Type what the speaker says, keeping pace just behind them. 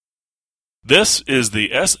This is the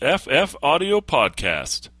SFF Audio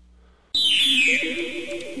Podcast.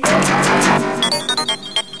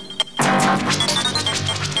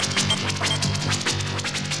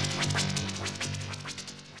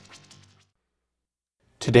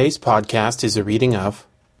 Today's podcast is a reading of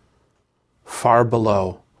Far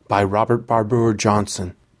Below by Robert Barbour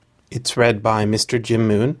Johnson. It's read by Mr. Jim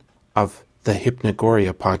Moon of the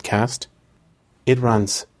Hypnagoria podcast. It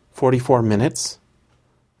runs 44 minutes,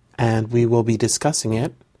 and we will be discussing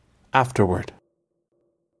it afterward.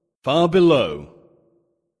 Far Below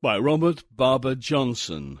by Robert Barbour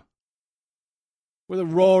Johnson. With a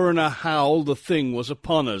roar and a howl, the thing was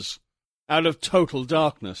upon us, out of total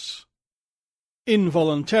darkness.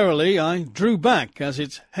 Involuntarily, I drew back as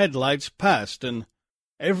its headlights passed, and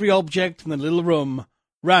every object in the little room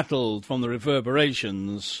rattled from the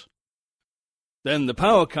reverberations. Then the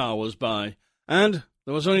power car was by, and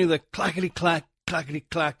there was only the clackety-clack,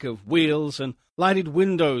 clackety-clack of wheels and lighted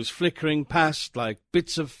windows flickering past like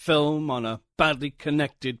bits of film on a badly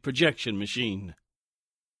connected projection machine.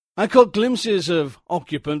 I caught glimpses of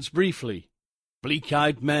occupants briefly,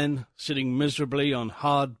 bleak-eyed men sitting miserably on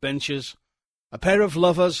hard benches, a pair of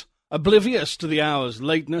lovers oblivious to the hour's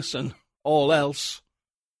lateness and all else,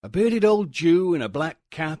 a bearded old Jew in a black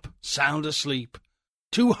cap sound asleep,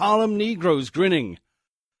 two Harlem Negroes grinning,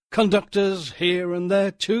 conductors here and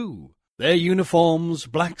there too, their uniforms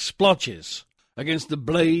black splotches against the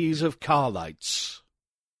blaze of car lights.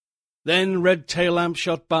 Then red tail lamps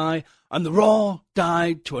shot by, and the roar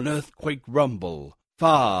died to an earthquake rumble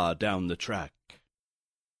far down the track.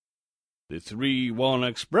 "The 3-1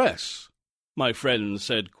 Express," my friend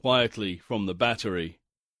said quietly from the battery.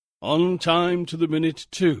 "On time to the minute,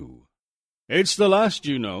 too. It's the last,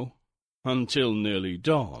 you know, until nearly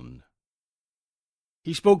dawn."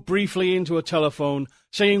 He spoke briefly into a telephone,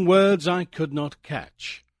 saying words I could not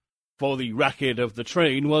catch, for the racket of the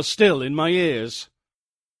train was still in my ears.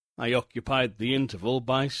 I occupied the interval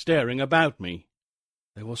by staring about me.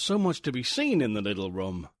 There was so much to be seen in the little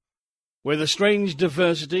room, with a strange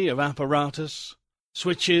diversity of apparatus,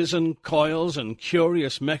 switches and coils and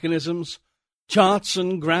curious mechanisms, charts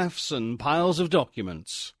and graphs and piles of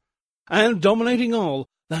documents, and dominating all,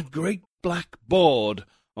 that great black board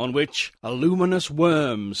on which a luminous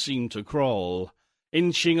worm seemed to crawl,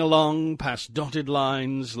 inching along past dotted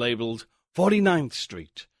lines labelled 49th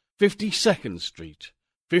Street, 52nd Street,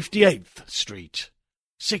 58th Street,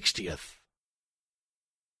 60th.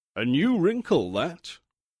 "A new wrinkle, that,"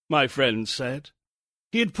 my friend said.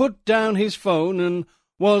 He had put down his phone and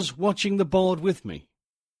was watching the board with me.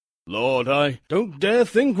 "Lord, I don't dare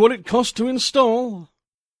think what it cost to install.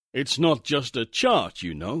 It's not just a chart,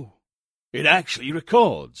 you know. It actually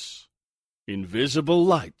records. Invisible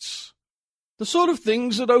lights. The sort of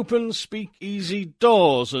things that open speak-easy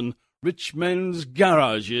doors and rich men's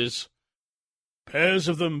garages. Pairs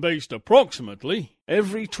of them based approximately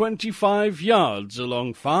every 25 yards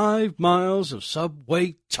along 5 miles of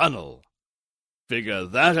subway tunnel. Figure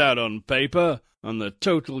that out on paper, and the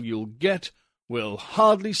total you'll get will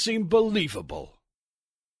hardly seem believable.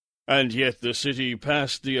 And yet the city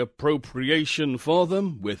passed the appropriation for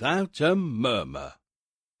them without a murmur.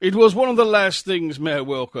 It was one of the last things Mayor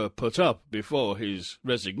Walker put up before his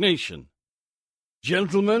resignation.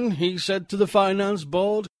 'Gentlemen,' he said to the Finance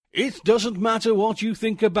Board, 'it doesn't matter what you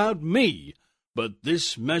think about me, but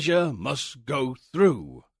this measure must go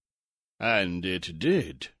through.' And it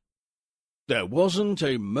did. There wasn't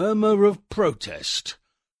a murmur of protest,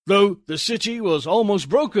 though the city was almost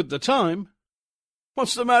broke at the time.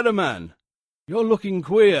 'What's the matter, man? You're looking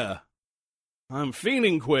queer.' 'I'm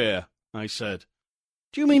feeling queer,' I said.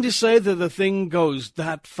 'Do you mean to say that the thing goes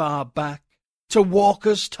that far back, to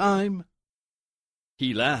Walker's time?'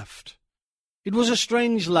 He laughed. It was a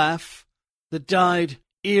strange laugh that died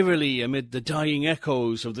eerily amid the dying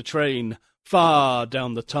echoes of the train far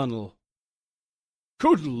down the tunnel.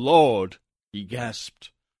 'Good Lord,' he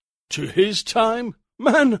gasped. 'To his time?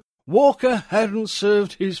 Man, Walker hadn't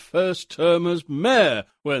served his first term as mayor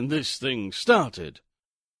when this thing started.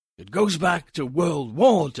 It goes back to World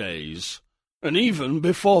War days, and even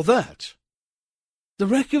before that. The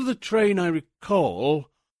wreck of the train, I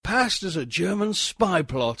recall, passed as a German spy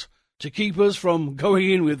plot to keep us from going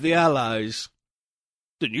in with the Allies.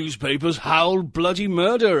 The newspapers howled bloody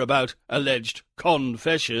murder about alleged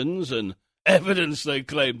confessions and evidence they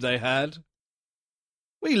claimed they had.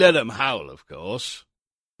 We let 'em howl, of course.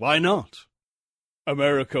 Why not?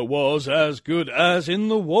 America was as good as in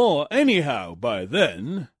the war anyhow by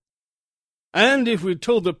then. And if we'd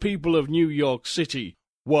told the people of New York City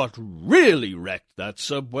what really wrecked that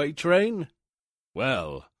subway train,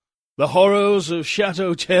 well, The horrors of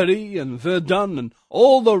Chateau Thierry and Verdun and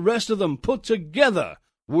all the rest of them put together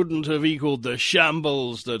wouldn't have equalled the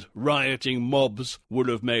shambles that rioting mobs would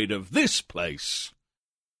have made of this place.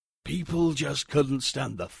 People just couldn't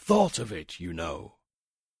stand the thought of it, you know.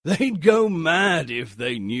 They'd go mad if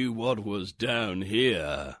they knew what was down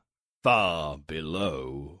here, far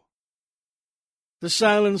below. The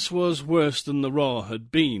silence was worse than the roar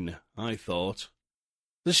had been, I thought.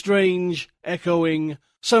 The strange, echoing,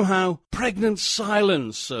 somehow pregnant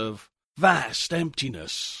silence of vast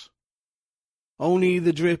emptiness. Only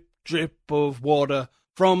the drip, drip of water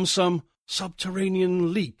from some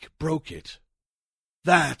subterranean leak broke it.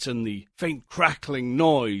 That and the faint crackling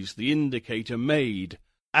noise the indicator made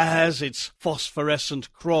as its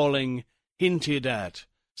phosphorescent crawling hinted at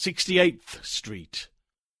 68th Street,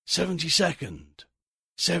 72nd,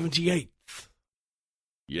 78th.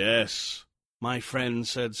 Yes, my friend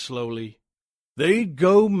said slowly, they'd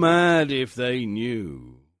go mad if they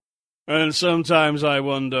knew. And sometimes I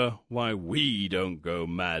wonder why we don't go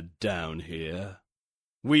mad down here.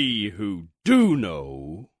 We who do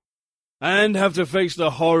know, and have to face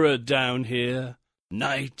the horror down here,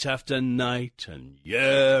 night after night and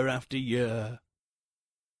year after year.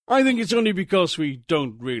 I think it's only because we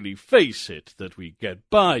don't really face it that we get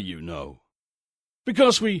by, you know.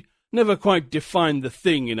 Because we never quite define the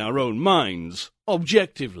thing in our own minds,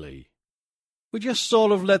 objectively. We just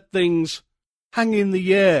sort of let things hang in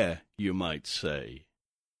the air, you might say.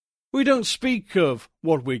 We don't speak of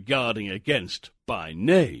what we're guarding against by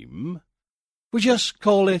name. We just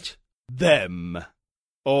call it them,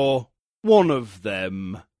 or one of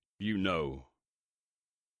them, you know.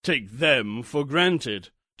 Take them for granted,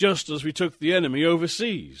 just as we took the enemy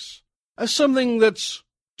overseas, as something that's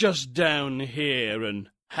just down here and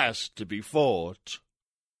has to be fought.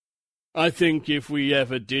 I think if we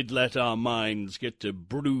ever did let our minds get to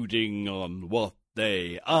brooding on what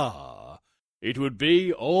they are, it would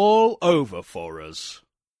be all over for us.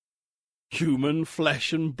 Human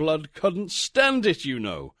flesh and blood couldn't stand it, you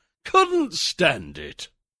know. Couldn't stand it.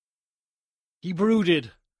 He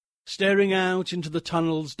brooded, staring out into the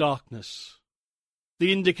tunnel's darkness.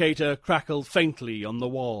 The indicator crackled faintly on the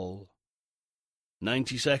wall.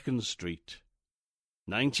 92nd Street,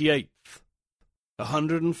 98th,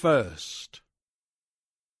 101st.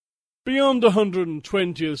 Beyond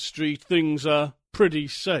 120th Street, things are pretty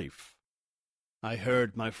safe. I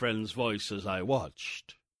heard my friend's voice as I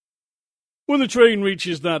watched. When the train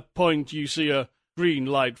reaches that point, you see a green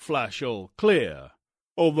light flash all clear,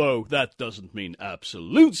 although that doesn't mean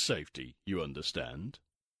absolute safety, you understand.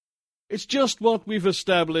 It's just what we've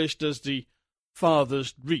established as the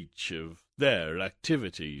farthest reach of their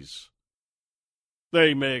activities.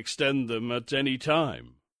 They may extend them at any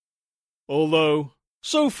time, although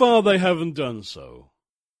so far they haven't done so.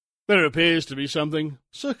 There appears to be something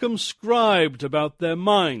circumscribed about their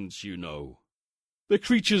minds, you know. They're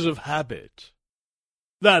creatures of habit.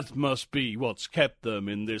 That must be what's kept them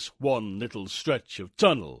in this one little stretch of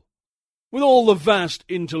tunnel, with all the vast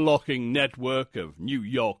interlocking network of New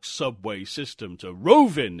York's subway system to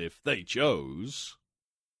rove in if they chose.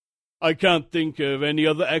 I can't think of any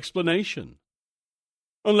other explanation.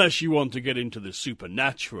 Unless you want to get into the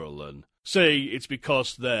supernatural and say it's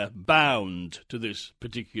because they're bound to this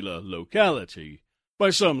particular locality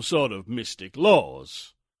by some sort of mystic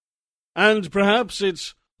laws. And perhaps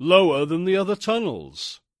it's lower than the other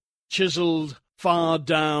tunnels, chiseled far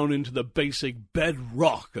down into the basic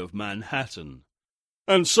bedrock of Manhattan,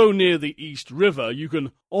 and so near the East River you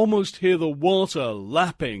can almost hear the water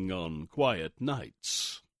lapping on quiet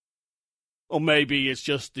nights. Or maybe it's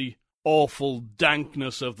just the awful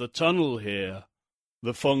dankness of the tunnel here,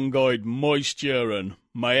 the fungoid moisture and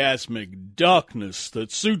miasmic darkness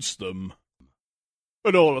that suits them.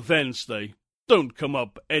 At all events, they don't come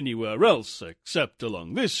up anywhere else except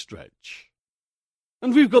along this stretch.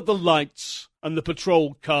 And we've got the lights and the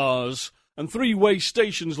patrol cars and three-way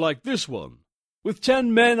stations like this one, with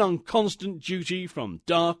 10 men on constant duty from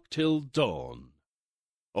dark till dawn.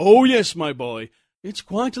 Oh yes, my boy, it's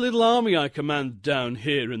quite a little army I command down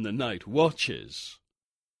here in the night watches.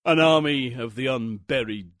 An army of the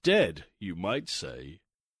unburied dead, you might say,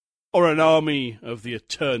 or an army of the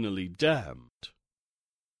eternally damned.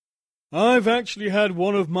 I've actually had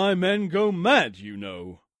one of my men go mad, you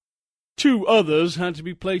know. 2 others had to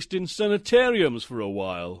be placed in sanitariums for a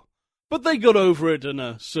while, but they got over it and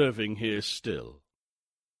are serving here still.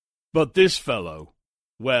 But this fellow,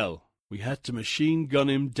 well, we had to machine gun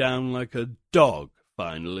him down like a dog,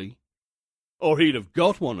 finally, or he'd have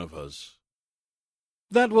got one of us.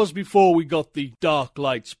 That was before we got the dark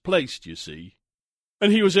lights placed, you see.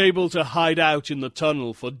 and he was able to hide out in the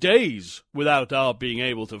tunnel for days without our being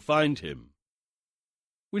able to find him.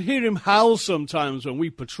 We'd hear him howl sometimes when we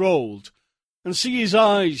patrolled, and see his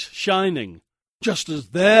eyes shining, just as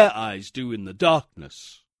their eyes do in the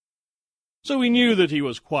darkness. So we knew that he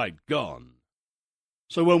was quite gone.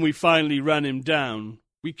 So when we finally ran him down,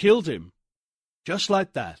 we killed him. Just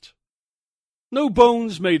like that. No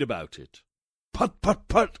bones made about it. Put, put,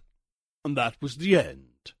 put. And that was the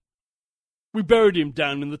end. We buried him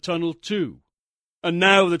down in the tunnel too. And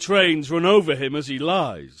now the trains run over him as he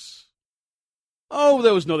lies. Oh,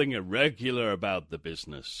 there was nothing irregular about the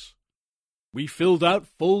business. We filled out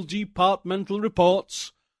full departmental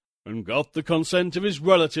reports and got the consent of his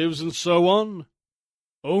relatives and so on.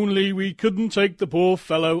 Only we couldn't take the poor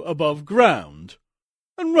fellow above ground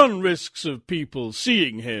and run risks of people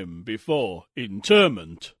seeing him before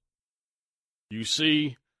interment. You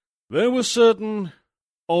see, there were certain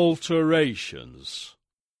alterations.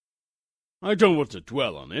 I don't want to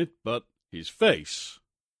dwell on it, but his face.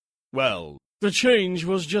 Well, the change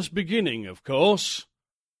was just beginning, of course,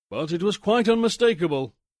 but it was quite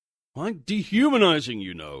unmistakable, quite dehumanizing,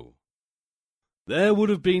 you know. There would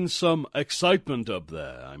have been some excitement up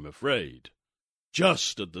there, I'm afraid,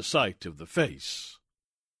 just at the sight of the face.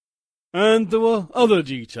 And there were other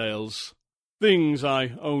details, things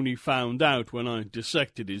I only found out when I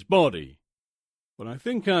dissected his body. But I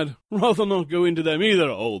think I'd rather not go into them either,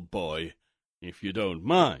 old boy, if you don't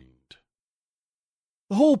mind.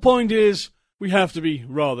 The whole point is, we have to be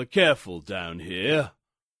rather careful down here,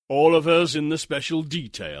 all of us in the special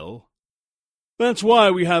detail. That's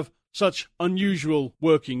why we have such unusual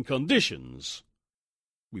working conditions.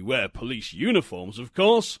 We wear police uniforms, of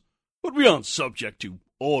course, but we aren't subject to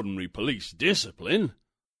ordinary police discipline.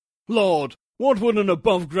 Lord, what would an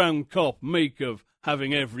above-ground cop make of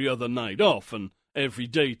having every other night off and every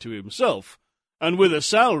day to himself, and with a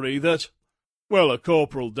salary that, well, a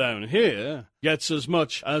corporal down here gets as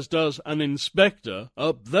much as does an inspector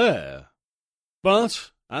up there?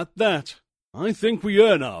 But, at that, I think we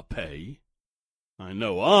earn our pay. I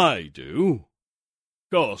know I do.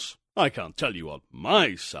 Of course, I can't tell you what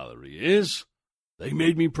my salary is. They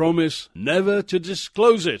made me promise never to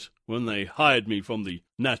disclose it when they hired me from the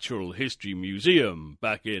Natural History Museum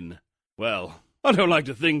back in, well, I don't like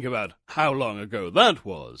to think about how long ago that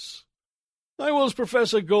was. I was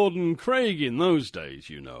Professor Gordon Craig in those days,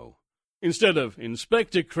 you know, instead of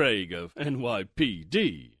Inspector Craig of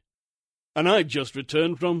NYPD. And I'd just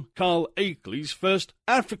returned from Carl Akeley's first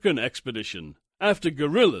African expedition after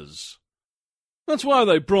gorillas. That's why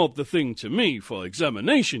they brought the thing to me for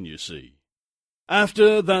examination, you see.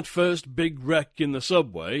 After that first big wreck in the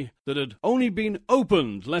subway that had only been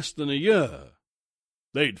opened less than a year,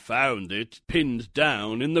 they'd found it pinned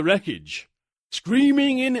down in the wreckage,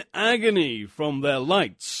 screaming in agony from their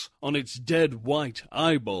lights on its dead white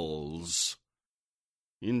eyeballs.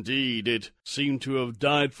 Indeed, it seemed to have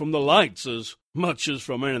died from the lights as much as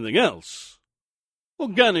from anything else.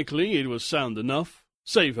 Organically, it was sound enough,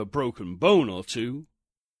 save a broken bone or two.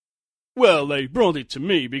 Well, they brought it to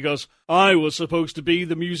me because I was supposed to be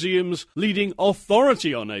the museum's leading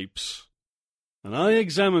authority on apes. And I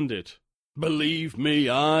examined it. Believe me,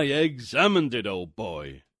 I examined it, old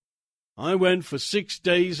boy. I went for 6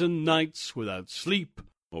 days and nights without sleep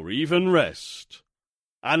or even rest,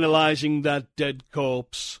 analyzing that dead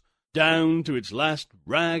corpse down to its last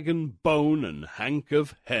rag and bone and hank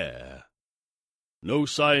of hair. No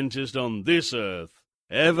scientist on this earth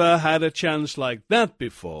ever had a chance like that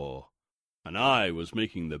before, and I was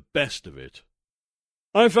making the best of it.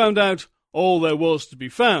 I found out all there was to be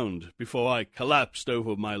found before I collapsed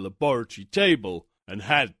over my laboratory table and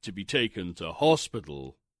had to be taken to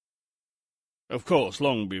hospital. Of course,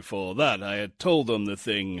 long before that I had told them the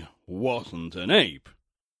thing wasn't an ape.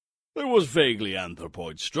 There was vaguely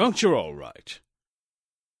anthropoid structure, all right.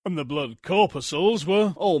 And the blood corpuscles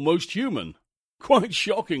were almost human, quite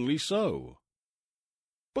shockingly so.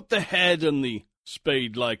 But the head and the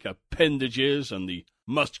spade-like appendages and the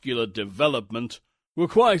muscular development were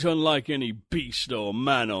quite unlike any beast or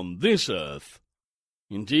man on this earth.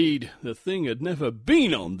 Indeed, the thing had never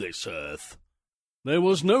been on this earth. There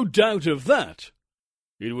was no doubt of that.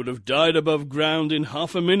 It would have died above ground in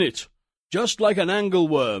half a minute, just like an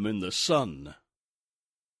angleworm in the sun.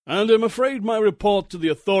 And I'm afraid my report to the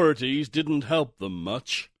authorities didn't help them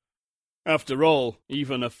much. After all,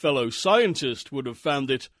 even a fellow scientist would have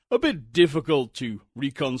found it a bit difficult to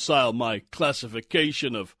reconcile my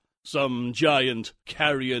classification of some giant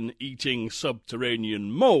carrion-eating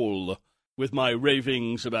subterranean mole with my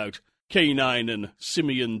ravings about canine and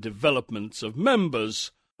simian developments of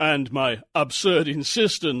members, and my absurd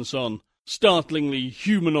insistence on startlingly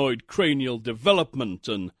humanoid cranial development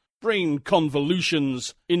and brain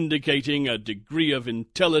convolutions indicating a degree of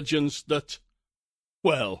intelligence that,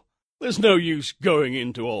 well, there's no use going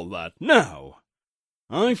into all that now.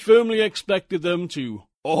 I firmly expected them to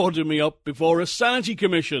order me up before a sanity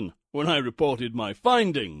commission when I reported my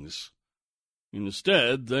findings.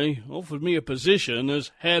 Instead, they offered me a position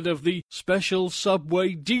as head of the special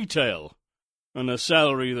subway detail, and a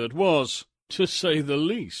salary that was, to say the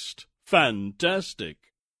least, fantastic.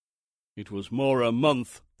 It was more a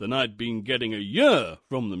month than I'd been getting a year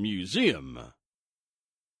from the museum.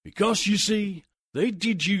 Because, you see, they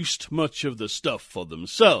deduced much of the stuff for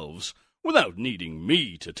themselves without needing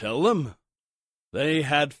me to tell them. They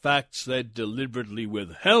had facts they'd deliberately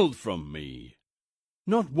withheld from me,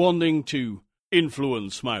 not wanting to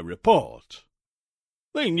influence my report.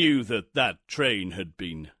 They knew that train had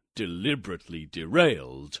been deliberately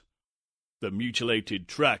derailed. The mutilated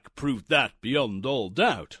track proved that beyond all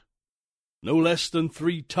doubt. No less than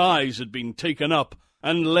 3 ties had been taken up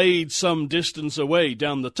and laid some distance away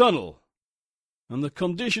down the tunnel, and the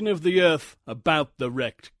condition of the earth about the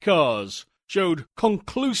wrecked cars showed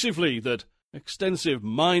conclusively that extensive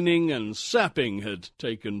mining and sapping had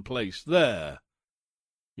taken place there.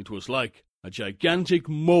 It was like a gigantic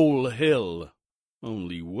molehill,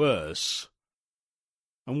 only worse.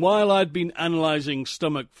 And while I'd been analysing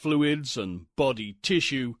stomach fluids and body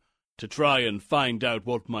tissue to try and find out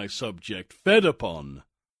what my subject fed upon,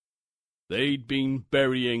 they'd been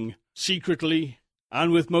burying, secretly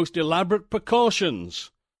and with most elaborate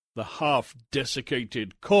precautions, the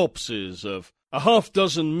half-desiccated corpses of a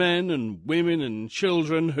half-dozen men and women and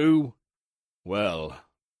children who, well,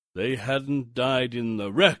 they hadn't died in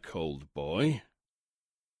the wreck, old boy.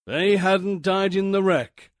 They hadn't died in the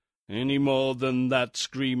wreck any more than that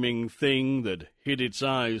screaming thing that hid its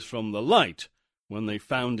eyes from the light when they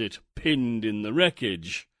found it pinned in the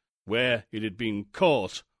wreckage, where it had been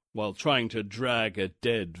caught while trying to drag a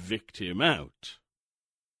dead victim out.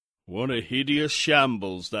 What a hideous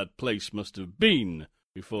shambles that place must have been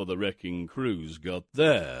before the wrecking crews got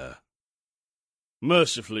there.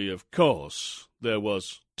 Mercifully, of course, there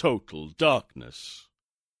was total darkness.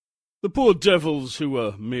 The poor devils who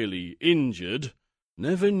were merely injured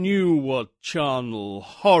never knew what charnel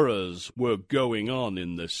horrors were going on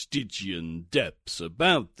in the Stygian depths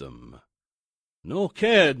about them, nor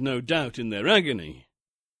cared, no doubt, in their agony.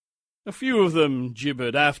 A few of them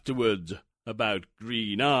gibbered afterward about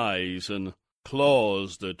green eyes and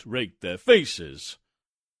claws that raked their faces,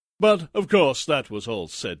 but, of course, that was all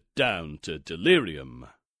set down to delirium.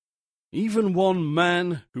 Even one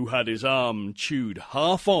man who had his arm chewed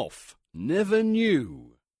half off never knew.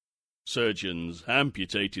 Surgeons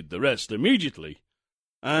amputated the rest immediately,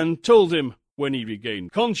 and told him, when he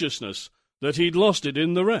regained consciousness, that he'd lost it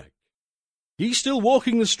in the wreck. He's still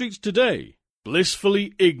walking the streets today,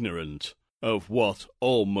 blissfully ignorant of what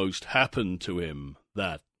almost happened to him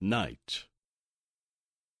that night.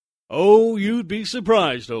 Oh, you'd be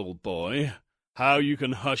surprised, old boy, how you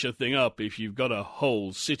can hush a thing up if you've got a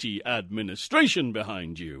whole city administration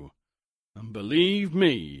behind you. And believe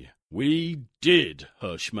me, we did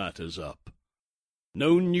hush matters up.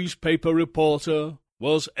 No newspaper reporter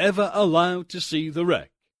was ever allowed to see the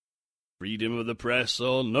wreck. Freedom of the press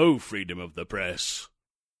or no freedom of the press.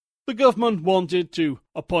 The government wanted to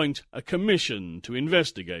appoint a commission to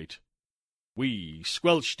investigate. We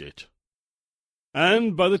squelched it.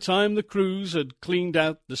 And by the time the crews had cleaned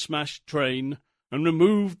out the smashed train and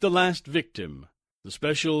removed the last victim, the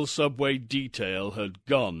special subway detail had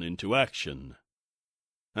gone into action.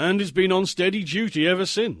 And has been on steady duty ever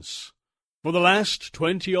since, for the last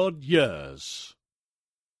 20-odd years.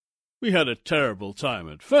 We had a terrible time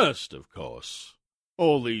at first, of course.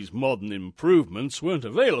 All these modern improvements weren't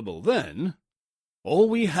available then. All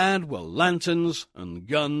we had were lanterns and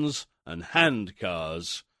guns and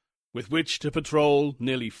handcars, with which to patrol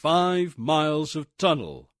nearly 5 miles of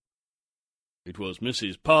tunnel. It was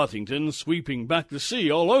Mrs. Partington sweeping back the sea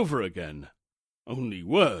all over again, only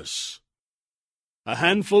worse. A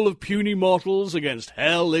handful of puny mortals against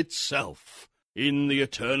hell itself, in the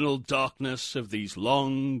eternal darkness of these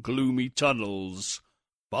long, gloomy tunnels,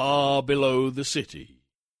 far below the city.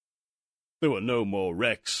 There were no more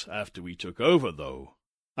wrecks after we took over, though.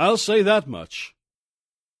 I'll say that much.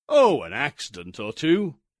 Oh, an accident or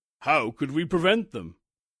two. How could we prevent them?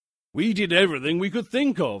 We did everything we could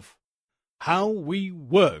think of. How we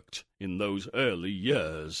worked in those early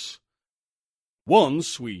years.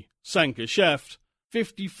 Once we sank a shaft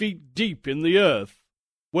 50 feet deep in the earth,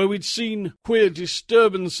 where we'd seen queer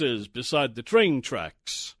disturbances beside the train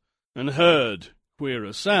tracks, and heard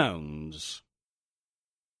queerer sounds.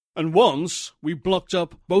 and once we blocked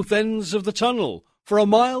up both ends of the tunnel for a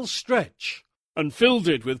mile's stretch and filled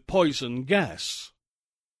it with poison gas.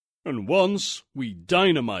 And once we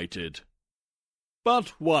dynamited. But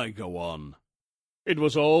why go on? It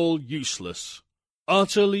was all useless,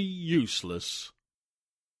 utterly useless.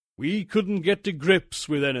 We couldn't get to grips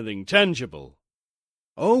with anything tangible.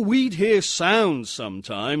 Oh, we'd hear sounds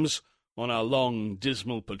sometimes on our long,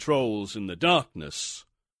 dismal patrols in the darkness.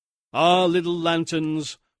 Our little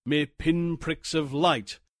lanterns, mere pinpricks of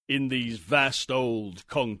light in these vast old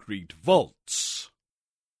concrete vaults.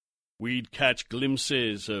 We'd catch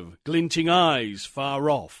glimpses of glinting eyes far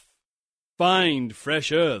off, find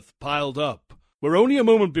fresh earth piled up where only a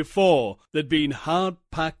moment before there'd been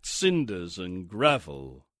hard-packed cinders and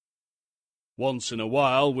gravel. Once in a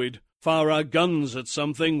while we'd fire our guns at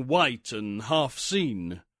something white and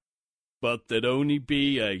half-seen, but there'd only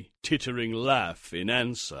be a tittering laugh in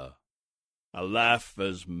answer, a laugh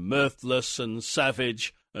as mirthless and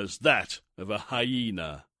savage as that of a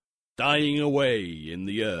hyena dying away in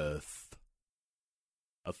the earth.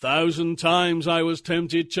 1,000 times I was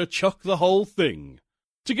tempted to chuck the whole thing,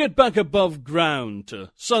 to get back above ground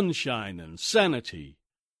to sunshine and sanity,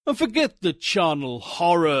 and forget the charnel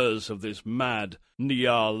horrors of this mad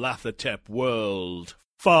Nyarlathotep world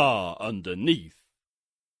far underneath.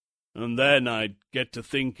 And then I'd get to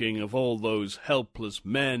thinking of all those helpless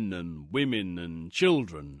men and women and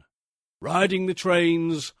children, riding the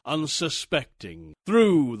trains unsuspecting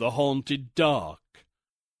through the haunted dark,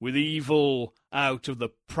 with evil out of the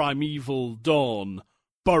primeval dawn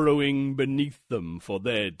burrowing beneath them for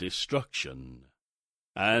their destruction.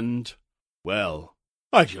 And, well,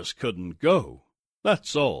 I just couldn't go,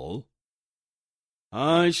 that's all.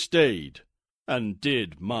 I stayed and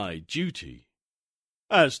did my duty,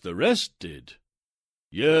 as the rest did,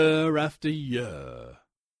 year after year.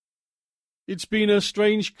 It's been a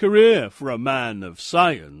strange career for a man of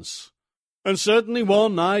science, and certainly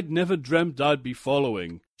one I'd never dreamt I'd be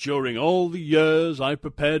following during all the years I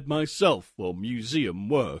prepared myself for museum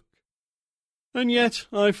work. And yet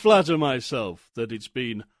I flatter myself that it's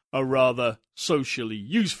been a rather socially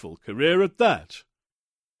useful career at that,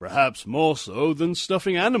 perhaps more so than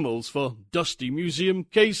stuffing animals for dusty museum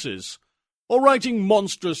cases, or writing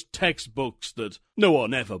monstrous textbooks that no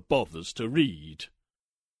one ever bothers to read.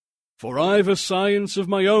 For I've a science of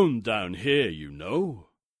my own down here, you know.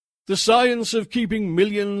 The science of keeping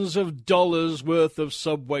millions of dollars worth of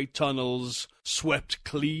subway tunnels swept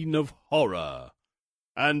clean of horror,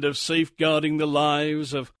 and of safeguarding the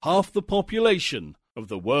lives of half the population of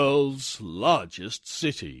the world's largest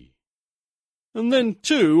city. And then,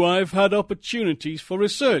 too, I've had opportunities for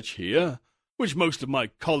research here, which most of my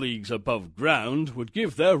colleagues above ground would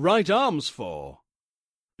give their right arms for.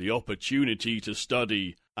 The opportunity to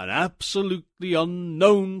study an absolutely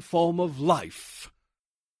unknown form of life,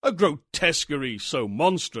 a grotesquerie so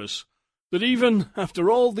monstrous that even after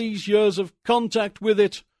all these years of contact with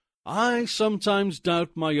it, I sometimes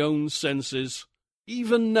doubt my own senses,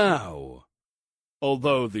 even now.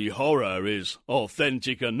 Although the horror is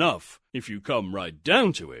authentic enough if you come right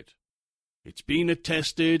down to it. It's been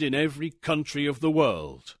attested in every country of the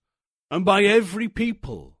world, and by every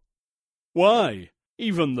people. Why,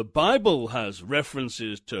 even the Bible has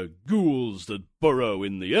references to ghouls that burrow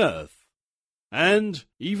in the earth. And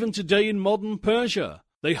even today in modern Persia,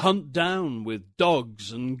 they hunt down with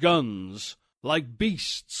dogs and guns, like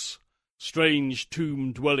beasts, strange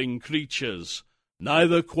tomb-dwelling creatures,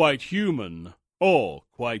 neither quite human or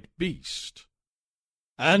quite beast.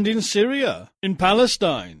 And in Syria, in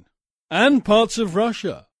Palestine, and parts of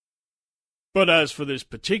Russia. But as for this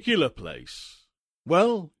particular place,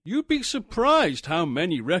 well, you'd be surprised how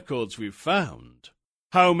many records we've found,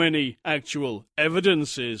 how many actual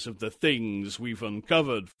evidences of the things we've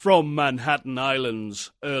uncovered from Manhattan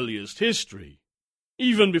Island's earliest history,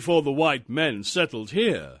 even before the white men settled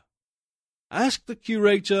here. Ask the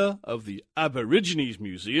curator of the Aborigines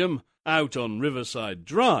Museum out on Riverside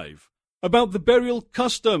Drive about the burial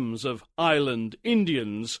customs of island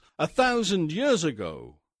Indians 1,000 years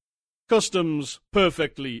ago. Customs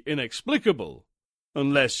perfectly inexplicable,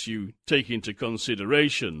 unless you take into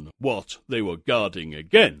consideration what they were guarding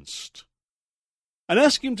against. And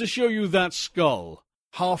ask him to show you that skull,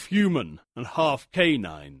 half human and half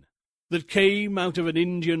canine, that came out of an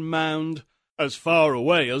Indian mound as far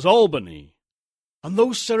away as Albany, and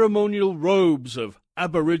those ceremonial robes of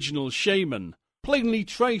aboriginal shaman, plainly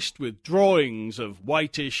traced with drawings of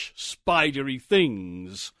whitish, spidery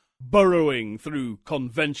things, burrowing through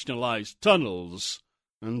conventionalized tunnels,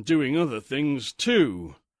 and doing other things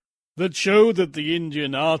too, that show that the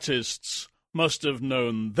Indian artists must have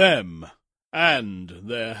known them and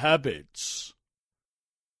their habits.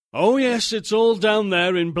 Oh yes, it's all down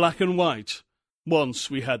there in black and white, once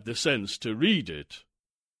we had the sense to read it.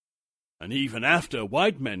 And even after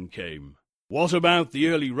white men came, what about the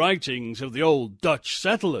early writings of the old Dutch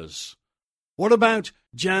settlers? What about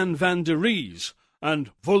Jan van der Ries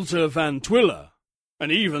and Wouter van Twiller?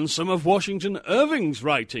 And even some of Washington Irving's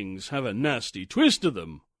writings have a nasty twist to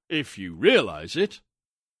them, if you realize it.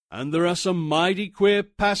 And there are some mighty queer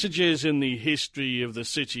passages in the history of the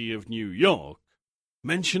city of New York.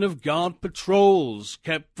 Mention of guard patrols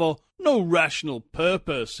kept for no rational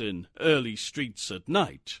purpose in early streets at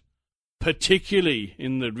night, particularly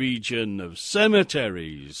in the region of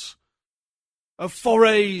cemeteries, of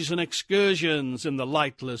forays and excursions in the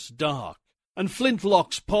lightless dark, and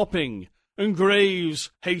flintlocks popping, and graves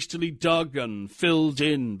hastily dug and filled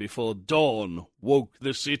in before dawn woke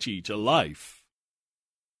the city to life.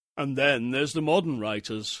 And then there's the modern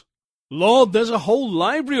writers. Lord, there's a whole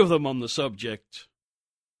library of them on the subject.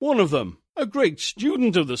 One of them, a great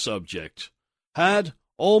student of the subject, had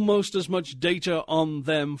almost as much data on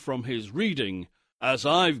them from his reading as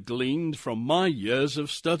I've gleaned from my years of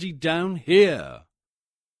study down here.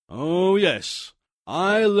 Oh yes,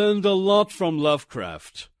 I learned a lot from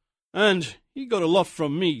Lovecraft, and he got a lot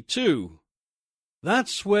from me too.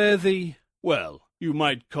 That's where you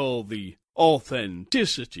might call the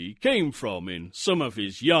authenticity came from in some of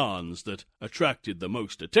his yarns that attracted the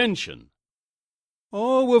most attention.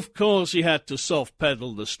 Oh, of course he had to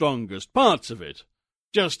soft-pedal the strongest parts of it,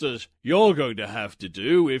 just as you're going to have to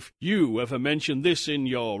do if you ever mention this in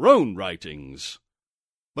your own writings.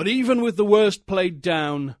 But even with the worst played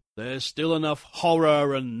down, there's still enough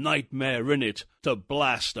horror and nightmare in it to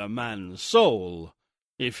blast a man's soul,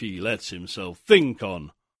 if he lets himself think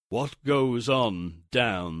on what goes on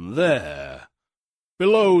down there,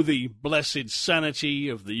 below the blessed sanity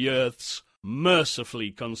of the earth's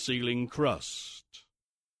mercifully concealing crust.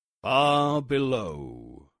 Far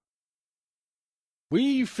below.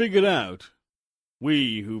 We figured out,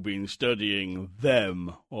 we who've been studying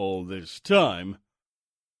them all this time,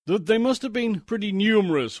 that they must have been pretty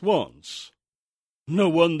numerous once. No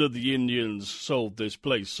wonder the Indians sold this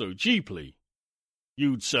place so cheaply.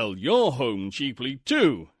 You'd sell your home cheaply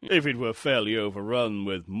too, if it were fairly overrun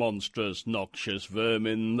with monstrous, noxious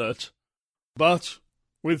vermin that... But,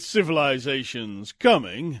 with civilization's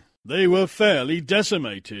coming, they were fairly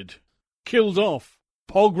decimated, killed off,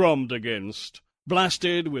 pogromed against,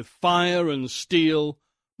 blasted with fire and steel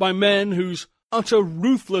by men whose utter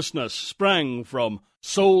ruthlessness sprang from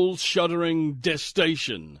soul-shuddering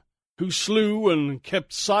detestation, who slew and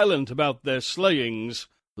kept silent about their slayings,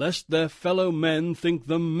 lest their fellow men think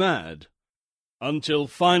them mad, until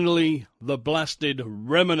finally the blasted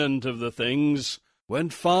remnant of the things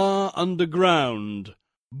went far underground,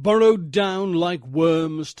 burrowed down like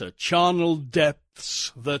worms to charnel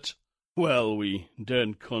depths that, well, we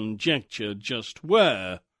daren't conjecture just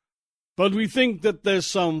where, but we think that there's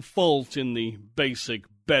some fault in the basic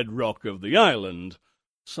bedrock of the island,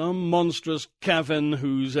 some monstrous cavern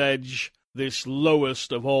whose edge this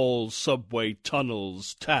lowest of all subway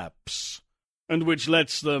tunnels taps, and which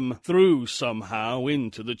lets them through somehow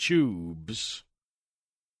into the tubes.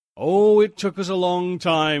 Oh, it took us a long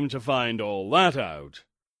time to find all that out.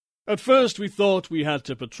 At first we thought we had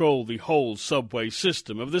to patrol the whole subway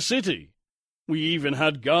system of the city. We even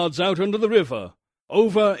had guards out under the river,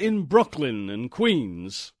 over in Brooklyn and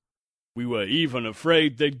Queens. We were even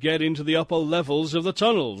afraid they'd get into the upper levels of the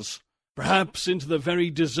tunnels, perhaps into the very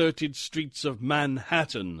deserted streets of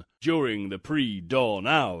Manhattan during the pre-dawn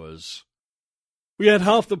hours. We had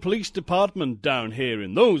half the police department down here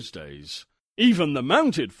in those days, even the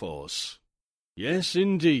mounted force. Yes,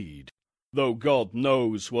 indeed, though God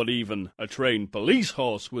knows what even a trained police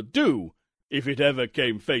horse would do if it ever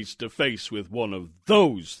came face to face with one of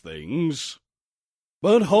those things.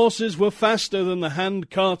 But horses were faster than the hand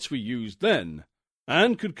carts we used then,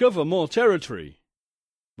 and could cover more territory.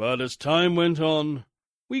 But as time went on,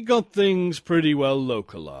 we got things pretty well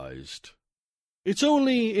localized. It's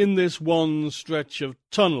only in this one stretch of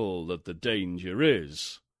tunnel that the danger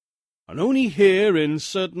is, and only here in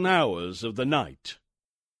certain hours of the night.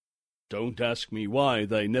 Don't ask me why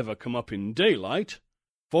they never come up in daylight,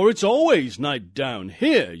 for it's always night down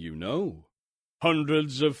here, you know,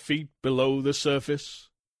 hundreds of feet below the surface.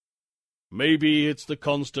 Maybe it's the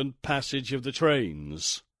constant passage of the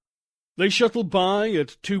trains. They shuttle by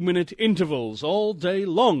at 2-minute intervals all day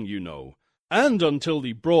long, you know, and until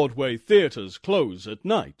the Broadway theatres close at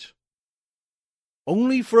night.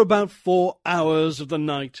 Only for about 4 hours of the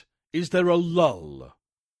night is there a lull,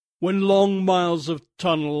 when long miles of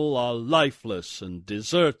tunnel are lifeless and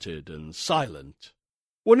deserted and silent,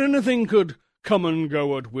 when anything could come and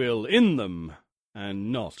go at will in them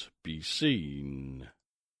and not be seen.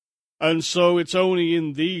 And so it's only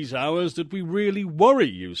in these hours that we really worry,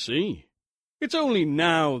 you see. It's only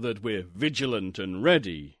now that we're vigilant and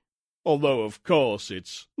ready. Although, of course,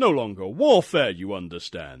 it's no longer warfare, you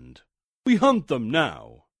understand. We hunt them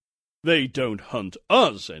now. They don't hunt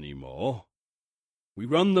us anymore. We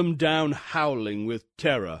run them down howling with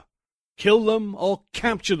terror, kill them or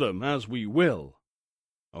capture them as we will.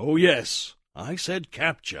 Oh yes, I said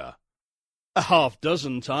capture. A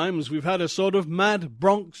half-dozen times we've had a sort of mad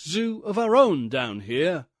Bronx Zoo of our own down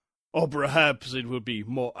here. Or perhaps it would be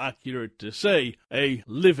more accurate to say a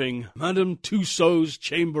living Madame Tussauds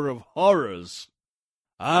Chamber of Horrors.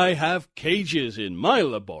 I have cages in my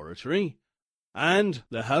laboratory, and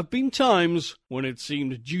there have been times when it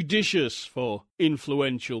seemed judicious for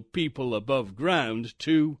influential people above ground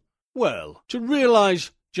to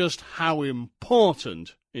realize just how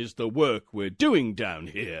important is the work we're doing down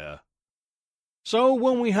here. So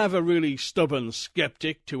when we have a really stubborn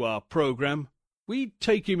skeptic to our program, we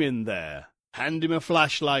take him in there, hand him a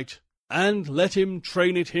flashlight, and let him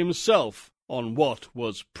train it himself on what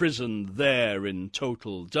was prisoned there in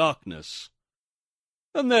total darkness.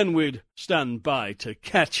 And then we'd stand by to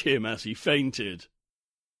catch him as he fainted.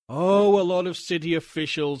 Oh, a lot of city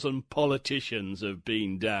officials and politicians have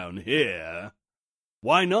been down here.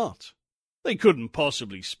 Why not? They couldn't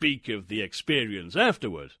possibly speak of the experience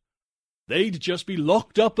afterward. They'd just be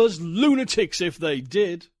locked up as lunatics if they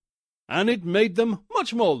did. And it made them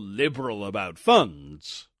much more liberal about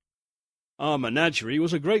funds. Our menagerie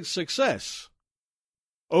was a great success.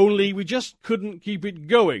 Only we just couldn't keep it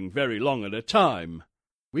going very long at a time.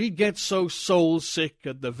 We'd get so soul-sick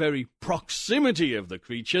at the very proximity of the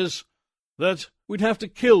creatures that we'd have to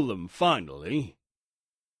kill them finally.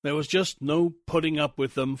 There was just no putting up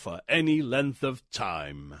with them for any length of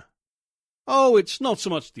time. Oh, it's not so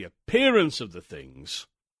much the appearance of the things,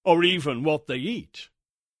 or even what they eat.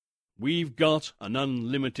 We've got an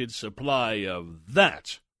unlimited supply of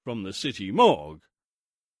that from the city morgue.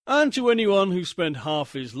 And to anyone who spent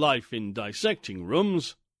half his life in dissecting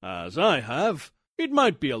rooms, as I have, it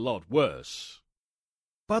might be a lot worse.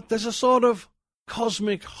 But there's a sort of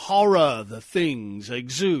cosmic horror the things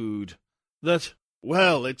exude that,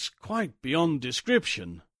 well, it's quite beyond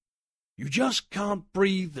description. You just can't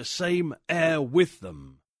breathe the same air with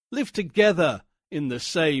them, live together in the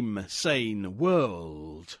same sane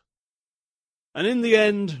world. And in the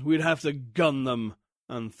end, we'd have to gun them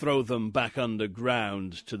and throw them back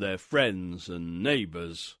underground to their friends and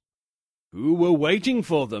neighbours, who were waiting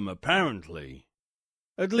for them, apparently.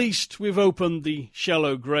 At least we've opened the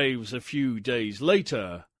shallow graves a few days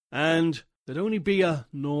later, and there'd only be a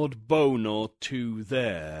gnawed bone or two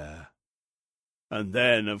there. And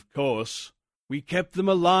then, of course, we kept them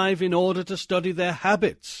alive in order to study their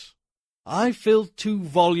habits. I filled 2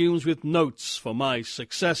 volumes with notes for my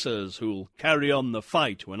successors who'll carry on the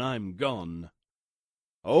fight when I'm gone.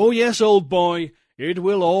 Oh yes, old boy, it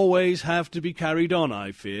will always have to be carried on,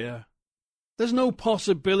 I fear. There's no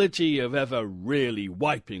possibility of ever really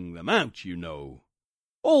wiping them out, you know.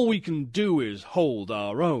 All we can do is hold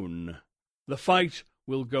our own. The fight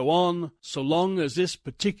will go on so long as this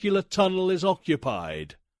particular tunnel is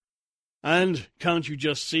occupied. And can't you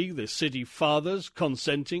just see the city fathers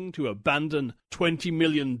consenting to abandon $20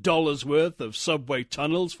 million worth of subway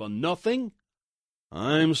tunnels for nothing?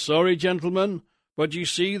 I'm sorry, gentlemen, but you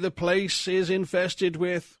see the place is infested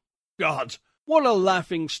with... God, what a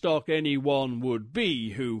laughingstock anyone would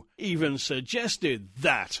be who even suggested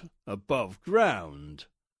that above ground.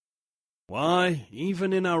 Why,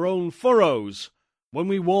 even in our own furrows, when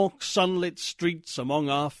we walk sunlit streets among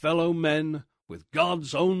our fellow men, with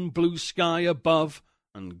God's own blue sky above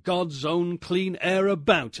and God's own clean air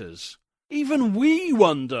about us, even we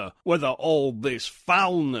wonder whether all this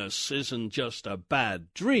foulness isn't just a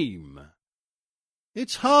bad dream.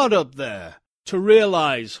 It's hard up there to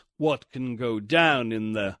realize what can go down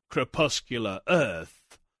in the crepuscular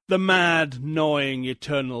earth, the mad, gnawing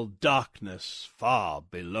eternal darkness far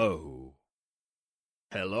below.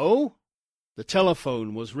 Hello? The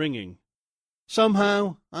telephone was ringing.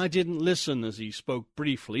 Somehow I didn't listen as he spoke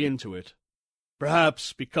briefly into it,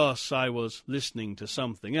 perhaps because I was listening to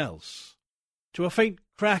something else, to a faint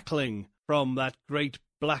crackling from that great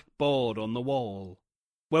blackboard on the wall,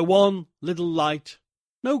 where one little light,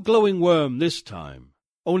 no glowing worm this time,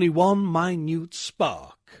 only one minute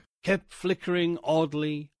spark, kept flickering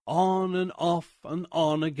oddly on and off and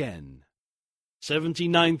on again.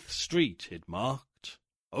 79th Street it marked,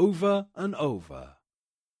 over and over.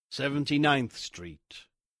 79th Street.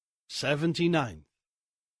 79th.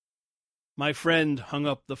 My friend hung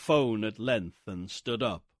up the phone at length and stood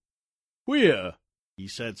up. "Queer," he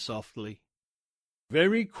said softly.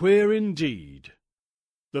 "Very queer indeed.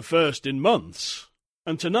 The first in months,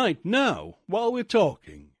 and tonight now, while we're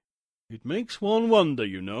talking. It makes one wonder,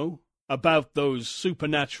 you know, about those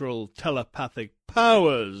supernatural telepathic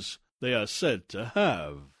powers they are said to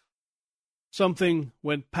have." Something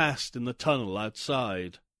went past in the tunnel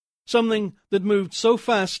outside, something that moved so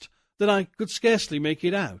fast that I could scarcely make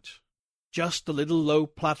it out. Just a little low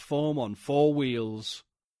platform on 4 wheels,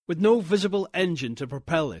 with no visible engine to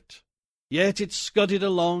propel it. Yet it scudded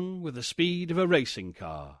along with the speed of a racing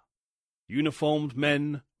car. Uniformed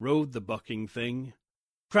men rode the bucking thing,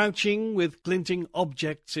 crouching with glinting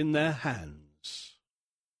objects in their hands.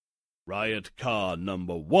 "Riot car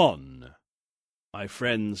number 1, my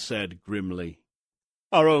friend said grimly.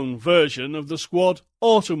 "Our own version of the squad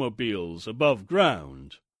automobiles above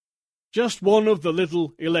ground. Just one of the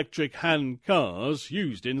little electric hand cars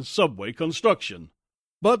used in subway construction,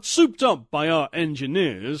 but souped up by our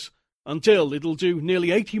engineers until it'll do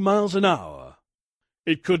nearly 80 miles an hour.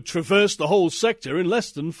 It could traverse the whole sector in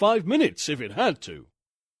less than 5 minutes if it had to.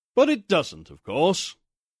 But it doesn't, of course.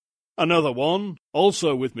 Another one,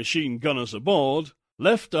 also with machine gunners aboard,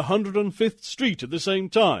 left 105th Street at the same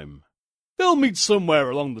time. They'll meet somewhere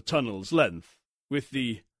along the tunnel's length, with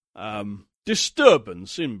the,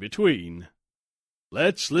 disturbance in between.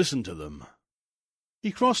 Let's listen to them."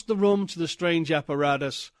 He crossed the room to the strange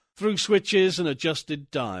apparatus, through switches and adjusted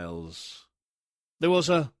dials. There was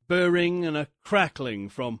a burring and a crackling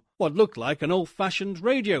from what looked like an old-fashioned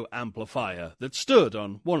radio amplifier that stood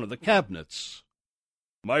on one of the cabinets.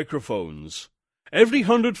 "Microphones, every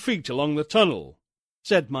 100 feet along the tunnel,"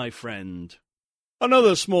 said my friend.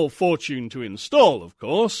 "Another small fortune to install, of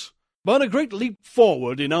course, but a great leap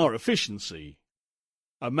forward in our efficiency.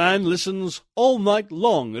 A man listens all night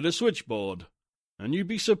long at a switchboard, and you'd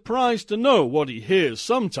be surprised to know what he hears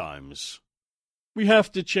sometimes. We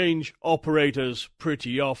have to change operators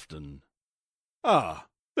pretty often. Ah,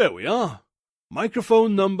 there we are.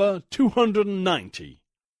 Microphone number 290.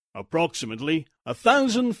 Approximately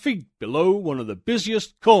 1,000 feet below one of the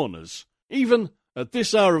busiest corners, even at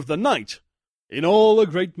this hour of the night, in all the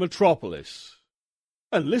great metropolis.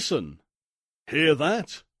 And listen, hear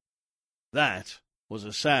that?" That was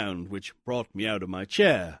a sound which brought me out of my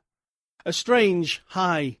chair. A strange,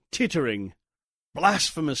 high tittering,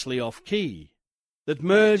 blasphemously off-key, that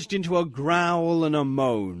merged into a growl and a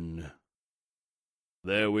moan.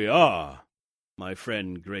 "There we are," my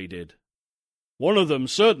friend graded. "One of them,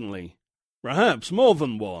 certainly. Perhaps more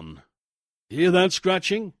than one. Hear that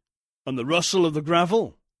scratching? And the rustle of the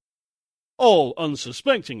gravel? All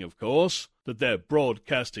unsuspecting, of course, that they're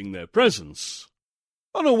broadcasting their presence.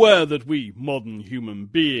 Unaware that we modern human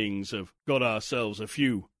beings have got ourselves a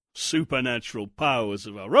few supernatural powers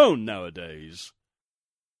of our own nowadays.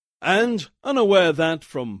 And unaware that,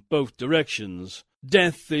 from both directions,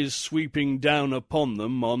 death is sweeping down upon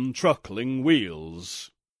them on truckling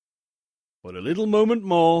wheels. But a little moment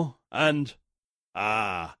more, and...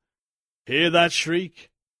 hear that shriek?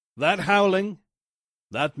 That howling?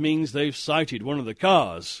 That means they've sighted one of the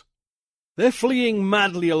cars. They're fleeing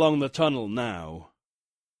madly along the tunnel now.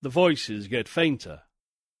 The voices get fainter.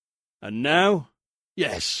 And now?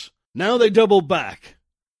 Yes, now they double back.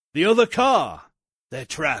 The other car. They're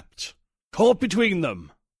trapped. Caught between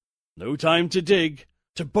them. No time to dig,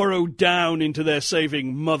 to burrow down into their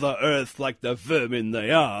saving Mother Earth like the vermin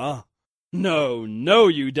they are. No, no,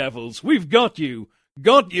 you devils, we've got you.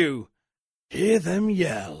 Got you. Hear them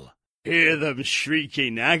yell. Hear them shriek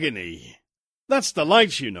in agony. That's the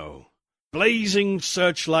lights, you know. Blazing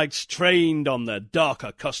searchlights trained on their dark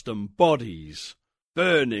accustomed bodies,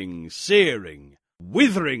 burning, searing,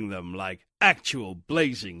 withering them like actual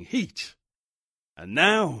blazing heat. And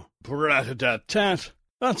now, brat-a-tat-tat,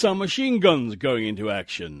 that's our machine guns going into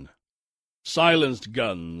action. Silenced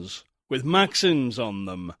guns, with Maxims on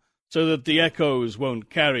them, so that the echoes won't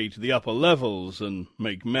carry to the upper levels and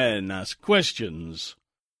make men ask questions.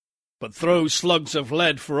 But throw slugs of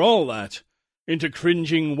lead for all that, into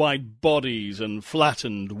cringing white bodies and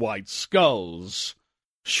flattened white skulls.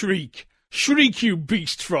 Shriek, shriek, you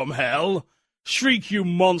beast from hell! Shriek, you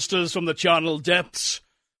monsters from the charnel depths!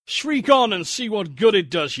 Shriek on and see what good it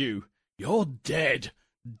does you! You're dead!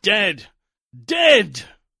 Dead! Dead!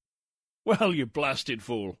 Well, you blasted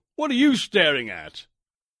fool, what are you staring at?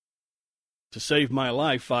 To save my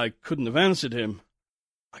life, I couldn't have answered him.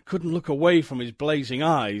 I couldn't look away from his blazing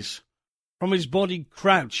eyes, from his body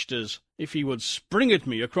crouched as if he would spring at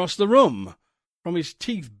me across the room. from his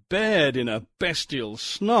teeth bared in a bestial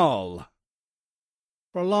snarl.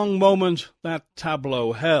 For a long moment that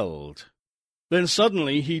tableau held. Then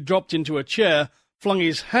suddenly he dropped into a chair, flung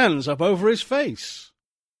his hands up over his face.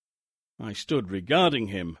 I stood regarding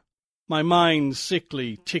him, my mind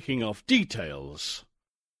sickly ticking off details.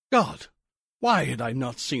 God, why had I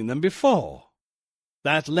not seen them before?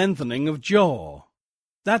 That lengthening of jaw,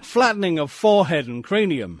 that flattening of forehead and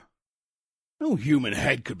cranium. No human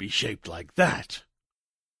head could be shaped like that.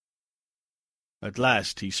 At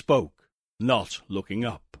last he spoke, not looking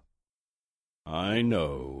up. "I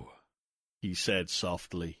know," he said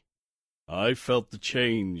softly. "I felt the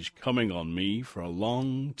change coming on me for a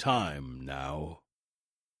long time now.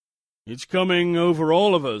 It's coming over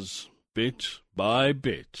all of us, bit by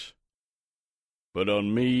bit. But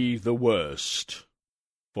on me the worst,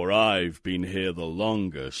 for I've been here the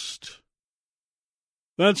longest.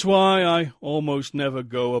 That's why I almost never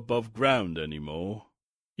go above ground any more,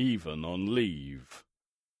 even on leave.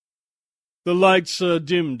 The lights are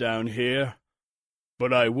dim down here,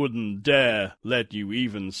 but I wouldn't dare let you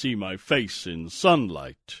even see my face in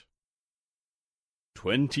sunlight.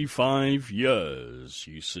 25 years,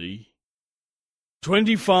 you see.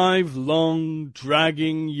 25 long,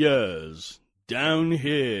 dragging years down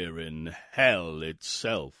here in hell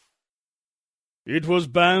itself. It was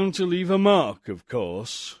bound to leave a mark, of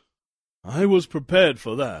course. I was prepared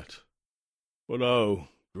for that. But oh,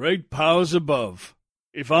 great powers above,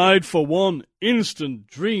 if I'd for one instant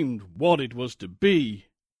dreamed what it was to be,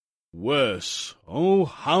 worse, oh,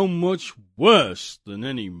 how much worse than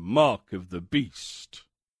any mark of the beast.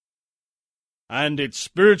 And it's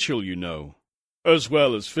spiritual, you know, as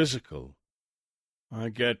well as physical. I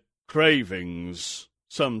get cravings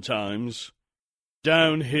sometimes,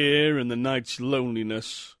 down here in the night's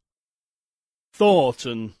loneliness. Thought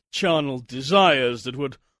and charnel desires that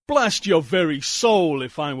would blast your very soul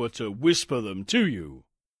if I were to whisper them to you.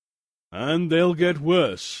 And they'll get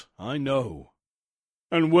worse, I know.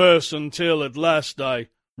 And worse until at last I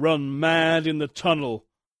run mad in the tunnel,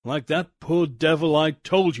 like that poor devil I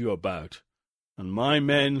told you about, and my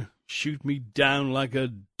men shoot me down like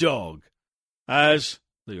a dog, as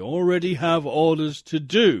they already have orders to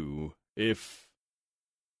do, if...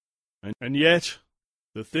 And yet,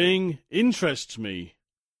 the thing interests me,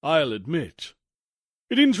 I'll admit.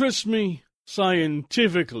 It interests me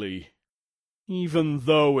scientifically, even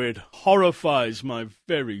though it horrifies my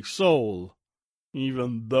very soul,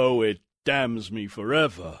 even though it damns me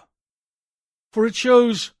forever. For it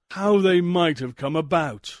shows how they might have come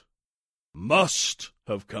about, must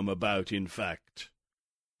have come about, in fact,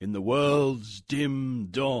 in the world's dim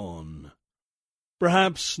dawn.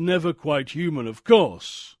 Perhaps never quite human, of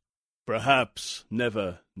course. Perhaps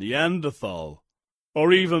never Neanderthal,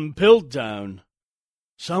 or even Piltdown.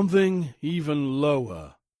 Something even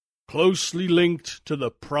lower, closely linked to the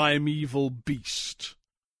primeval beast.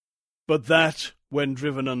 But that, when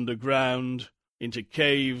driven underground, into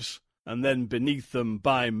caves, and then beneath them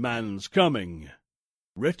by man's coming,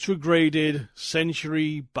 retrograded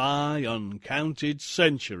century by uncounted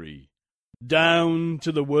century, down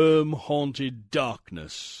to the worm-haunted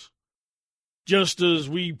darkness. Just as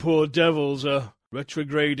we poor devils are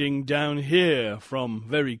retrograding down here from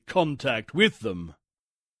very contact with them,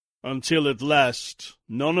 until at last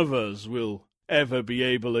none of us will ever be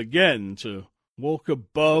able again to walk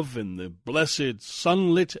above in the blessed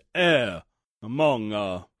sunlit air among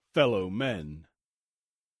our fellow men.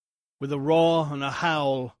 With a roar and a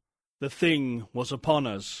howl, the thing was upon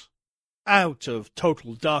us, out of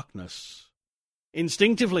total darkness.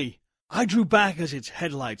 Instinctively, I drew back as its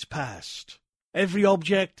headlights passed. Every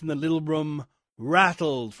object in the little room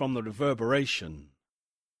rattled from the reverberation.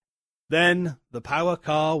 Then the power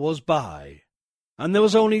car was by, and there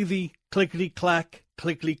was only the clickety-clack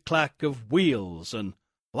of wheels and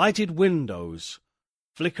lighted windows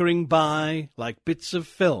flickering by like bits of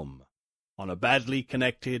film on a badly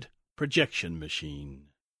connected projection machine.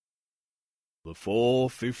 "The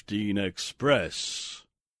 4:15 Express,"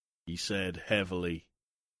 he said heavily.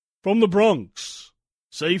 "From the Bronx.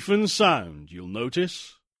 Safe and sound, you'll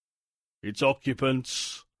notice. Its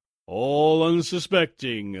occupants, all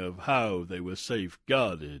unsuspecting of how they were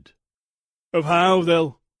safeguarded, of how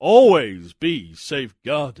they'll always be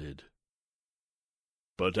safeguarded.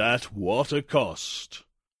 But at what a cost!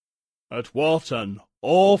 At what an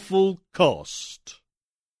awful cost!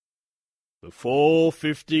 The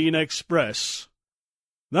 4:15 Express.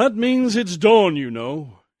 That means it's dawn, you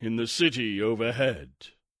know, in the city overhead.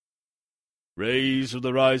 Rays of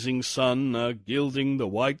the rising sun are gilding the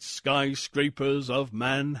white skyscrapers of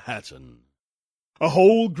Manhattan. a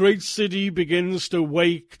whole great city begins to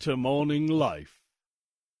wake to morning life.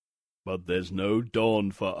 But there's no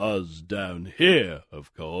dawn for us down here,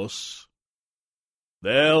 of course.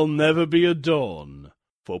 There'll never be a dawn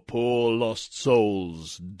for poor lost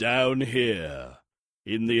souls down here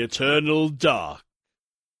in the eternal dark,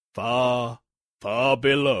 far, far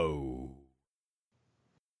below.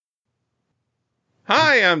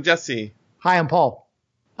 Hi, I'm Jesse. Hi, I'm Paul.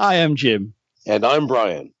 Hi, I'm Jim. And I'm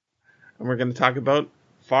Brian. And we're going to talk about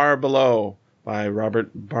Far Below by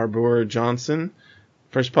Robert Barbour Johnson.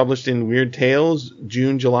 First published in Weird Tales,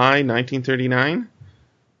 June, July, 1939.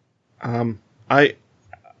 I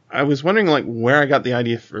was wondering where I got the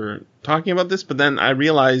idea for talking about this, but then I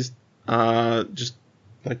realized yesterday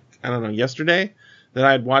that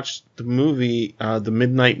I had watched the movie The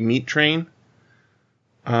Midnight Meat Train.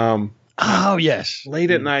 Oh, yes.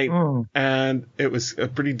 Late at night, and it was a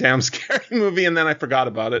pretty damn scary movie, and then I forgot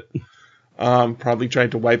about it. Probably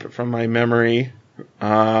tried to wipe it from my memory.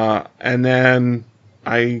 And then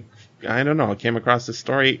I don't know, I came across this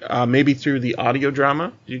story, maybe through the audio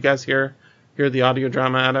drama. Did you guys hear the audio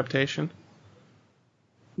drama adaptation?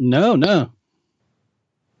 No.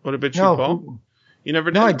 What about you, Paul? You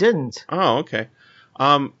never did? No, I didn't. Oh, okay.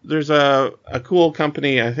 There's a cool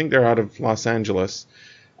company, I think they're out of Los Angeles.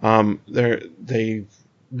 They've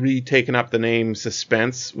retaken up the name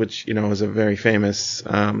Suspense, which, is a very famous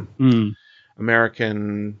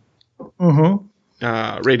American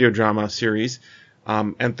radio drama series,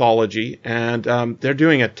 anthology. And they're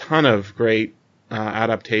doing a ton of great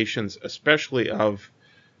adaptations, especially of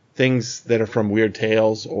things that are from Weird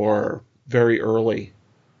Tales or very early.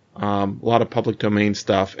 A lot of public domain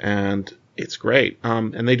stuff, and it's great.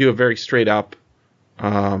 And they do a very straight up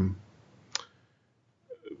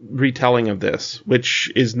retelling of this,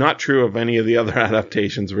 which is not true of any of the other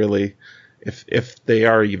adaptations, really, if they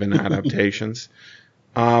are even adaptations.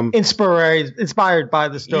 Inspired by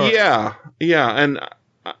the story. Yeah, and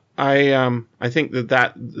I think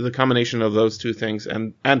that the combination of those two things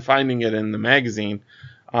and finding it in the magazine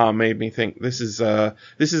made me think this is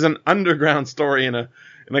an underground story in a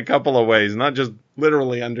couple of ways, not just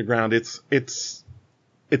literally underground. It's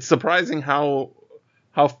surprising how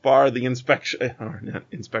far the infection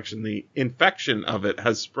of it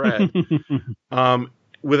has spread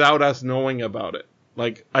without us knowing about it.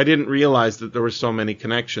 I didn't realize that there were so many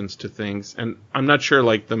connections to things, and I'm not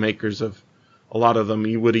sure the makers of a lot of them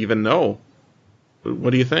you would even know.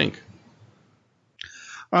 What do you think?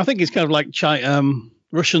 I think it's kind of like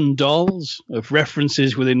Russian dolls of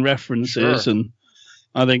references within references, Sure. And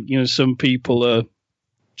I think some people are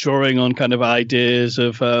drawing on kind of ideas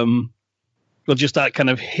of just that kind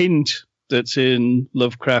of hint that's in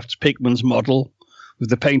Lovecraft's Pickman's model with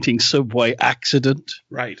the painting Subway Accident.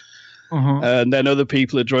 Right. And then other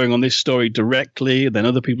people are drawing on this story directly. Then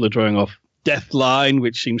other people are drawing off Deathline,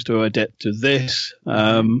 which seems to adapt to this.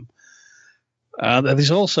 There's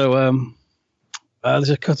also there's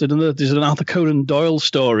an Arthur Conan Doyle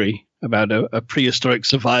story about a prehistoric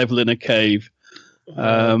survival in a cave.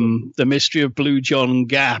 The Mystery of Blue John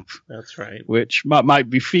Gap. That's right. Which might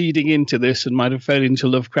be feeding into this and might have fed into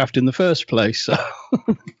Lovecraft in the first place. So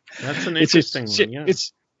that's an interesting one. Yeah.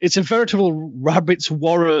 It's a veritable rabbit's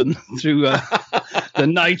warren through the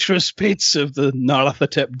nitrous pits of the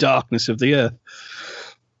Nyarlathotep darkness of the earth.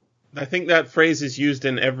 I think that phrase is used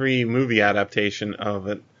in every movie adaptation of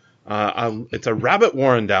it. It's a rabbit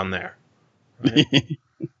warren down there. Right?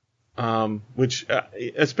 Which,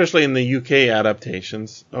 especially in the UK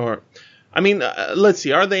adaptations, let's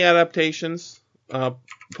see, are they adaptations?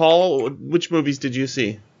 Paul, which movies did you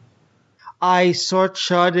see? I saw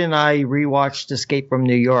Chud and I rewatched Escape from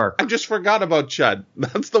New York. I just forgot about Chud.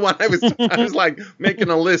 That's the one I was making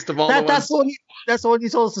a list of all the ones. That's the one you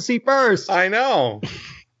told us to see first. I know.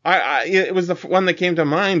 It was the one that came to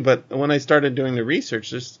mind, but when I started doing the research,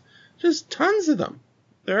 there's just tons of them.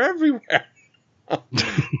 They're everywhere.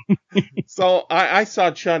 So I saw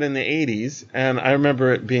Chud in the 80s, and I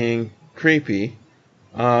remember it being creepy.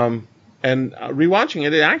 And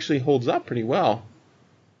rewatching it actually holds up pretty well.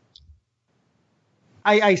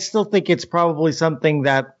 I still think it's probably something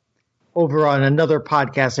that over on another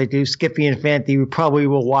podcast I do, Skippy and Fanty, we probably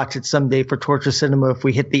will watch it someday for Torture Cinema if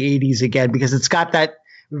we hit the 80s again, because it's got that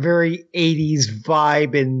very 80s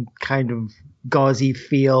vibe and kind of gauzy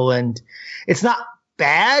feel, and it's not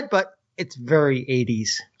bad, but it's very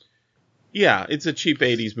 80s. Yeah, it's a cheap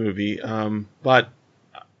 80s movie, but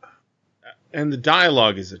the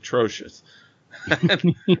dialogue is atrocious.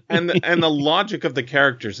 and the logic of the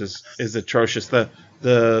characters is atrocious.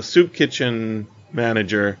 The soup kitchen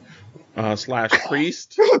manager /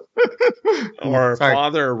 priest or Sorry.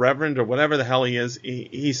 father or reverend or whatever the hell he is.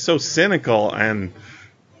 He's so cynical, and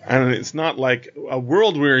it's not like a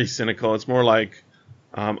world-weary cynical. It's more like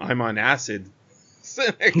I'm on acid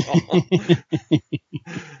cynical.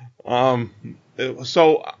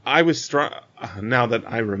 So I was now that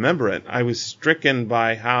I remember it, I was stricken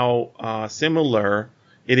by how similar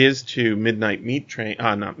it is to Midnight Meat Train,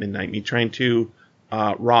 not Midnight Meat Train, to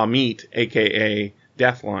Raw Meat, aka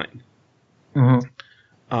Deathline.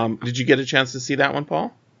 Mm-hmm. Did you get a chance to see that one,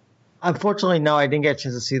 Paul? Unfortunately, no, I didn't get a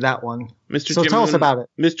chance to see that one. Mr. So Jim tell Moon, us about it.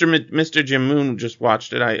 Mr. Jim Moon just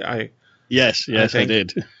watched it. Yes, I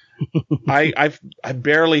did. I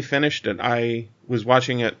barely finished it. I was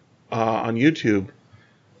watching it on YouTube,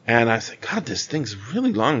 and I was like, God, this thing's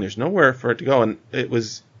really long. There's nowhere for it to go. And it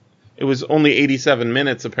was only 87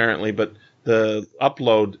 minutes apparently, but the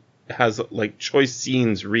upload has like choice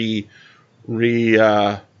scenes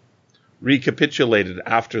recapitulated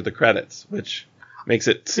after the credits, which makes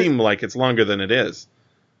it seem like it's longer than it is.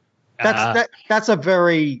 That's a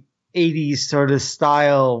very 80s sort of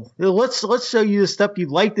style. Let's show you the stuff you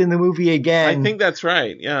liked in the movie again. I think that's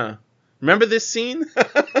right. Yeah. Remember this scene?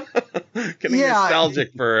 Getting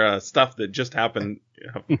nostalgic for stuff that just happened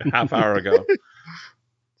a half hour ago.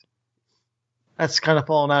 That's kind of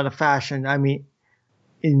fallen out of fashion. I mean,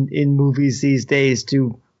 in movies these days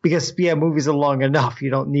because movies are long enough.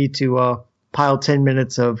 You don't need to pile 10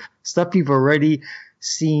 minutes of stuff you've already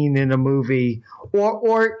seen in a movie.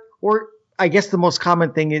 Or I guess the most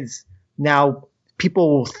common thing is now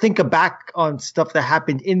people will think back on stuff that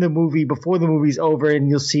happened in the movie before the movie's over, and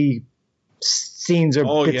you'll see scenes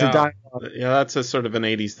or bits of dialogue. Yeah, that's a sort of an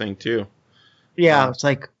 80s thing too. Yeah, it's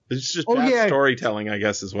like it's just bad storytelling, I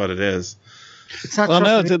guess, is what it is. It's not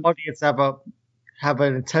the audience have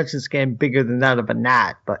an attention span bigger than that of a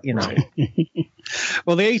gnat, but you know. Right.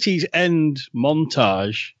 Well, the 80s end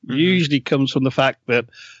montage usually comes from the fact that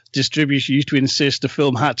distributors used to insist a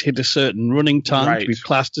film had to hit a certain running time to be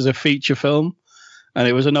classed as a feature film, and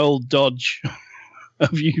it was an old dodge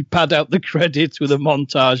of you pad out the credits with a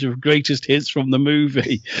montage of greatest hits from the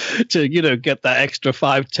movie to, get that extra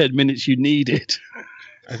 5-10 minutes you needed.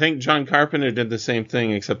 I think John Carpenter did the same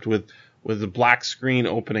thing, except with the black screen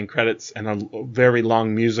opening credits and a very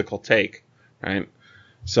long musical take, right?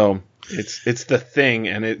 So it's the thing,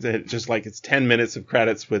 and it just like it's 10 minutes of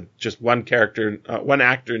credits with just one character, one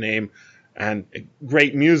actor name, and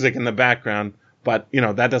great music in the background. But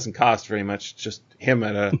that doesn't cost very much. Just him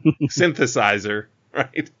at a synthesizer,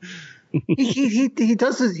 right? He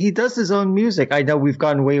does his own music. I know we've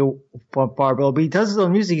gone way far, Bill, but he does his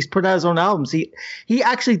own music. He's put out his own albums. He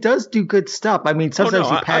actually does do good stuff. I mean, sometimes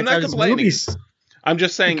he pads out his movies. I'm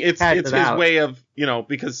just saying it's his way of,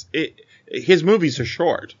 because his movies are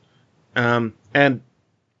short, and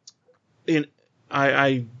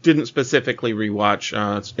I didn't specifically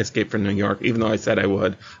rewatch Escape from New York, even though I said I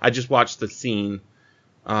would. I just watched the scene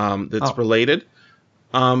that's related,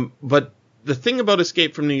 but. The thing about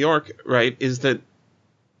Escape from New York, right, is that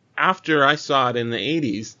after I saw it in the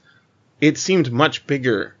 80s, it seemed much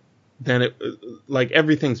bigger than it, like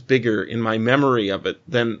everything's bigger in my memory of it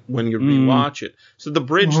than when you rewatch it. So the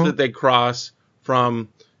bridge that they cross from,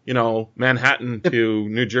 Manhattan to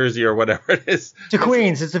New Jersey or whatever it is. To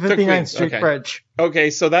Queens. It's the 59th Street Bridge. Okay,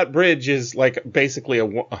 so that bridge is like basically a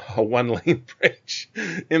one-lane bridge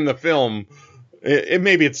in the film.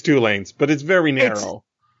 Maybe it's 2 lanes, but it's very narrow.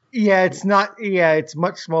 It's not. Yeah, it's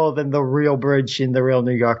much smaller than the real bridge in the real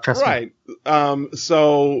New York. Trust me. Right.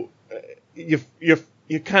 So you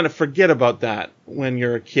kind of forget about that when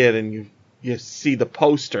you're a kid and you see the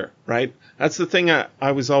poster, right? That's the thing.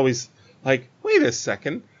 I was always like, wait a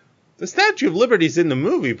second, the Statue of Liberty's in the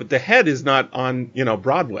movie, but the head is not on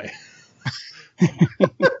Broadway.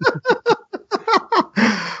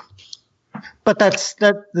 But that's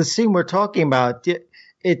the scene we're talking about.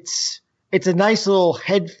 It's a nice little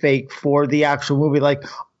head fake for the actual movie. Like,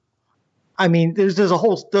 I mean, there's a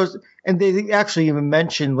whole, and they actually even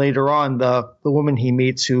mention later on the woman he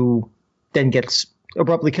meets who then gets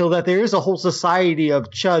abruptly killed, that there is a whole society of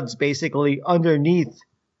chuds basically underneath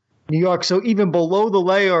New York. So even below the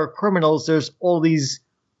layer of criminals, there's all these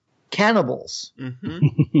cannibals.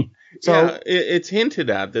 Mm-hmm. So it's hinted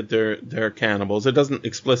at that they're cannibals. It doesn't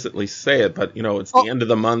explicitly say it, but it's the end of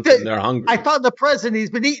the month and they're hungry. I found the president. He's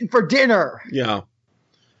been eating for dinner. Yeah.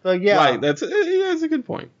 So yeah, right. That's a good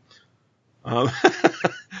point.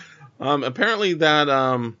 Apparently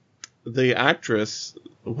that the actress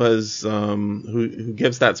was who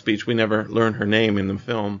gives that speech. We never learn her name in the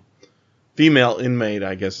film. Female inmate,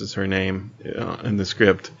 I guess, is her name in the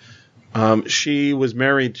script. She was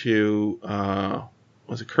married to.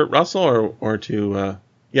 Was it Kurt Russell or to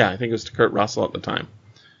Yeah, I think it was to Kurt Russell at the time.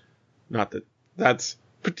 Not that that's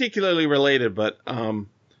particularly related, but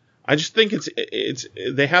I just think it's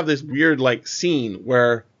they have this weird like scene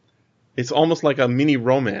where it's almost like a mini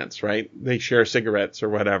romance, right? They share cigarettes or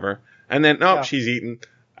whatever, and then she's eaten,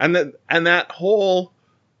 and that whole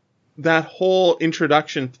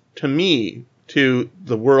introduction to me to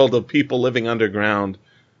the world of people living underground.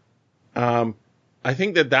 I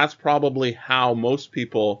think that's probably how most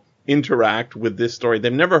people interact with this story.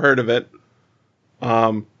 They've never heard of it.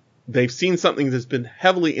 They've seen something that's been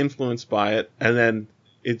heavily influenced by it, and then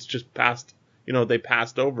it's just passed, they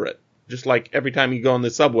passed over it. Just like every time you go on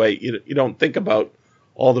the subway, you don't think about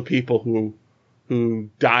all the people who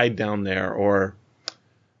died down there. Or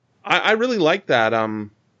I really like that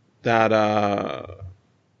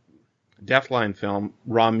Deathline film,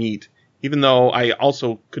 Raw Meat, even though I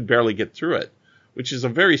also could barely get through it, which is a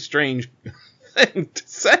very strange thing to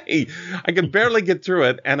say. I could barely get through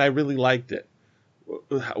it, and I really liked it.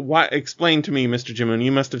 Why? Explain to me, Mr. Jimoon,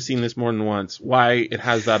 you must have seen this more than once, why it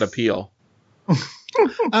has that appeal.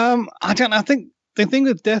 I don't know. I think the thing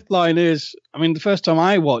with Deathline is, the first time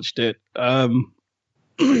I watched it,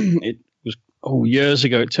 it was years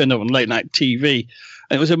ago. It turned up on late night TV,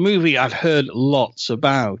 and it was a movie I'd heard lots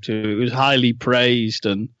about. It was highly praised,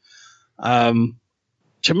 and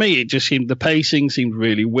to me, it just seemed the pacing seemed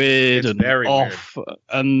really weird and off, weird.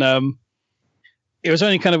 And it was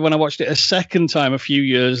only kind of when I watched it a second time a few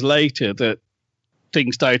years later that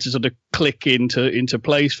things started to sort of click into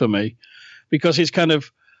place for me, because it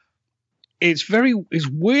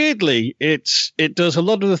does a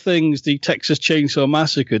lot of the things the Texas Chainsaw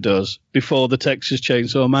Massacre does before the Texas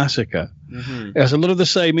Chainsaw Massacre. Mm-hmm. It has a lot of the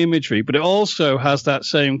same imagery, but it also has that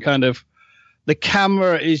same kind of, the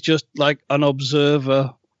camera is just like an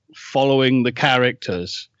observer following the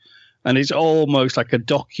characters, and it's almost like a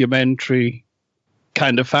documentary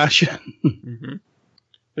kind of fashion. Mm-hmm.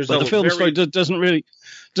 But the film story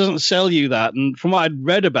doesn't sell you that. And from what I'd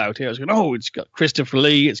read about it, I was going, it's got Christopher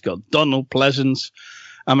Lee, it's got Donald Pleasence.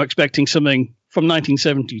 I'm expecting something from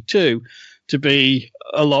 1972 to be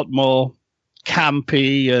a lot more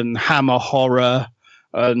campy and hammer horror,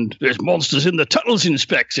 and there's monsters in the tunnels,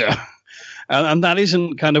 Inspector. And that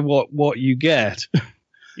isn't kind of what you get.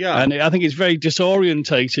 Yeah. And I think it's very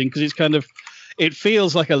disorientating, because it's kind of, it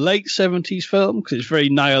feels like a late 70s film, because it's very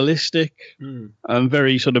nihilistic and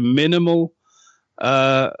very sort of minimal.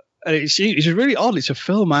 And it's really odd. It's a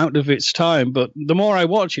film out of its time, but the more I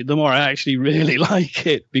watch it, the more I actually really like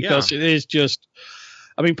it, because it is just,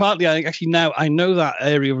 partly I think actually now I know that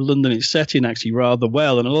area of London it's set in actually rather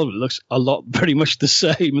well, and a lot of it looks very much the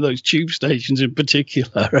same, those tube stations in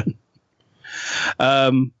particular.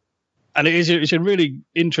 And it's a really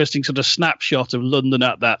interesting sort of snapshot of London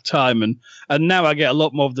at that time, and now I get a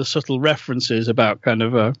lot more of the subtle references about kind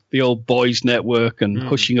of the old boys' network and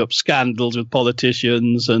hushing up scandals with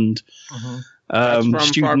politicians and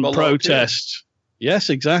student protests. Yes,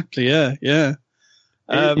 exactly. Yeah.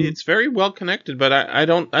 It's very well connected, but I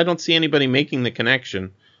don't see anybody making the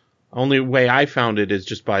connection. Only way I found it is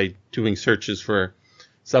just by doing searches for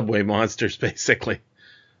subway monsters, basically.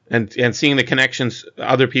 And seeing the connections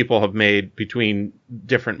other people have made between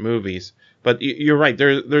different movies. But you're right.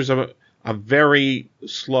 There's a very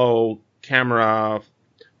slow camera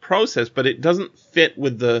process, but it doesn't fit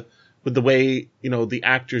with the way, the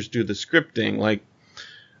actors do the scripting. Like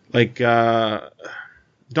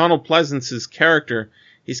Donald Pleasence's character,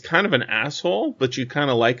 he's kind of an asshole, but you kind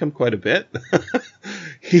of like him quite a bit.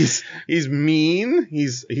 He's mean.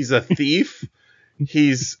 He's a thief.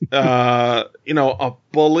 He's, a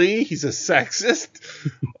bully. He's a sexist.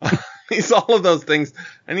 He's all of those things.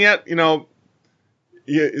 And yet,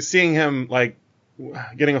 seeing him like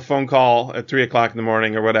getting a phone call at 3:00 in the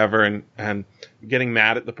morning or whatever, and getting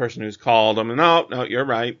mad at the person who's called him. And no, you're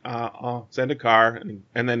right. I'll send a car.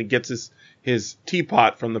 And then he gets his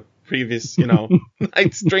teapot from the previous,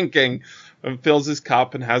 night's drinking, and fills his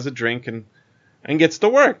cup and has a drink and gets to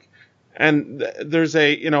work. And there's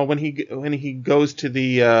when he goes to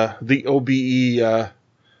the OBE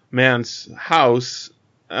man's house,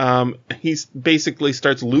 he basically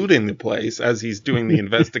starts looting the place as he's doing the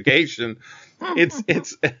investigation.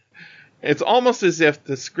 It's almost as if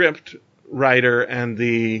the script writer and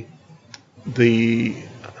the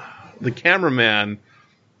cameraman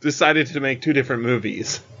decided to make two different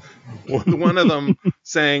movies. One of them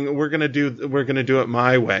saying we're gonna do it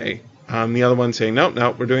my way. The other one saying, no,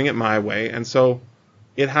 we're doing it my way. And so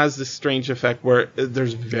it has this strange effect where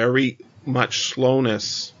there's very much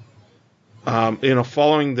slowness,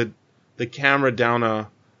 following the camera down a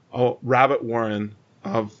rabbit warren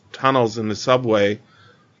of tunnels in the subway.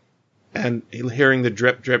 and hearing the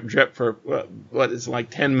drip, drip, drip for what is like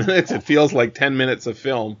 10 minutes. It feels like 10 minutes of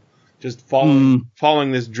film, just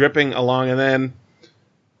following this dripping along, and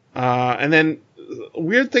then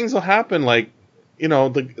weird things will happen. Like,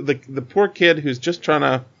 the poor kid who's just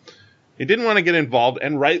he didn't want to get involved,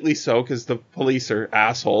 and rightly so, because the police are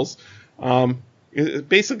assholes. It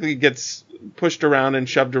basically gets pushed around and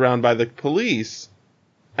shoved around by the police,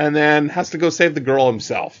 and then has to go save the girl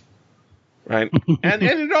himself. Right? and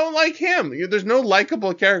you don't like him. There's no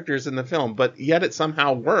likable characters in the film, but yet it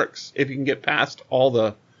somehow works if you can get past all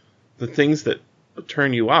the things that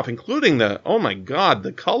turn you off, including oh my God,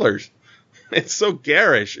 the colors. It's so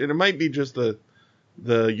garish, and it might be just the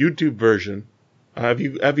YouTube version. Have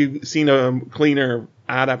you seen a cleaner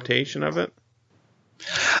adaptation of it?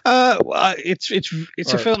 It's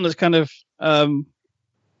a film that's kind of.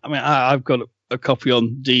 I've got a copy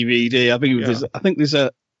on DVD. I think there's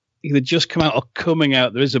a either just come out or coming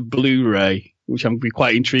out. There is a Blu-ray, which I'm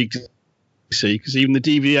quite intrigued to see, because even the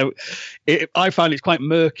DVD, I find it's quite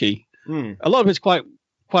murky. A lot of it's quite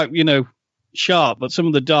sharp, but some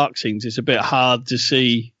of the dark scenes, it's a bit hard to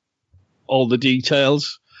see all the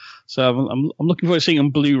details. So I'm looking forward to seeing it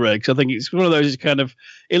on Blu-ray, because I think it's one of those. It's kind of,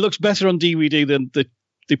 it looks better on DVD than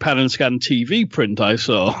the pan and scan TV print I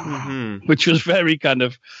saw, which was very kind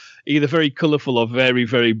of either very colourful or very,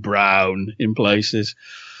 very brown in places.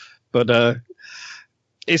 But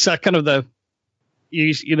it's that kind of a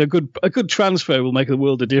good transfer will make a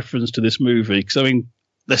world of difference to this movie. Because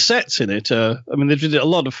the sets in it, they did a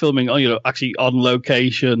lot of filming, actually on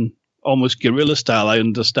location, almost guerrilla style. I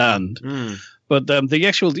understand, but the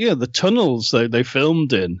actual the tunnels they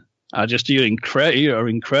filmed in are just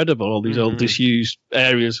incredible. All these old disused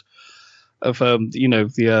areas of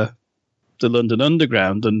the London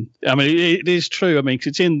Underground, and it is true. 'Cause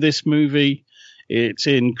it's in this movie. It's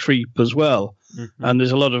in Creep as well. And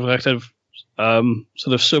there's a lot of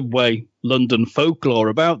sort of subway London folklore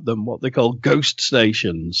about them, what they call ghost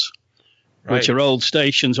stations, which are old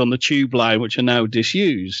stations on the tube line which are now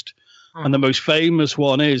disused. And the most famous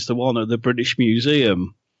one is the one at the British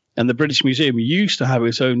Museum. And the British Museum used to have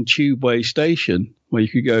its own tubeway station where you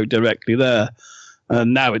could go directly there.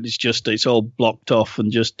 And now it's all blocked off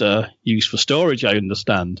and just used for storage, I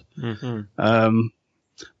understand.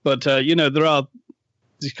 But there are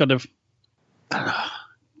these kind of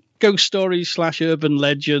ghost stories / urban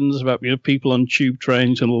legends about people on tube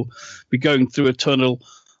trains, and will be going through a tunnel,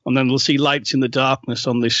 and then they'll see lights in the darkness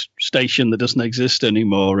on this station that doesn't exist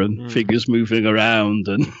anymore, and figures moving around.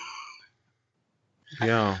 And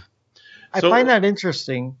I find that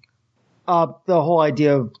interesting. The whole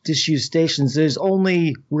idea of disused stations. There's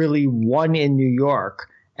only really one in New York,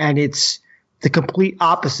 and it's the complete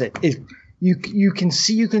opposite. You can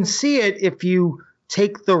see it if you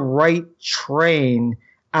take the right train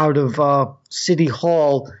out of City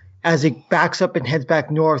Hall. As it backs up and heads back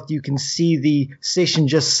north, you can see the station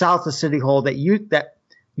just south of City Hall that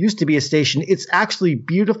used to be a station. It's actually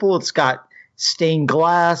beautiful. It's got stained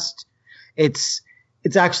glass. It's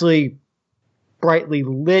actually brightly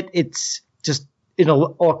lit. It's just in an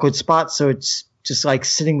awkward spot, so it's just like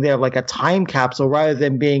sitting there like a time capsule rather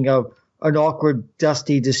than being an awkward,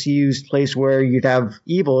 dusty, disused place where you'd have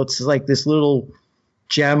evil. It's like this little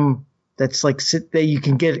gem that's like that you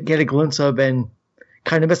can get a glimpse of and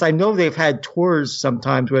kind of miss. I know they've had tours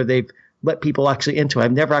sometimes where they've let people actually into it.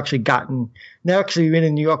 I've never actually been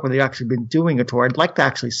in New York where they've actually been doing a tour. I'd like to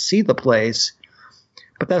actually see the place.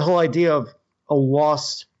 But that whole idea of a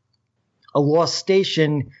lost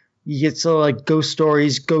station, you get sort of like ghost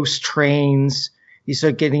stories, ghost trains. You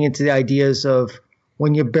start getting into the ideas of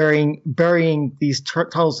when you're burying these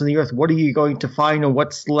tunnels in the earth, what are you going to find and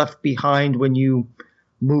what's left behind when you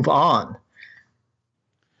move on?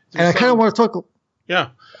 And I kind of want to talk. Yeah.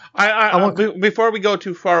 Before we go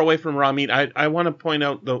too far away from raw meat, I want to point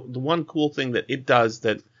out the one cool thing that it does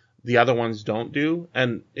that the other ones don't do.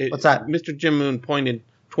 And what's that? Mr. Jim Moon pointed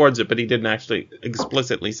towards it, but he didn't actually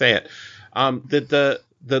explicitly say it. That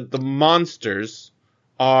the monsters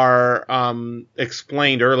are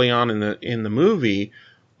explained early on in the movie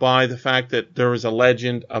by the fact that there was a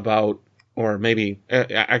legend about, or maybe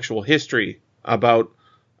actual history about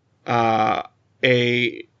a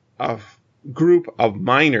group of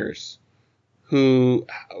miners who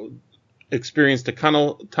experienced a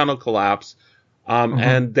tunnel collapse,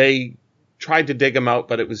 and they tried to dig them out,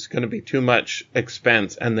 but it was going to be too much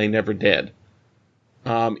expense, and they never did.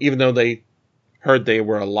 Even though they heard they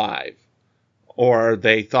were alive, or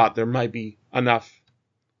they thought there might be enough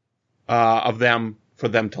of them for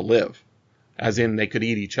them to live, as in they could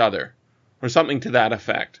eat each other, or something to that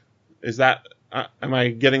effect. Is that, am I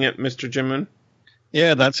getting it, Mr. Jimin?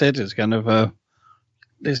 Yeah, that's it. It's kind of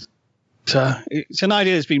it's an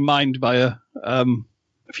idea that's been mined by a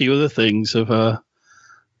few other things of the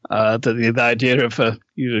idea of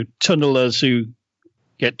tunnelers who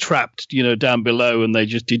get trapped, down below, and they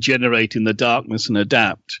just degenerate in the darkness and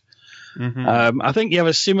adapt. Mm-hmm. I think you have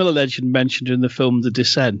a similar legend mentioned in the film The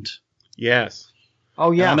Descent. Yes.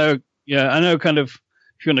 Oh yeah. I know. Kind of,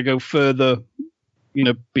 if you want to go further,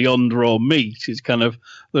 beyond raw meat, it's kind of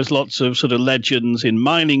there's lots of sort of legends in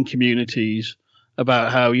mining communities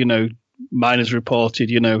about how miners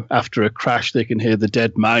reported, after a crash they can hear the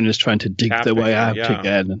dead miners trying to dig their way out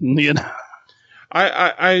again.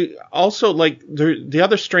 I also like the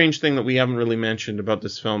other strange thing that we haven't really mentioned about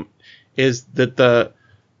this film is that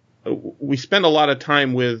we spend a lot of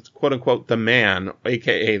time with quote unquote the man,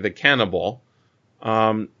 aka the cannibal,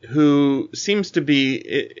 who seems to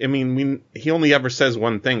be, he only ever says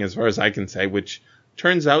one thing as far as I can say, which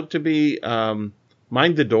turns out to be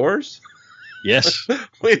mind the doors. Yes.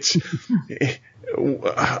 Which,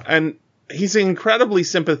 and he's an incredibly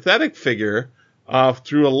sympathetic figure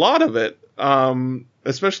through a lot of it,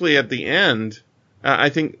 especially at the end. I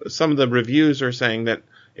think some of the reviews are saying that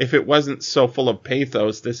if it wasn't so full of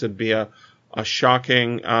pathos, this would be a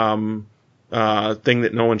shocking thing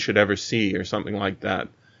that no one should ever see or something like that.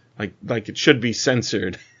 Like it should be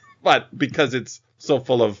censored. But because it's so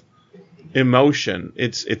full of emotion,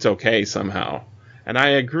 it's okay somehow. And I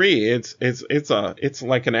agree, it's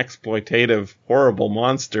like an exploitative, horrible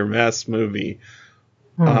monster mess movie.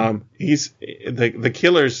 He's the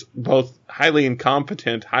killer's both highly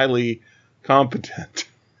incompetent, highly competent,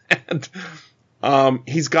 and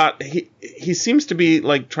he seems to be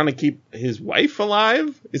like trying to keep his wife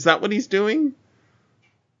alive. Is that what he's doing?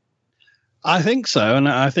 I think so, and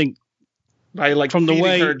I think by like from the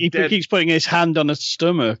way he dead... keeps putting his hand on her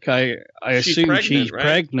stomach, I assume she's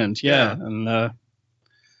pregnant. Yeah.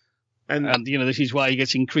 And this is why he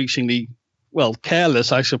gets increasingly,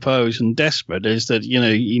 careless, I suppose, and desperate, is that,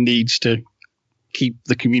 he needs to keep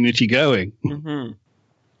the community going. Mm-hmm.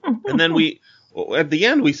 And then at the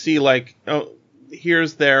end, we see it's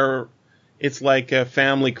like a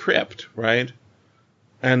family crypt, right?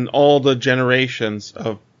 And all the generations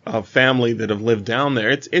of family that have lived down there.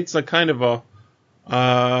 It's a kind of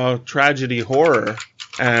a tragedy horror.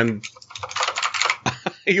 And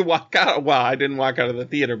you walk out, I didn't walk out of the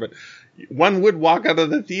theater, but one would walk out of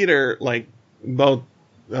the theater like both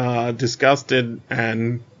disgusted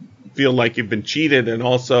and feel like you've been cheated, and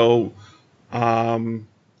also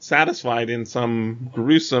satisfied in some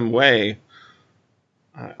gruesome way.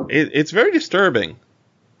 It's very disturbing,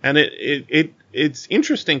 and it's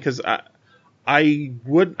interesting because I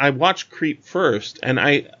watched Creep first, and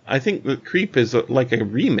I think that Creep is like a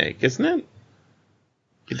remake, isn't it?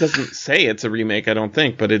 It doesn't say it's a remake, I don't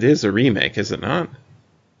think, but it is a remake, is it not?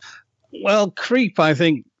 Well, Creep, I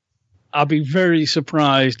think I'd be very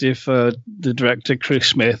surprised if the director, Chris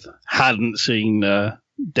Smith, hadn't seen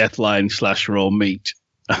Deathline / Raw Meat.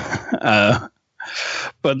 But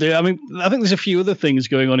I think there's a few other things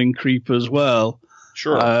going on in Creep as well.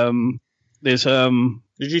 Sure. There's Did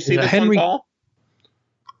you see this one, Paul?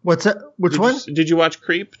 What's that? Which one? Did you watch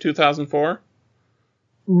Creep 2004?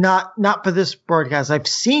 Not for this broadcast. I've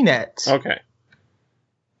seen it. Okay.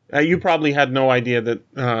 You probably had no idea that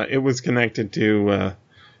it was connected to.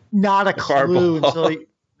 Not a clue.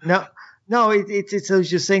 No. It's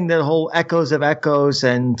just saying the whole echoes of echoes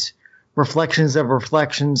and reflections of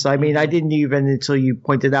reflections. I mean, I didn't even until you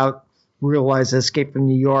pointed out realize Escape from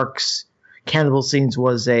New York's cannibal scenes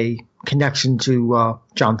was a connection to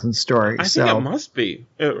Jonathan's story. I think it must be.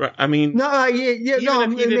 I mean, even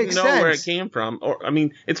if he didn't know where it came from, or I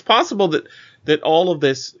mean, it's possible that all of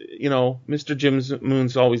this, Mr. Jim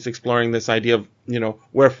Moon's always exploring this idea of,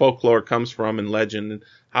 where folklore comes from and legend and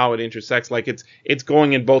how it intersects. Like it's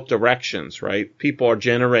going in both directions, right? People are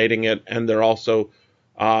generating it, and they're also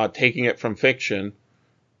taking it from fiction.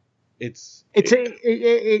 It's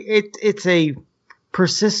a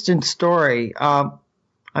persistent story. But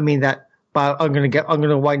I'm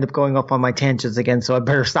gonna wind up going off on my tangents again, so I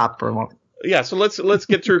better stop for a moment. Yeah, so let's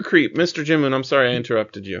get through Creep, Mr. Jim Moon. I'm sorry I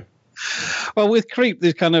interrupted you. Well, with Creep,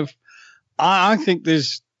 there's kind of, I think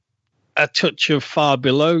there's a touch of Far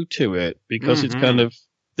Below to it, because it's kind of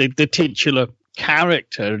the titular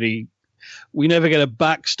character. We never get a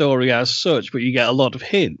backstory as such, but you get a lot of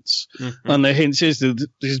hints. Mm-hmm. And the hints is that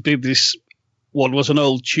there's been this, what was an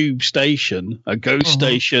old tube station, a ghost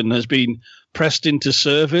station, has been pressed into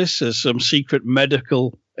service as some secret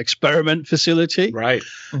medical experiment facility. Right.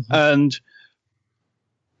 Mm-hmm. And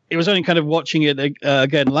it was only kind of watching it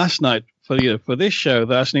again last night for this show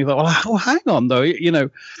that I suddenly thought, well, hang on though,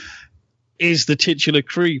 is the titular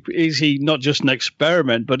creep? Is he not just an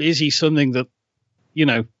experiment, but is he something that,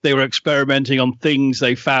 they were experimenting on things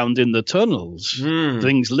they found in the tunnels,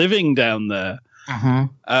 things living down there?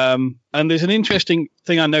 And there's an interesting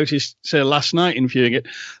thing I noticed last night in viewing it,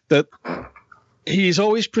 that he's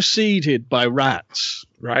always preceded by rats.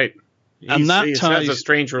 Right. He has a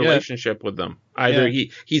strange relationship with them. Either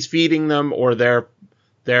he's feeding them, or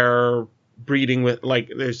they're breeding with, like,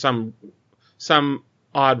 there's some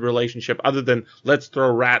odd relationship other than let's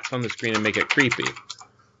throw rats on the screen and make it creepy.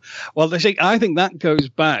 Well, I think that goes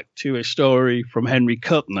back to a story from Henry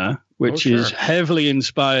Kuttner, which is heavily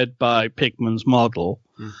inspired by Pickman's model,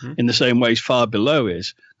 in the same way as Far Below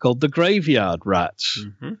is, called The Graveyard Rats,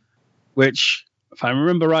 which, if I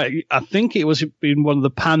remember right, I think it was in one of the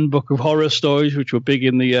Pan Book of Horror stories, which were big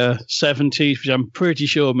in the 70s, which I'm pretty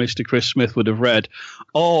sure Mr. Chris Smith would have read,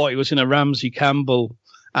 or it was in a Ramsey Campbell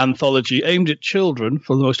anthology aimed at children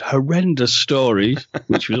for the most horrendous stories,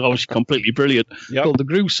 which was obviously completely brilliant, called The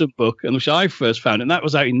Gruesome Book, and which I first found, and that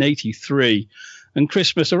was out in 83. And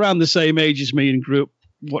Christmas, around the same age as me, and grew up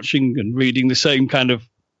watching and reading the same kind of,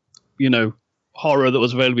 horror that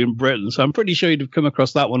was available in Britain. So I'm pretty sure you'd have come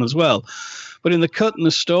across that one as well. But in the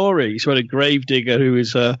Kuttner story, he's got a gravedigger who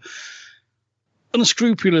is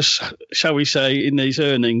unscrupulous, shall we say, in these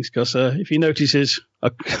earnings, because if he notices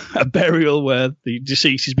a burial where the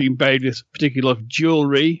deceased is being buried with particular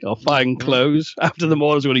jewellery or fine clothes, after the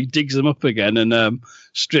morning's when he digs them up again and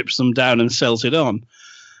strips them down and sells it on.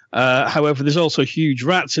 However, there's also huge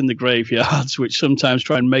rats in the graveyards, which sometimes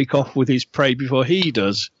try and make off with his prey before he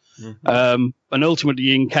does. And ultimately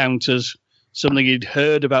he encounters something he'd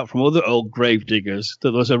heard about from other old gravediggers,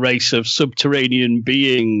 that there was a race of subterranean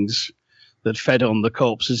beings that fed on the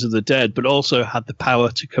corpses of the dead, but also had the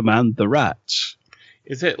power to command the rats.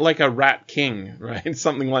 Is it like a rat king, right?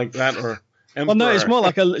 Something like that, or emperor? Well, no, it's more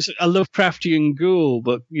like a Lovecraftian ghoul,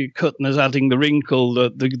 but Kuttner's adding the wrinkle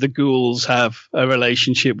that the ghouls have a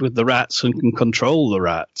relationship with the rats and can control the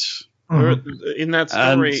rats. In that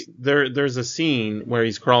story, there's a scene where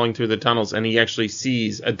he's crawling through the tunnels and he actually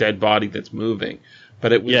sees a dead body that's moving,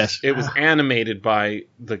 but it was animated by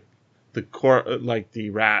the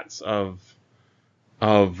rats of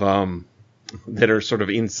that are sort of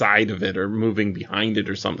inside of it or moving behind it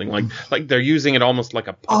or something, like they're using it almost like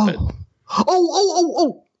a puppet.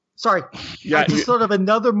 Oh! Sorry. Yeah, just sort of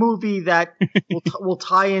another movie that will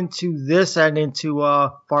tie into this and into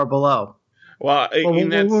Far Below. Well,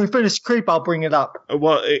 when we finish Creep, I'll bring it up.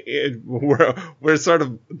 Well, we're sort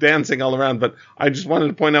of dancing all around, but I just wanted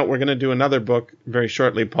to point out we're going to do another book very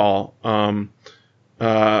shortly, Paul. We're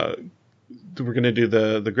going to do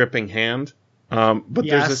the Gripping Hand, but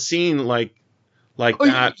there's a scene like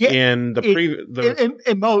that in the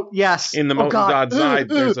in the Moat God's Side.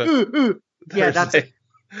 There's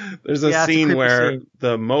a scene where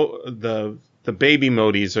the baby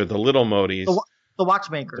Modis or the little Modis. The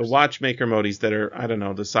watchmakers. The watchmaker Modis that are, I don't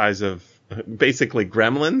know, the size of basically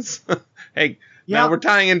gremlins. Hey, now we're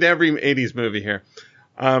tying into every 80s movie here.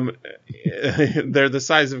 They're the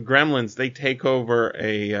size of gremlins. They take over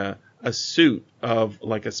a suit of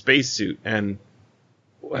like a spacesuit and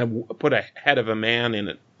put a head of a man in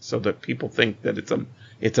it so that people think that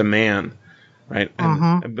it's a man, right?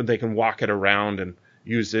 But they can walk it around and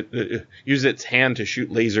use its hand to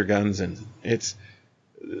shoot laser guns, and it's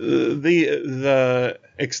the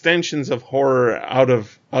extensions of horror out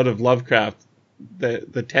of Lovecraft.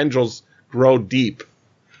 The tendrils grow deep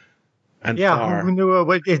and far. Who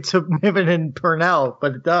knew it's a Niven and Purnell,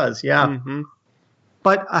 but it does,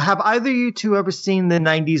 But have either of you two ever seen the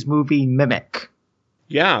 90s movie Mimic?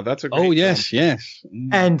 Yeah, that's a great film. Yes.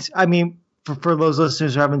 And I mean, for those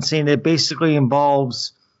listeners who haven't seen it, basically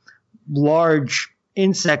involves large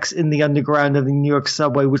insects in the underground of the New York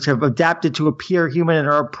subway, which have adapted to appear human and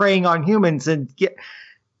are preying on humans. And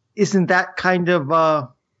isn't that kind of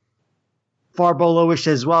Far Below-ish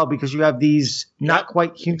as well? Because you have these not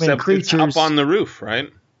quite human creatures. It's up on the roof, right?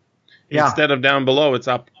 Yeah. Instead of down below, it's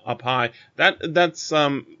up high. That's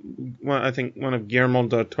I think one of Guillermo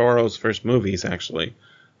del Toro's first movies, actually.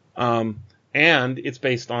 And it's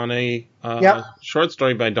based on a short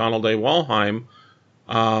story by Donald A. Wollheim.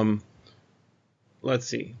 Let's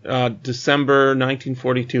see, December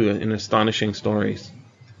 1942 in Astonishing Stories.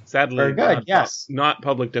 Sadly, very good. Not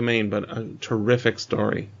public domain, but a terrific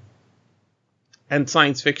story. And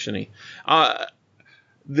science fiction-y.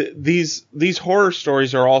 These horror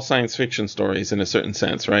stories are all science fiction stories in a certain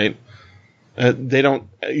sense, right? They don't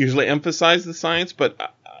usually emphasize the science,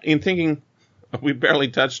 but in thinking, we barely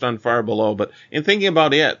touched on Far Below, but in thinking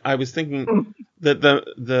about it, I was thinking that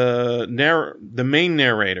the main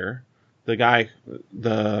narrator, the guy,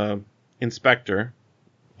 the inspector,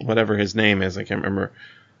 whatever his name is, I can't remember.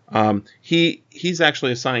 He's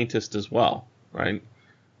actually a scientist as well, right?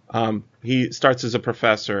 He starts as a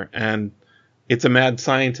professor, and it's a mad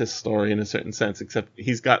scientist story in a certain sense, except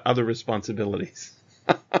he's got other responsibilities.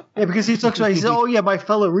 Yeah, because he talks about, he says, "Oh yeah, my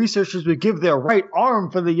fellow researchers would give their right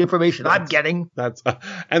arm for the information I'm getting."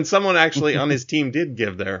 And someone actually on his team did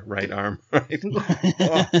give their right arm, right?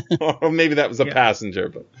 or maybe that was a passenger,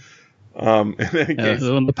 but in any case,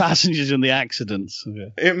 one of the passengers in the accidents.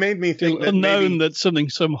 It made me think that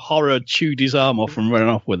some horror chewed his arm off and ran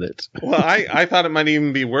off with it. Well, I thought it might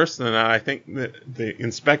even be worse than that. I think that the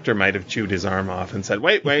inspector might have chewed his arm off and said,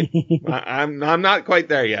 "Wait, I'm not quite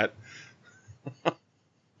there yet."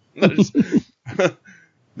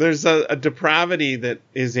 There's a depravity that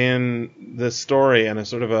is in the story, and a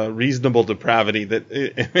sort of a reasonable depravity that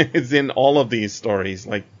is in all of these stories.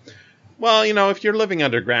 Like, well, if you're living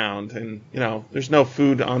underground and, there's no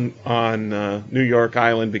food on New York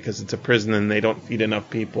Island because it's a prison and they don't feed enough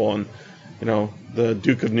people, and, the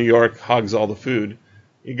Duke of New York hogs all the food,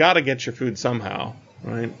 you got to get your food somehow,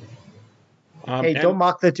 right? Hey, don't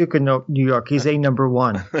mock the Duke of New York. He's a number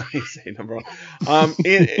one. He's a number one.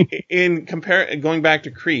 Going back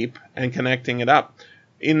to Creep and connecting it up,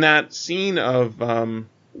 in that scene of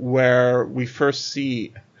where we first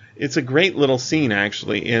see, it's a great little scene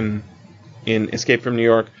actually in Escape from New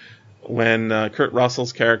York, when Kurt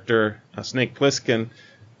Russell's character, Snake Plissken,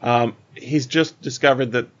 he's just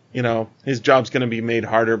discovered that his job's going to be made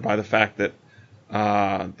harder by the fact that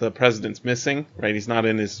the president's missing, right? He's not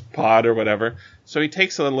in his pod or whatever. So he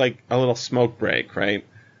takes a little smoke break, right?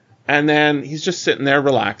 And then he's just sitting there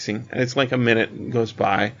relaxing, and it's like a minute goes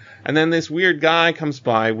by. And then this weird guy comes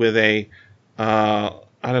by with a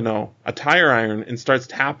tire iron and starts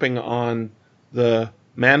tapping on the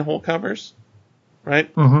manhole covers,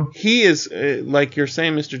 right? Mm-hmm. He is, like you're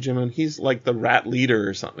saying, Mr. Jim, he's like the rat leader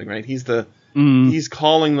or something, right? He's he's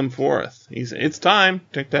calling them forth. It's time.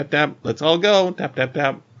 Tap, tap, tap. Let's all go. Tap, tap,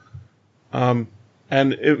 tap. And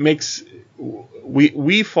it makes,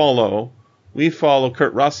 we follow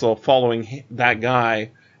Kurt Russell following that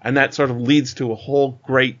guy, and that sort of leads to a whole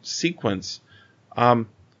great sequence. I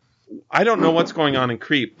don't know what's going on in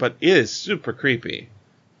Creep, but it is super creepy.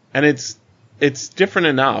 And it's different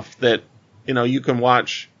enough that, you can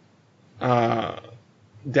watch,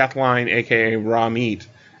 Deathline, aka Raw Meat,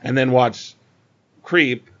 and then watch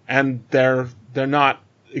Creep, and they're not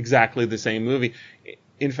exactly the same movie.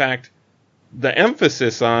 In fact, the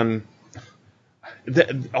emphasis on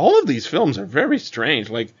all of these films are very strange.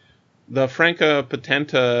 Like the Franca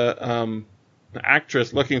Potente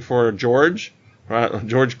actress looking for George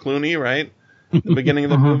Clooney, right? At the beginning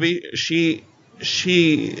of the movie, she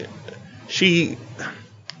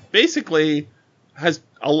basically has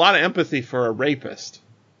a lot of empathy for a rapist,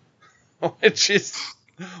 which is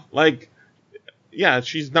like, yeah,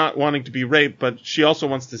 she's not wanting to be raped, but she also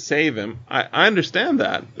wants to save him. I understand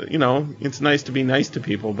that. It's nice to be nice to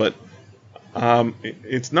people, but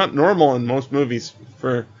it's not normal in most movies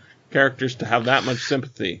for characters to have that much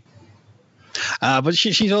sympathy. But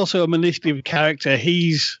she's also a manipulative character.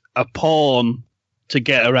 He's a pawn to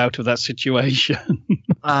get her out of that situation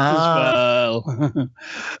as well.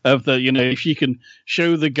 If she can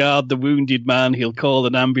show the guard the wounded man, he'll call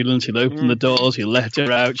an ambulance, he'll open the doors, he'll let her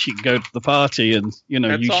out, she can go to the party, and,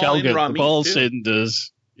 That's you shall get the ball too.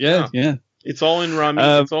 cinders. Yeah. It's all in Rami.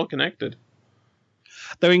 It's all connected.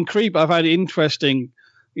 Though in Creep, I find it interesting,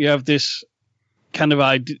 you have this kind of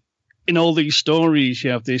idea, in all these stories,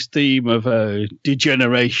 you have this theme of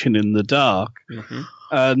degeneration in the dark. Mm-hmm.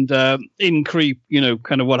 And in Creep,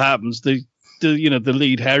 kind of what happens, the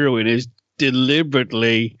lead heroine is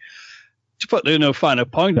deliberately, to put no finer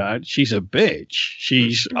point out, she's a bitch.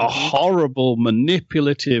 She's a horrible,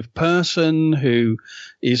 manipulative person who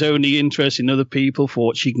is only interested in other people for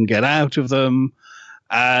what she can get out of them.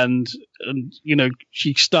 And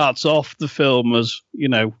she starts off the film as,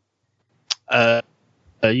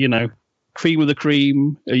 cream of the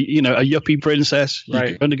cream, a yuppie princess. Right.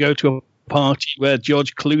 She's going to go to a party where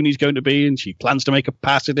George Clooney's going to be, and she plans to make a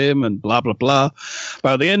pass at him and blah, blah, blah.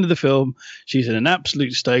 By the end of the film, she's in an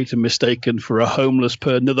absolute state and mistaken for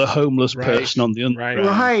another homeless person on the underground.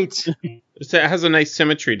 Right. It has a nice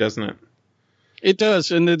symmetry, doesn't it? It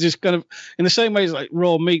does. And it's kind of, in the same way as like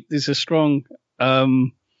Raw Meat, there's a strong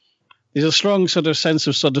sort of sense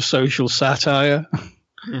of sort of social satire.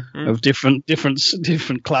 Mm-hmm. Of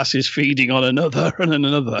different classes feeding on another and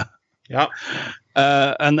another. Yeah.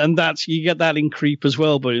 And that's, you get that in Creep as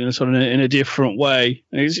well, but in a different way.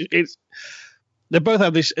 It's they both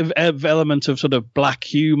have this element of sort of black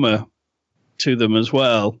humor to them as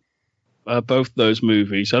well. both those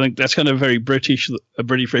movies. I think that's kind of very British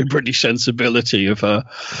sensibility of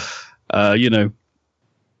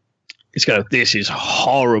it's kind of, this is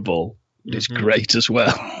horrible. It's great as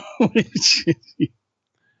well.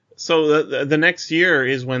 So the next year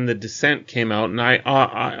is when The Descent came out, and I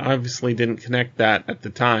obviously didn't connect that at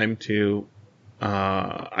the time to.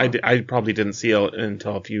 I probably didn't see it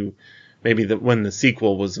until when the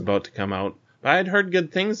sequel was about to come out. But I'd heard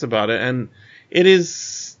good things about it, and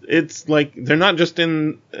it's like they're not just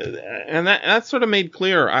in, and that sort of made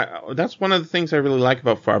clear. That's one of the things I really like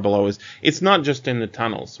about Far Below is it's not just in the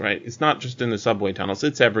tunnels, right? It's not just in the subway tunnels.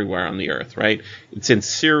 It's everywhere on the earth, right? It's in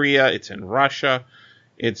Syria. It's in Russia.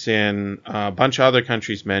 It's in a bunch of other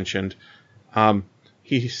countries mentioned.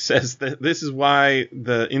 He says that this is why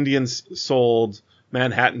the Indians sold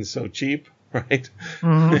Manhattan so cheap, right?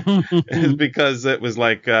 It's because it was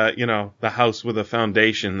like, the house with a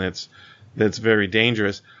foundation that's very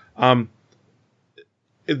dangerous. The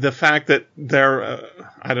fact that they're,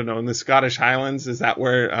 I don't know, in the Scottish Highlands, is that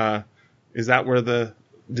where the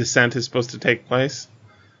Descent is supposed to take place?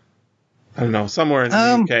 I don't know, somewhere in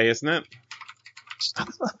the UK, isn't it?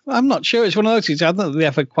 I'm not sure. It's one of those things. I don't think they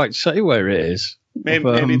ever quite say where it is. Maybe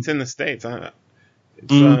it's in the States. Well,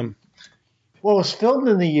 it was filmed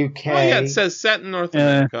in the UK. Oh, yeah, it says set in North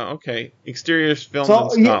America. Okay. Exteriors filmed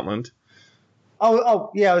in Scotland.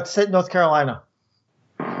 Yeah, it's set in North Carolina.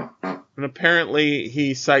 And apparently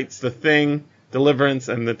he cites The Thing, Deliverance,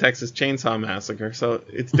 and the Texas Chainsaw Massacre. So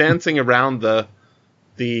it's dancing around the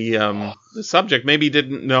subject. Maybe he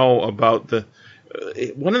didn't know about the...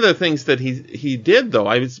 one of the things that he did, though,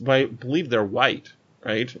 I believe they're white,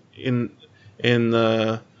 right? In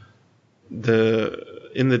the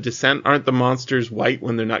Descent, aren't the monsters white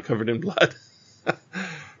when they're not covered in blood?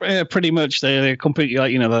 Yeah, pretty much. They're completely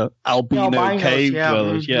like, the albino cave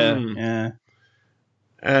dwellers. Mm-hmm. Yeah.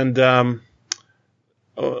 And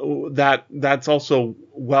that's also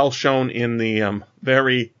well shown in the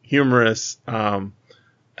very humorous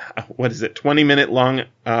 20-minute long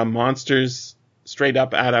Monsters straight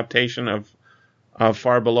up adaptation of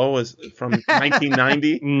Far Below is from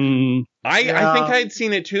 1990. I think I'd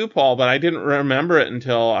seen it too, Paul, but I didn't remember it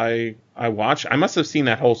until I watched. I must have seen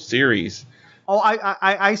that whole series. Oh,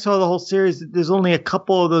 I saw the whole series. There's only a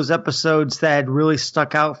couple of those episodes that had really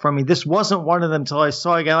stuck out for me. This wasn't one of them until I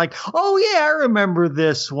saw it again. Like, oh yeah, I remember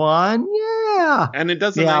this one. Yeah. And it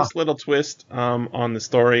does a nice little twist on the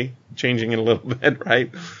story, changing it a little bit, right?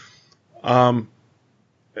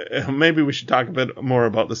 Maybe we should talk a bit more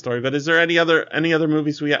about the story. But is there any other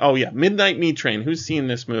movies we? Oh yeah, Midnight Meat Train. Who's seen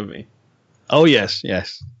this movie? Oh yes.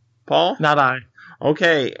 Paul? Not I.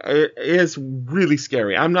 Okay, it is really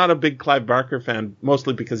scary. I'm not a big Clive Barker fan,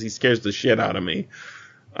 mostly because he scares the shit out of me.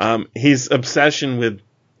 His obsession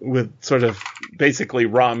with sort of basically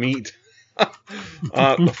raw meat,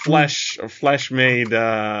 the flesh made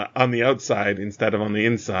on the outside instead of on the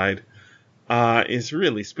inside, is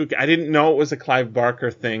really spooky. I didn't know it was a Clive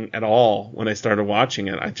Barker thing at all when I started watching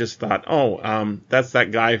it. I just thought, that's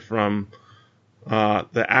that guy from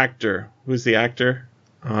the actor. Who's the actor?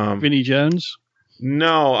 Vinnie Jones?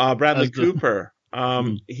 No, Bradley Cooper.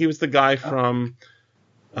 He was the guy from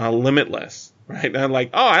Limitless, right? And I'm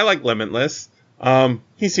like, I like Limitless.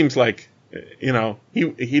 He seems like,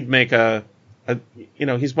 he'd make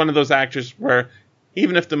he's one of those actors where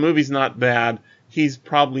even if the movie's not bad, he's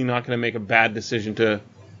probably not going to make a bad decision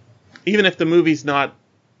even if the movie's not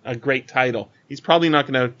a great title, he's probably not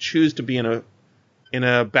going to choose to be in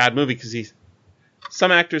a bad movie because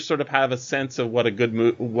some actors sort of have a sense of what a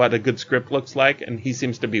good script looks like, and he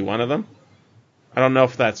seems to be one of them. I don't know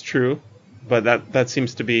if that's true, but that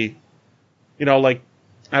seems to be, like,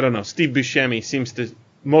 I don't know, Steve Buscemi seems to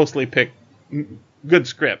mostly pick good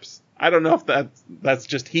scripts. I don't know if that's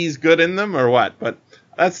just he's good in them or what, but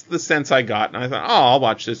that's the sense I got. And I thought, I'll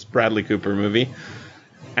watch this Bradley Cooper movie.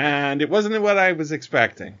 And it wasn't what I was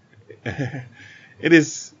expecting. It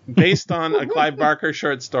is based on a Clive Barker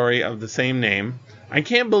short story of the same name. I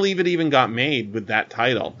can't believe it even got made with that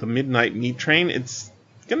title, The Midnight Meat Train. It's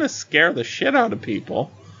going to scare the shit out of people.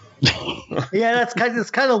 Yeah,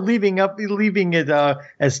 it's kind of leaving it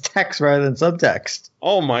as text rather than subtext.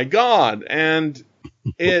 Oh my God. And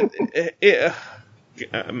Mr.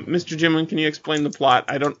 Jimlin, can you explain the plot?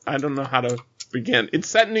 I don't know how to begin. It's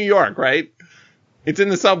set in New York, right? It's in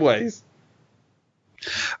the subways.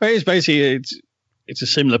 Well, it's basically it's a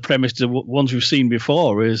similar premise to ones we've seen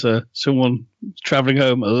before. Is someone traveling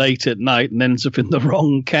home late at night and ends up in the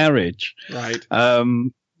wrong carriage. Right.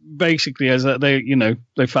 Basically, as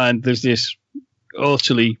they find there's this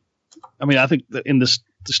utterly. I mean, I think that in the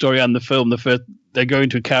story and the film, they go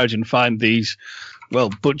into a carriage and find these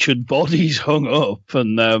butchered bodies hung up,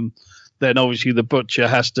 and then obviously the butcher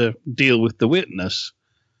has to deal with the witness.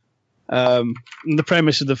 And the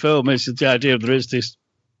premise of the film is the idea there is this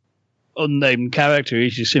unnamed character.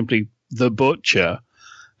 He's just simply the butcher,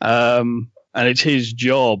 and it's his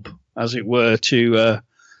job, as it were, to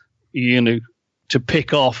to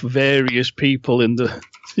pick off various people in the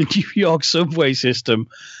New York subway system,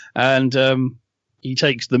 and he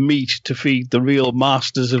takes the meat to feed the real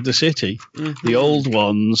masters of the city, the old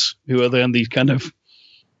ones, who are then these kind of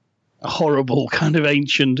horrible, kind of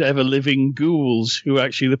ancient, ever-living ghouls who are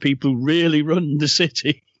actually the people who really run the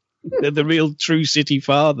city. They're the real, true city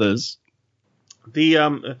fathers. This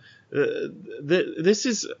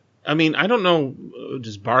is, I mean, I don't know,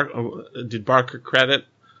 did Barker credit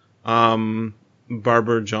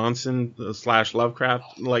Barbour Johnson /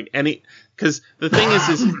 Lovecraft, because the thing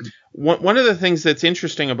is one of the things that's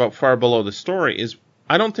interesting about Far Below the story is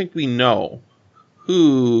I don't think we know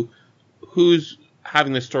who's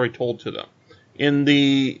having the story told to them. In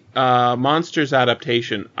the Monsters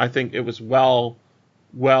adaptation, I think it was well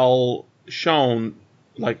shown,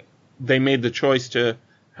 like they made the choice to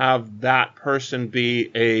have that person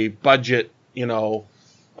be a budget,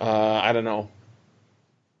 I don't know,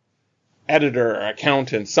 editor or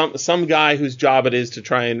accountant, some guy whose job it is to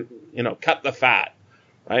try and, cut the fat,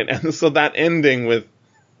 right? And so that ending with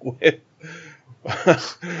yeah,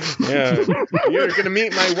 you're going to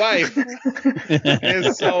meet my wife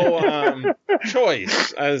is so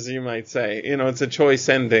choice, as you might say. It's a choice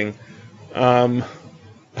ending.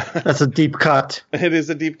 That's a deep cut. It is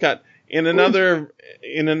a deep cut. In another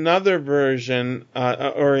version,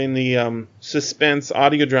 or in the suspense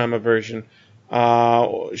audio drama version,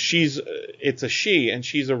 it's a she, and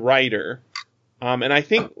she's a writer. And I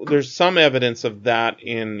think there's some evidence of that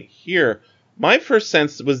in here. My first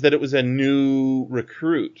sense was that it was a new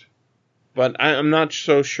recruit, but I'm not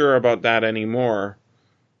so sure about that anymore.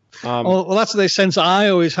 Well, that's the sense I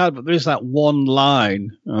always had, but there's that one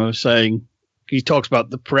line I was saying. He talks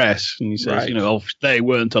about the press, and he says, right, they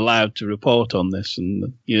weren't allowed to report on this,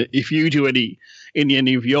 and if you do any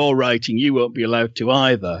of your writing, you won't be allowed to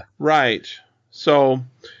either. Right. So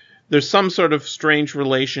there's some sort of strange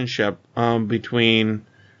relationship between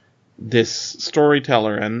this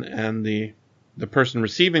storyteller and the person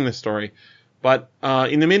receiving the story. But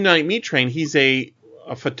in the Midnight Meat Train, he's a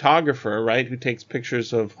photographer, right, who takes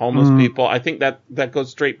pictures of homeless people. I think that goes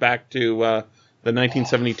straight back to the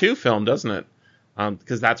 1972 film, doesn't it?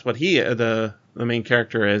 Because that's what the main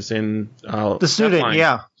character is in the student,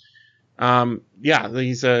 Deathline. Yeah,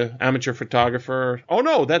 he's a amateur photographer. Oh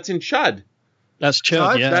no, that's in Chud. That's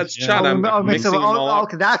Chud. Yeah, that's Chud. I'm mixing them all up.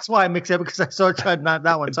 Okay, that's why I mixed it, because I saw Chud, not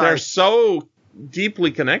that one. Sorry. They're so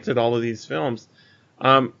deeply connected, all of these films.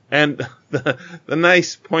 And the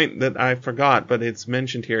nice point that I forgot, but it's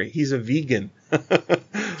mentioned here, he's a vegan.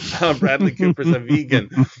 Bradley Cooper's a vegan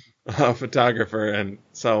photographer, and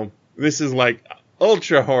so this is like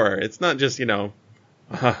ultra horror. It's not just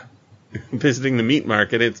visiting the meat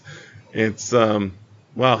market. It's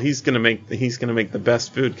well, he's gonna make the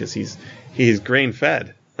best food because he's grain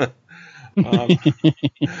fed.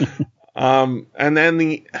 And then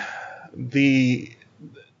the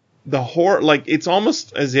horror, like, it's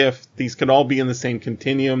almost as if these could all be in the same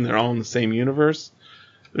continuum. They're all in the same universe.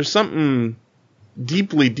 There's something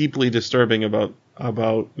deeply, deeply disturbing about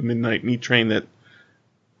the Midnight Meat Train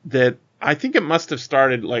that I think it must have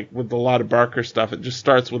started, like, with a lot of Barker stuff. It just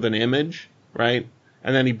starts with an image, right?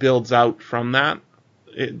 And then he builds out from that.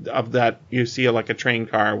 You see like a train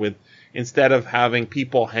car with, instead of having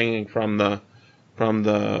people hanging from the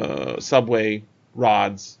subway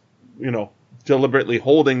rods, deliberately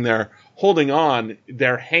holding on,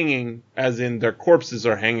 they're hanging, as in their corpses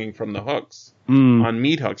are hanging from the hooks on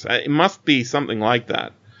meat hooks. It must be something like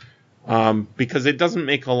that, because it doesn't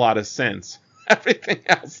make a lot of sense. Everything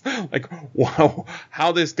else, like, wow,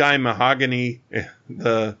 how this guy Mahogany,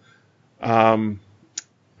 who's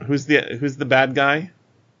the bad guy,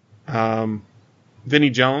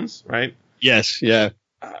 Vinnie Jones, right? Yes, yeah.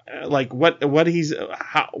 Like what is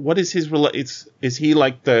his is he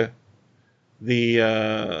like the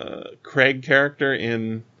Craig character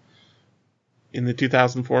in the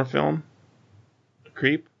 2004 film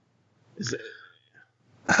Creep? Is it?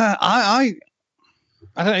 I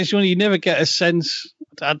don't know. It's when you never get a sense.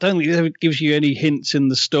 I don't think it ever gives you any hints in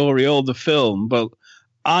the story or the film, but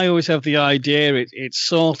I always have the idea it's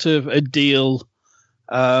sort of a deal,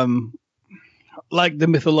 like the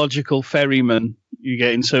mythological ferryman you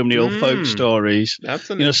get in so many old folk stories.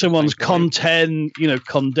 That's someone's condemned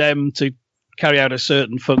to carry out a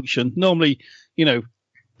certain function. Normally,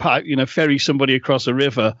 ferry somebody across a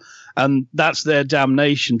river, and that's their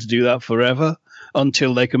damnation to do that forever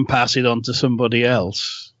until they can pass it on to somebody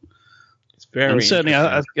else. It's very and certainly,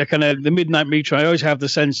 I kind of the Midnight Meter. I always have the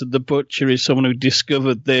sense that the butcher is someone who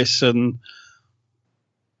discovered this, and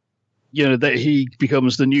that he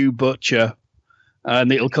becomes the new butcher,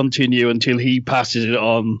 and it'll continue until he passes it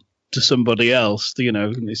on to somebody else.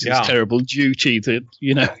 It's his terrible duty that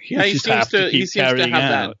he just have to keep carrying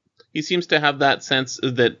out. He seems to have that sense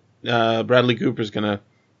that Bradley Cooper's going to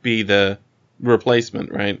be the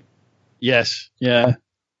replacement, right? Yes, yeah.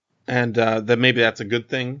 And that maybe that's a good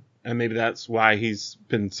thing, and maybe that's why he's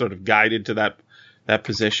been sort of guided to that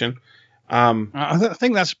position. I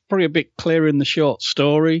think that's probably a bit clear in the short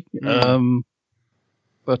story,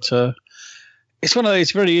 but it's one of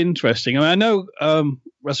those very interesting. I mean, I know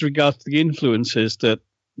as regards to the influences that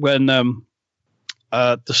when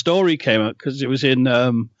the story came out, because it was in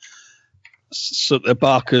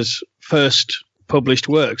Barker's first published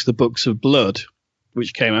works, The Books of Blood,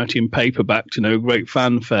 which came out in paperback to great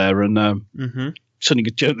fanfare, and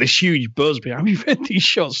suddenly got this huge buzz behind. Have you read these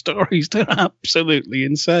short stories? They're absolutely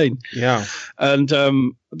insane. Yeah. And at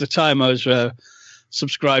the time, I was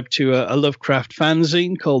subscribed to a Lovecraft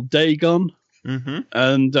fanzine called Dagon,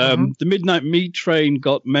 and the Midnight Meat Train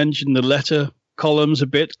got mentioned in the letter columns a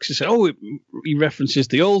bit, because he said, he references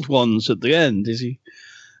the old ones at the end, is he?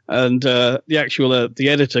 And the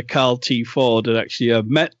editor, Carl T. Ford, had actually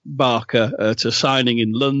met Barker at a signing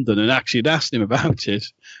in London and actually had asked him about it.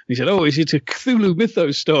 He said, is it a Cthulhu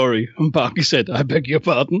mythos story? And Barker said, I beg your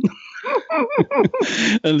pardon.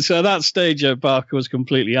 And so at that stage, Barker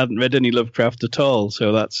hadn't read any Lovecraft at all.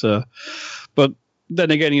 So that's, but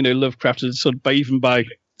then again, Lovecraft had sort of, even by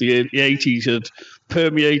the 80s, had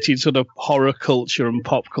permeated sort of horror culture and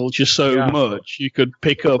pop culture so much, you could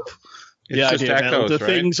pick up the idea that the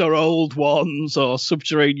things are old ones or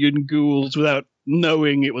subterranean ghouls without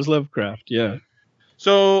knowing it was Lovecraft. Yeah.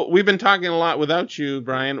 So we've been talking a lot without you,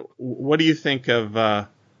 Brian. What do you think of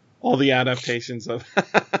all the adaptations of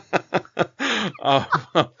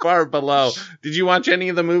Far Below? Did you watch any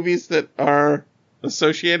of the movies that are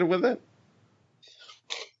associated with it?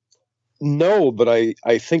 No, but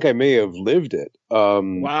I think I may have lived it.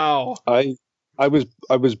 Wow. I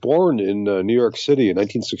was born in New York City in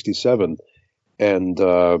 1967 and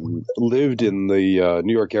lived in the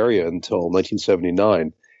New York area until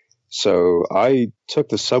 1979. So I took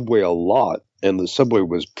the subway a lot, and the subway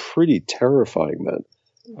was pretty terrifying then.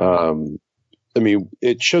 I mean,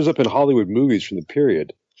 it shows up in Hollywood movies from the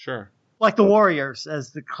period. Sure. Like The Warriors,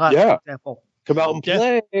 as the classic example. Come out and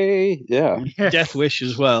play. Yeah. Death Wish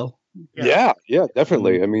as well. Yeah,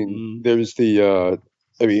 definitely. I mean, there's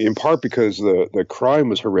in part because the crime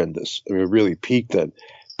was horrendous. I mean, it really peaked then.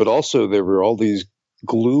 But also there were all these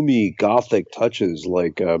gloomy gothic touches,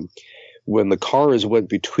 like when the cars went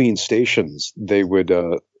between stations, they would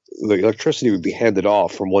the electricity would be handed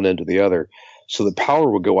off from one end to the other. So the power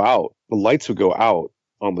would go out, the lights would go out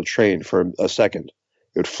on the train for a second.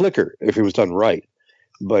 It would flicker if it was done right.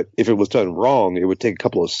 But if it was done wrong, it would take a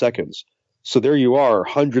couple of seconds. So there you are,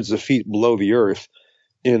 hundreds of feet below the earth,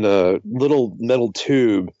 in a little metal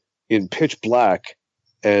tube in pitch black.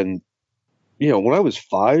 And, when I was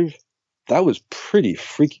 5, that was pretty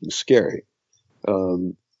freaking scary. I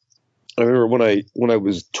remember when I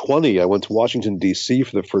was 20, I went to Washington, D.C.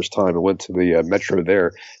 for the first time. I went to the metro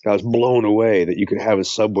there, and I was blown away that you could have a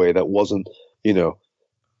subway that wasn't,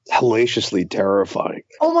 hellaciously terrifying.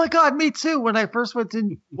 Oh my God, me too. When I first went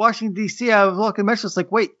to Washington, D.C., I was walking metro. It's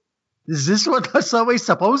like, wait, is this what the subway's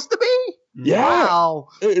supposed to be? Yeah. Wow.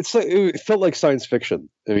 It felt like science fiction.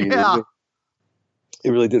 I mean, it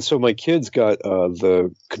really did. So my kids got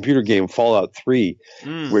the computer game Fallout 3,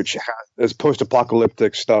 which has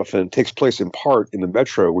post-apocalyptic stuff and takes place in part in the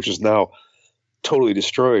metro, which is now totally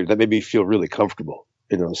destroyed. That made me feel really comfortable.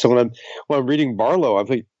 So when I'm reading Barlow, I'm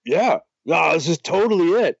like, this is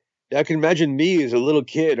totally it. I can imagine me as a little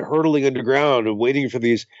kid hurtling underground and waiting for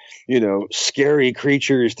these, scary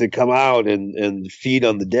creatures to come out and feed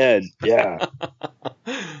on the dead. Yeah.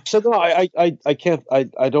 So no, I can't.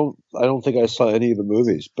 I don't think I saw any of the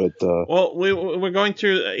movies, but well, we're going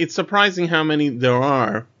through. It's surprising how many there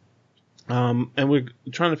are, and we're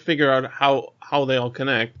trying to figure out how they all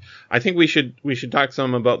connect. I think we should talk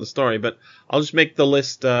some about the story, but I'll just make the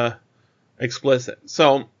list explicit.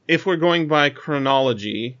 So if we're going by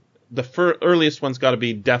chronology, the earliest one's got to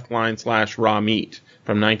be Deathline / Raw Meat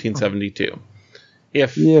from 1972.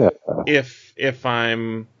 If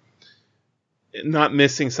I'm not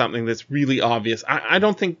missing something that's really obvious, I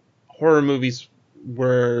don't think horror movies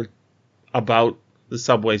were about the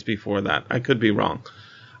subways before that. I could be wrong.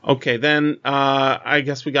 Okay, then I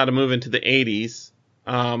guess we got to move into the 80s.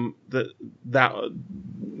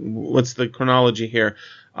 What's the chronology here?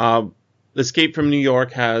 Escape from New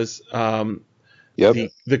York has the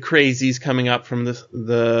crazies coming up from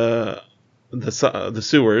the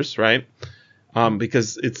sewers, right?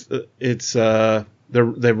 Because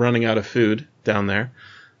they're running out of food down there.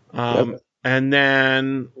 And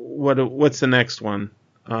then what's the next one?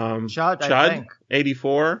 Chud, Chud, I think.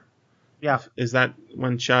 84. Yeah. Is that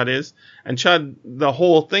when Chud is? And Chud, the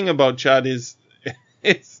whole thing about Chud is,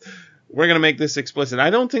 we're going to make this explicit.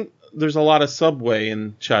 I don't think there's a lot of subway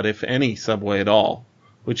in Chud, if any subway at all,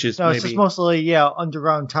 which is maybe... it's just mostly,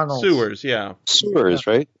 underground tunnels. Sewers, yeah. Sewers,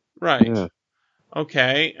 right? Right. Yeah.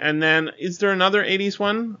 Okay, and then is there another 80s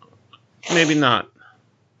one? Maybe not.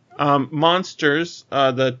 Monsters,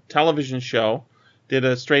 the television show, did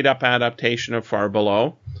a straight-up adaptation of Far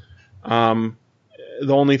Below.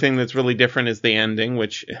 The only thing that's really different is the ending,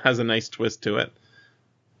 which has a nice twist to it.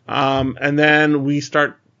 And then we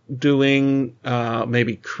start doing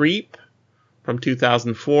maybe Creep from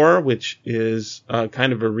 2004, which is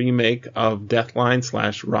kind of a remake of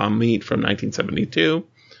Deathline / Raw Meat from 1972.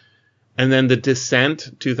 And then The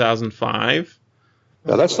Descent, 2005.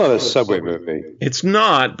 Now, that's not a subway movie. It's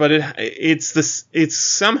not, but it's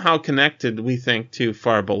somehow connected, we think, to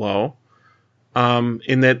Far Below,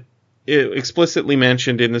 in that it explicitly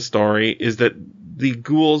mentioned in the story is that the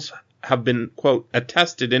ghouls have been, quote,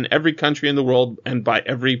 attested in every country in the world and by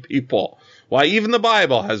every people. Why, even the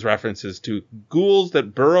Bible has references to ghouls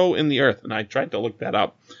that burrow in the earth. And I tried to look that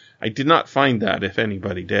up. I did not find that, if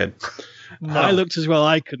anybody did. I looked as well.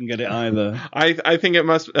 I couldn't get it either. I think it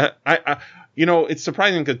must... it's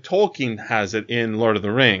surprising because Tolkien has it in Lord of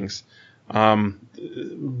the Rings.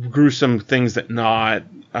 Gruesome things that gnaw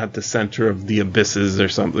at the center of the abysses or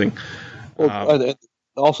something. Well,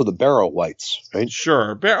 also the Barrow Whites, right?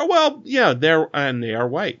 Sure. they are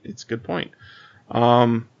white. It's a good point.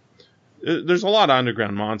 There's a lot of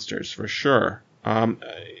underground monsters for sure.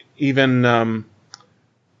 Isn't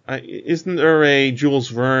there a Jules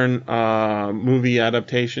Verne movie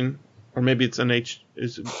adaptation? Or maybe it's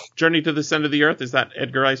is Journey to the Center of the Earth? Is that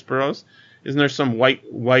Edgar Rice Burroughs? Isn't there some white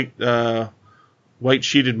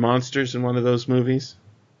sheeted monsters in one of those movies?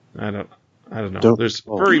 I don't know. There's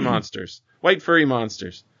furry monsters. White furry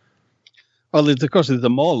monsters. Well, of course, there's the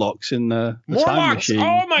Morlocks in the Time Machine.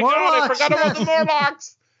 Oh my Morlocks, God, I forgot about the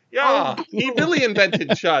Morlocks. Yeah, Oh. he really invented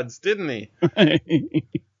chuds, didn't he?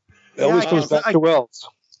 It always comes back to Wells.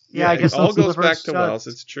 Yeah, I guess it all those are goes the back first to shots. Wells.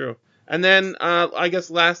 It's true. And then I guess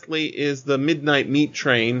lastly is the Midnight Meat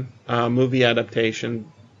Train movie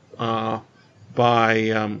adaptation based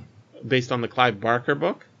on the Clive Barker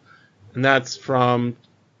book, and that's from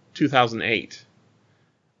 2008.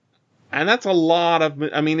 And that's a lot of...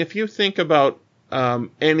 I mean, if you think about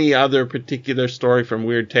any other particular story from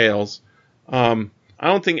Weird Tales, I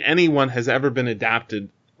don't think anyone has ever been adapted,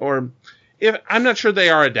 or I'm not sure they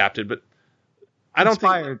are adapted, but I don't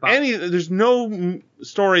think there's no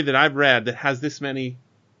story that I've read that has this many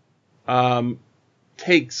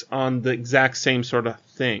takes on the exact same sort of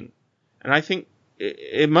thing. And I think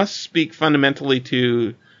it must speak fundamentally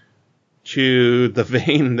to the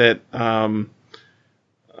vein that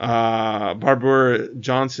Barbour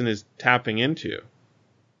Johnson is tapping into.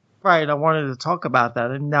 Right, I wanted to talk about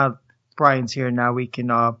that, and now Brian's here. Now we can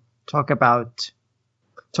talk about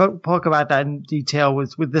that in detail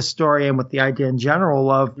with this story and with the idea in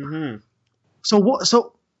general of. Mm-hmm.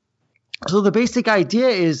 So the basic idea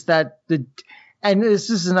is that and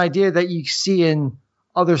this is an idea that you see in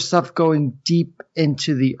other stuff going deep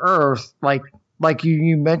into the earth, like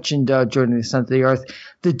you mentioned during the Descent of the Earth.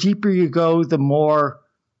 The deeper you go, the more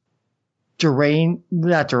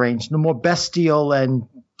the more bestial and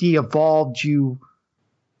de-evolved you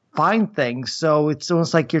find things. So it's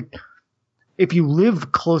almost like if you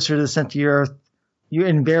live closer to the center of the earth, you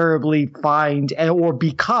invariably find or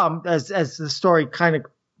become, as the story kind of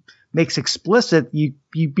makes explicit, you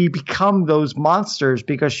become those monsters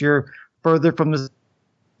because you're further from the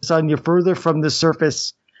sun, you're further from the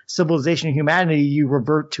surface civilization of humanity. You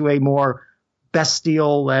revert to a more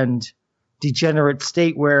bestial and degenerate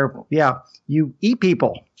state where, you eat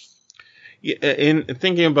people. Yeah, in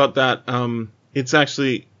thinking about that, it's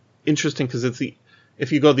actually interesting because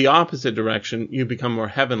if you go the opposite direction, you become more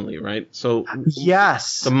heavenly, right? So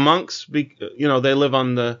yes, the monks, they live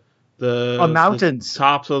on the mountains, the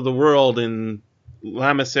tops of the world in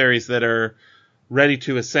lamissaries that are ready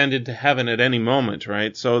to ascend into heaven at any moment,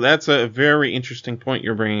 right? So that's a very interesting point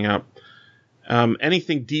you're bringing up.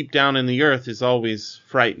 Anything deep down in the earth is always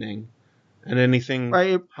frightening, and anything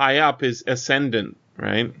high up is ascendant,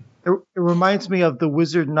 right? It reminds me of the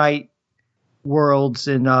Wizard Knight worlds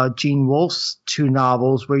in Gene Wolfe's 2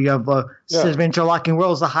 novels, where you have instead of interlocking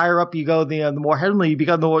worlds, the higher up you go, the more heavenly you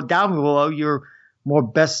become, the more down below you're more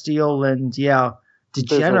bestial and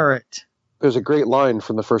degenerate. There's a great line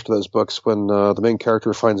from the first of those books when the main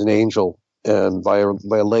character finds an angel and by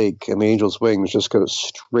a lake, and the angel's wings just go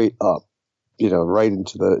straight up, right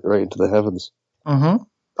into the heavens. Mm-hmm.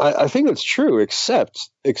 I think that's true, except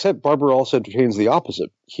Barbour also entertains the opposite.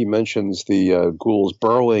 He mentions the ghouls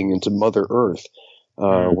burrowing into Mother Earth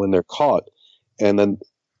when they're caught, and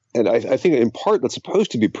I think in part that's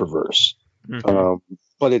supposed to be perverse,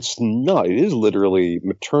 but it's not. It is literally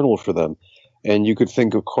maternal for them, and you could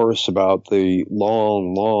think, of course, about the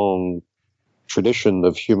long, long tradition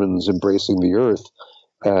of humans embracing the Earth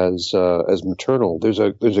as maternal. There's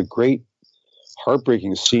a great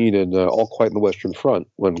heartbreaking scene in All Quiet on the Western Front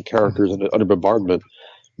when characters under bombardment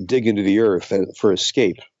dig into the earth for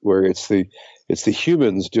escape, where it's the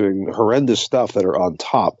humans doing horrendous stuff that are on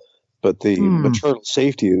top, but the maternal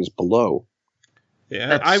safety is below. Yeah,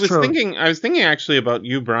 That's I was true. thinking actually about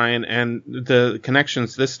you, Brian, and the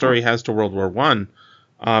connections this story has to World War One.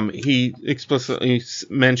 He explicitly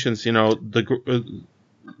mentions, the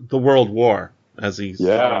World War as he's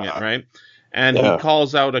calling it, right? And he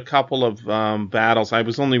calls out a couple of battles. I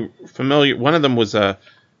was only familiar. One of them was a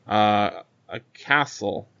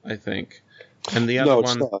castle, I think, and the other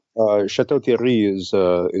one. No, it's not. Chateau Thierry is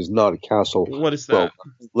not a castle. What is that?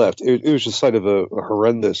 Well, left. It was the site of a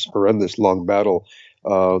horrendous long battle.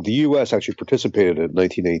 The U.S. actually participated in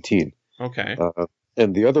 1918. Okay.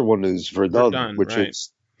 And the other one is Verdun, which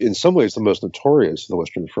is in some ways the most notorious in the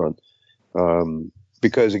Western Front.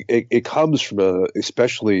 Because it comes from a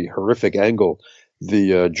especially horrific angle.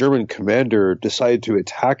 The German commander decided to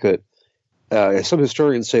attack it. As some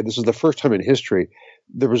historians say, this is the first time in history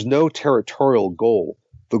there was no territorial goal.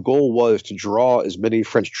 The goal was to draw as many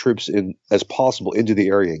French troops in as possible into the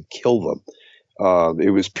area and kill them. It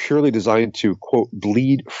was purely designed to, quote,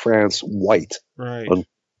 bleed France white. Right.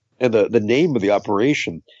 And the name of the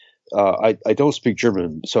operation, I don't speak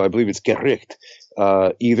German, so I believe it's Gericht.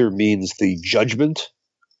 Either means the judgment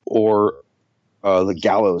or the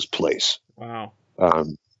gallows place. Wow.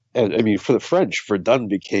 And I mean, for the French, Verdun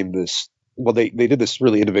became this. Well, they did this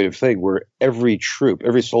really innovative thing where every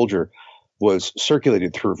soldier was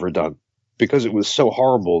circulated through Verdun because it was so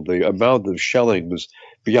horrible. The amount of shelling was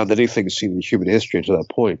beyond anything seen in human history until that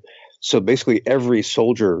point. So basically, every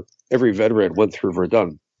soldier, every veteran went through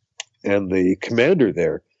Verdun, and the commander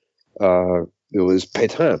there, it was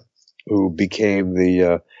Pétain, who became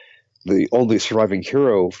the only surviving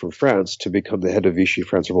hero from France to become the head of Vichy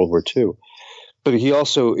France in World War II. But he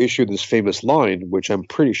also issued this famous line, which I'm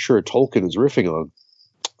pretty sure Tolkien is riffing on,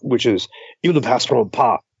 which is, "Ils ne passeront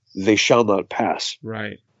pas, they shall not pass."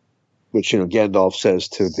 Right. Which, Gandalf says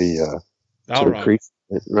to the creature,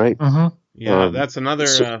 right? Mm-hmm. Yeah, that's another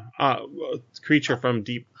creature from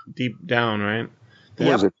deep down, right?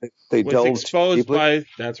 What is it? They was delved exposed deeply? by.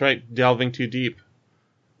 That's right, delving too deep.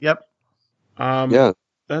 Yep. Yeah.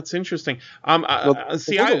 That's interesting.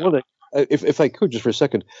 See, if I could just for a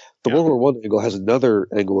second, the World War I angle has another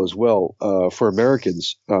angle as well for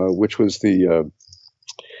Americans, which was the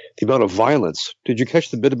amount of violence. Did you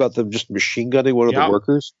catch the bit about them just machine gunning one of the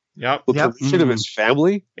workers? Yep. With permission of his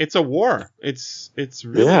family? It's a war. It's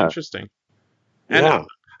really interesting. And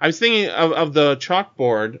I was thinking of the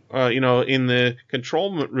chalkboard, in the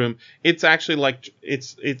control room. It's actually like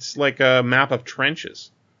it's like a map of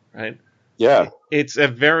trenches, right? Yeah. It's a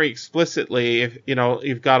very explicitly, if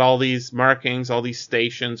you've got all these markings, all these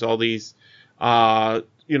stations, all these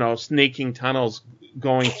snaking tunnels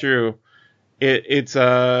going through. He's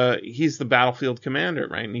the battlefield commander,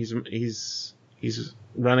 right? And he's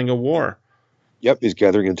running a war. Yep, he's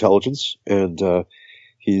gathering intelligence, and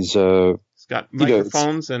he's got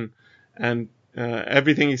microphones and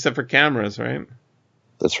everything except for cameras, right?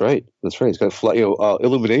 That's right. He's got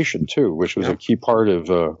illumination too, which was a key part of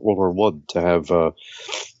World War I, to have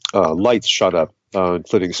lights shot up,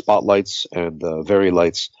 including spotlights and Very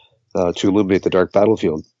lights to illuminate the dark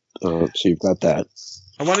battlefield. So you've got that.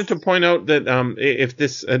 I wanted to point out that if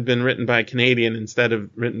this had been written by a Canadian instead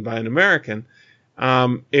of written by an American,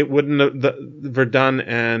 it wouldn't have, Verdun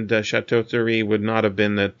and Chateau Thierry would not have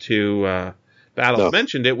been the two battles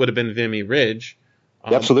mentioned. It would have been Vimy Ridge.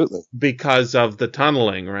 Absolutely. Because of the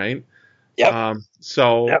tunneling, right? Yep.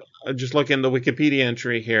 Just look in the Wikipedia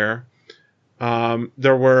entry here.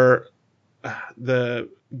 There were the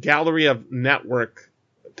gallery of network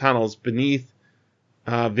tunnels beneath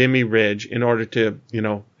Vimy Ridge in order to,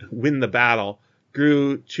 win the battle,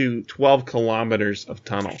 grew to 12 kilometers of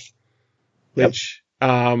tunnel, which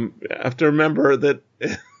have to remember that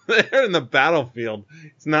they're in the battlefield.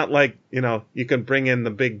 It's not like, you can bring in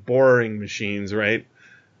the big boring machines, right?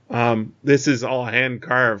 This is all hand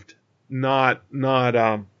carved, not,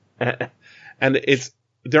 and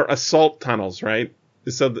they're assault tunnels, right?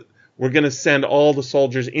 So we're going to send all the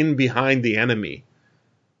soldiers in behind the enemy.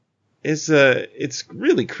 It's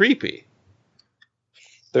really creepy.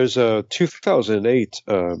 There's a 2008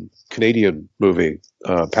 Canadian movie,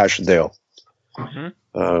 Passchendaele,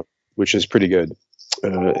 which is pretty good,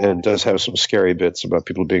 and does have some scary bits about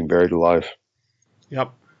people being buried alive.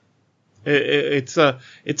 Yep, it's a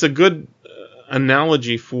good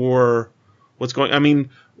analogy for what's going. I mean,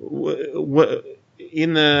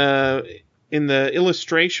 in the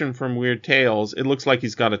illustration from Weird Tales, it looks like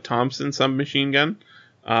he's got a Thompson submachine gun,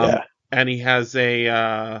 and he has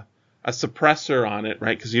a suppressor on it,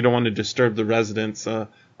 right? Because you don't want to disturb the residents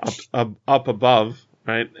up above,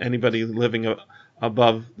 right? Anybody living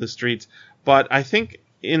above the streets. But I think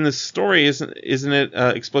in the story, isn't it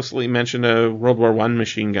explicitly mentioned a World War I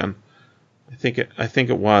machine gun? I think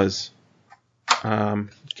it was. Can't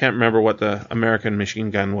remember what the American machine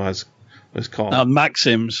gun was called.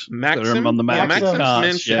 Maxims. Maxim? On the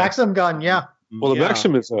Maxim gun, yeah. Well, the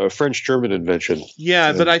Maxim is a French-German invention.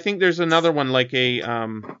 Yeah, but I think there's another one, like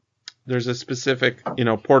there's a specific,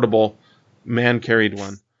 portable man-carried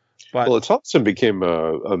one. But the Thompson became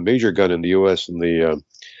a major gun in the U.S. in the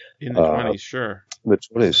 20s, sure. In the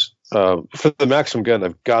 20s. For the Maxim gun,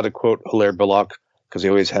 I've got to quote Hilaire Belloc, because he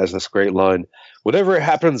always has this great line: "Whatever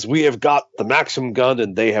happens, we have got the Maxim gun,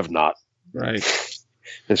 and they have not." Right.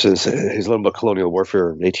 This is his line about colonial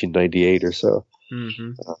warfare in 1898 or so.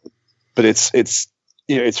 Mm-hmm. But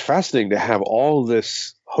it's fascinating to have all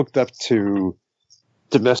this hooked up to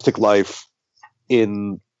domestic life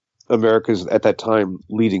in America's, at that time,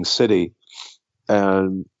 leading city,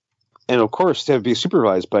 and of course to be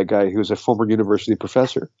supervised by a guy who was a former university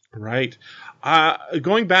professor. Right.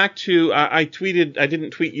 Going back to, I tweeted. I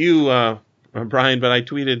didn't tweet you, Brian, but I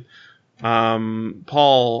tweeted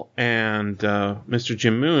Paul and Mr.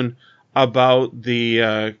 Jim Moon about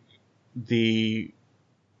the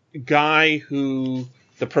guy who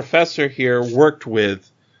the professor here worked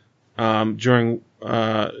with during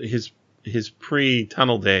his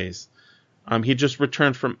pre-tunnel days. He just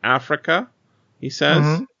returned from Africa, he says.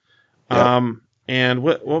 Mm-hmm. Yep. And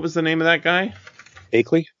what was the name of that guy?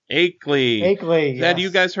 Akeley. Yes. Had you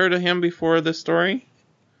guys heard of him before this story?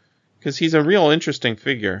 Because he's a real interesting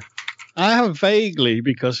figure. I have vaguely,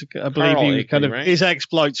 because I believe Akeley, his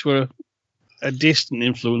exploits were a distant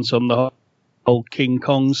influence on the whole King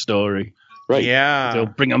Kong story. Right. Yeah. They'll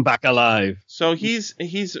bring him back alive. So he's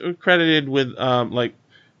credited with a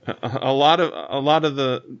lot of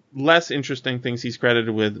the less interesting things he's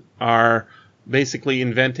credited with are basically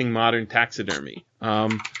inventing modern taxidermy.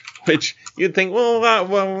 Which you'd think,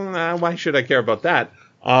 why should I care about that?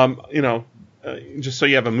 Just so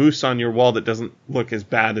you have a moose on your wall that doesn't look as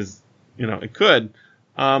bad as it could.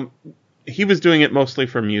 He was doing it mostly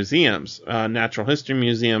for museums, natural history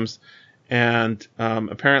museums, and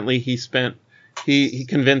apparently he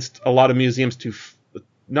convinced a lot of museums to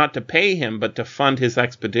not to pay him, but to fund his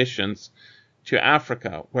expeditions to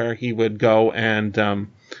Africa, where he would go and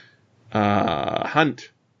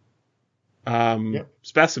hunt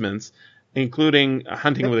specimens, including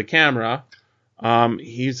hunting with a camera.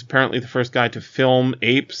 He's apparently the first guy to film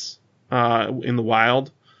apes in the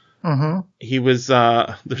wild. Mm-hmm. He was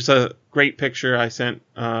there's a great picture I sent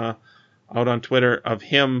out on Twitter of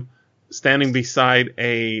him standing beside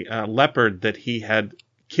a leopard that he had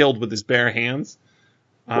killed with his bare hands.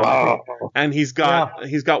 Wow! And he's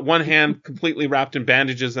got one hand completely wrapped in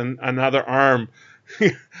bandages and another arm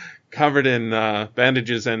covered in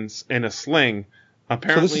bandages and in a sling.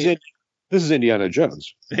 Apparently, so this is Indiana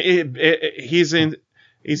Jones. He's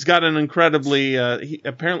got an incredibly.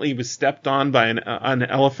 Apparently, he was stepped on by an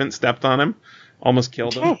elephant. Stepped on him, almost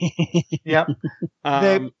killed him. Yep.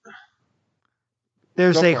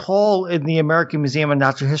 There's a hall in the American Museum of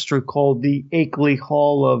Natural History called the Akeley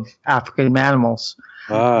Hall of African Animals.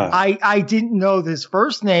 I didn't know this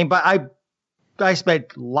first name, but I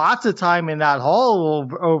spent lots of time in that hall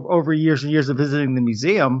over years and years of visiting the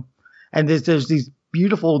museum, and there's these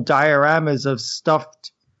beautiful dioramas of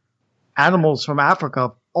stuffed animals from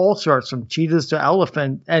Africa, all sorts, from cheetahs to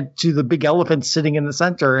elephant, and to the big elephant sitting in the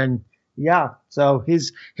center. And so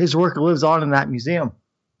his work lives on in that museum.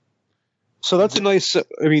 So that's a nice. I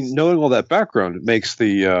mean, knowing all that background, it makes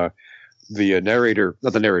the narrator,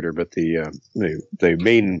 not the narrator, but the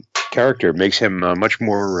main character, makes him much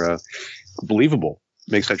more believable.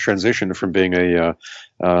 Makes that transition from being a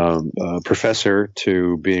professor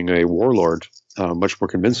to being a warlord much more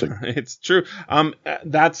convincing. It's true.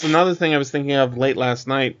 That's another thing I was thinking of late last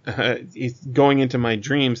night, going into my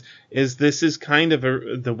dreams, is this is kind of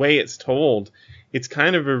the way it's told. It's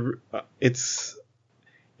kind of who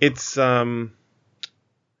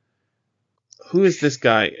is this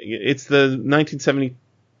guy? It's the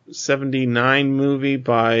 1979 movie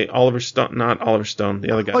by Oliver Stone, not Oliver Stone,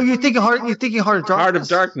 the other guy. Oh, you're thinking Heart of Darkness. Heart of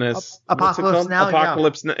Darkness. Apocalypse Now.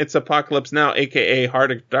 Apocalypse. Yeah. It's Apocalypse Now, aka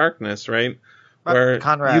Heart of Darkness, right? Where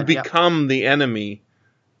Conrad, you become the enemy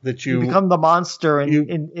that you become the monster in the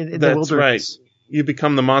wilderness. That's right. You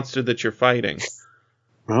become the monster that you're fighting.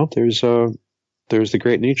 Well, there's the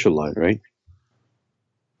great Nietzsche line, right?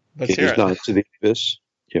 Let's it hear is it. not to the abyss,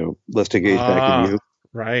 lest it gaze back in you.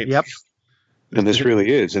 Right. Yep. And this really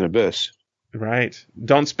is an abyss. Right.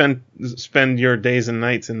 Don't spend your days and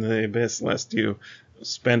nights in the abyss, lest you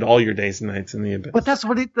spend all your days and nights in the abyss. But that's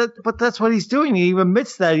what he's doing. He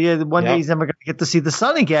admits that one day he's never going to get to see the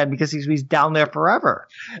sun again because he's down there forever.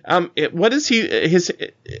 What is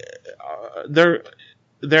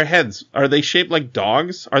their heads? Are they shaped like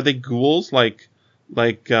dogs? Are they ghouls? Like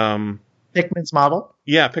Pickman's model?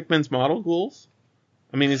 Yeah, Pickman's model ghouls.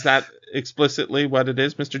 I mean, is that explicitly what it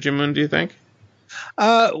is, Mr. Jim Moon, do you think?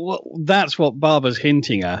 Well, that's what Barbour's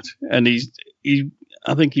hinting at, and I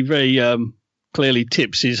think he very clearly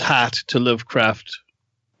tips his hat to Lovecraft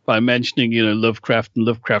by mentioning, Lovecraft and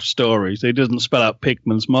Lovecraft stories. He doesn't spell out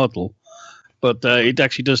Pickman's model, but it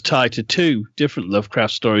actually does tie to two different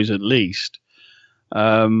Lovecraft stories at least.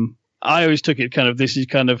 I always took it this is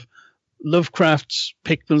Lovecraft's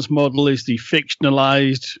Pickman's model is the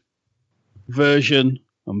fictionalized version,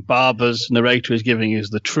 and Barbour's narrator is giving us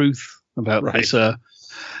the truth about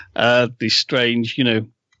this strange,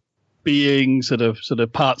 being sort of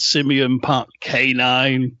part simian, part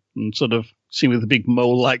canine, and sort of seen with the big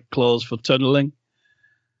mole-like claws for tunneling.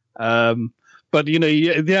 But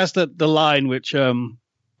he has the line which some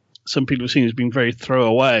people have seen as being very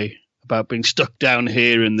throwaway about being stuck down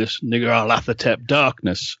here in this Nyarlathotep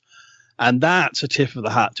darkness, and that's a tip of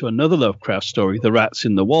the hat to another Lovecraft story, The Rats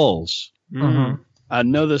in the Walls. Mm-hmm.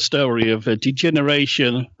 Another story of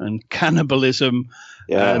degeneration and cannibalism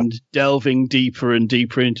and delving deeper and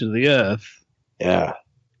deeper into the earth. Yeah.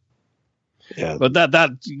 But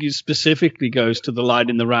that specifically goes to the line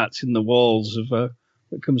in The Rats in the Walls that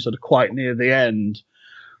comes sort of quite near the end,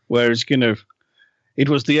 where it's it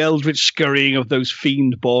was the eldritch scurrying of those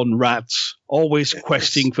fiend-born rats, always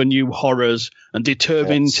questing for new horrors and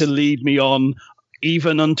determined to lead me on,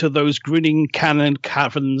 even unto those grinning cannon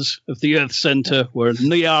caverns of the earth's center, where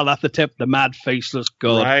Nyarlathotep, the mad faceless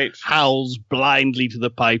god, howls blindly to the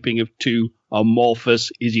piping of two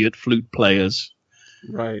amorphous idiot flute players.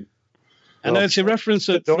 Right. And it's a reference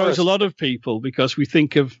that throws a lot of people, because we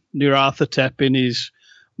think of Nyarlathotep in his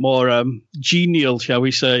more genial, shall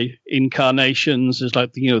we say, incarnations as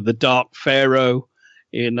like the Dark Pharaoh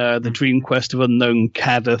in the Dream Quest of Unknown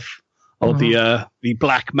Kadath, or the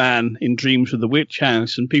Black Man in Dreams of the Witch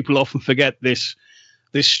House, and people often forget this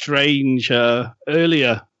strange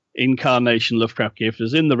earlier incarnation Lovecraft gives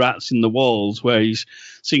us in The Rats in the Walls, where he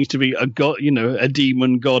seems to be a god, a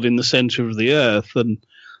demon god in the center of the earth, and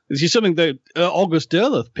this is something that August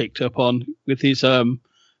Derleth picked up on with his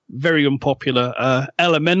very unpopular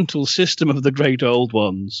elemental system of the Great Old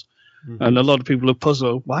Ones, and a lot of people are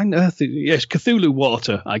puzzled. Why on earth? Yes, Cthulhu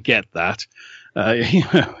water. I get that.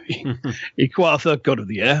 Iquatha, god of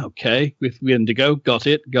the air, okay, with Wendigo, got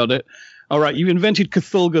it. All right, you invented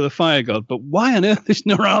Cthulhu, the fire god, but why on earth is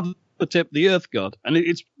Nyarlathotep the earth god? And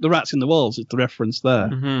it's The Rats in the Walls, it's the reference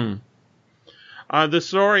there. The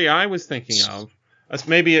story I was thinking of,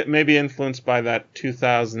 maybe influenced by that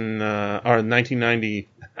 2000 or 1990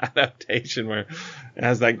 adaptation where it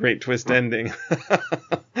has that great twist ending.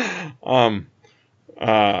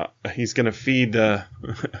 He's going to feed the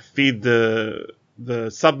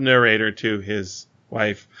sub narrator to his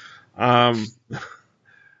wife.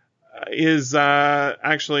 Is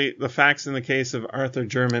actually the facts in the case of Arthur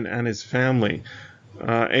German and his family,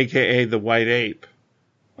 aka the White Ape,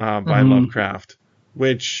 by Lovecraft,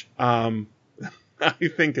 which I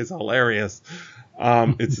think is hilarious.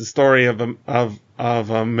 It's the story of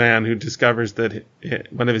a man who discovers that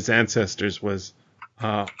one of his ancestors was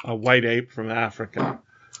a white ape from Africa,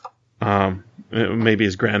 maybe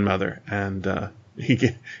his grandmother, and he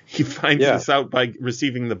finds this out by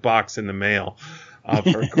receiving the box in the mail of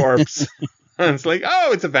her corpse. And it's like,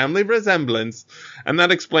 oh, it's a family resemblance, and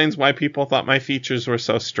that explains why people thought my features were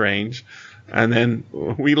so strange. And then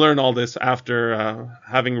we learn all this after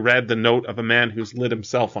having read the note of a man who's lit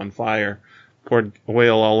himself on fire, poured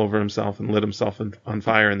oil all over himself, and lit himself on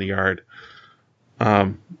fire in the yard.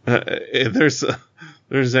 There's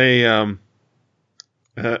a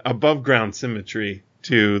above ground symmetry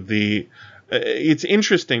to the. It's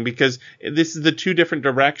interesting because this is the two different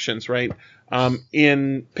directions, right?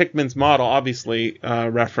 In Pickman's model, obviously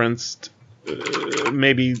referenced,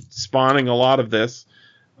 maybe spawning a lot of this.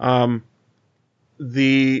 The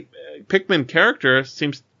Pickman character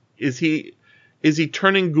is he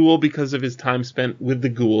turning ghoul because of his time spent with the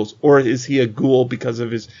ghouls, or is he a ghoul because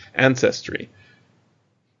of his ancestry?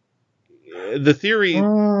 The theory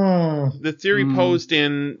posed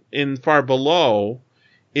in Far Below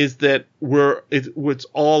is that it's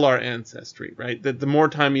all our ancestry, right? That the more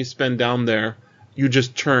time you spend down there, you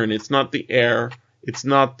just turn. It's not the air. It's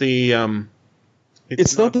not the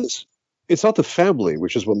It's not the family,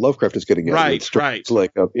 which is what Lovecraft is getting at. Right, right. It's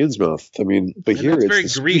like Innsmouth. I mean, but here it's very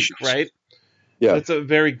the Greek, species. right? Yeah, It's a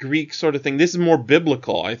very Greek sort of thing. This is more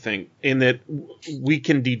biblical, I think, in that we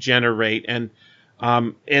can degenerate and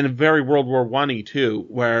very World War I-y too,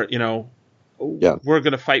 where we're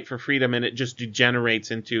going to fight for freedom, and it just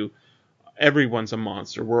degenerates into everyone's a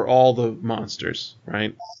monster. We're all the monsters,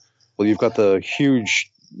 right? Well, you've got the huge,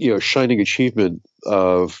 shining achievement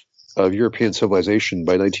of European civilization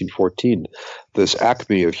by 1914, this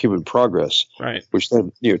acme of human progress, right? Which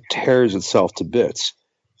then tears itself to bits.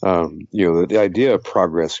 The idea of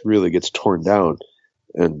progress really gets torn down,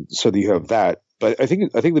 and so you have that. But I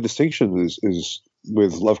think the distinction is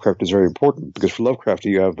with Lovecraft is very important, because for Lovecraft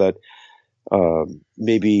you have that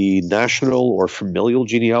maybe national or familial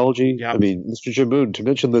genealogy. Yep. I mean, Mr. Jim Moon, to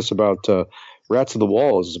mention this about Rats on the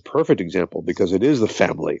Walls is a perfect example, because it is the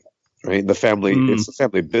family, right? The family, it's the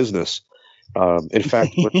family business. In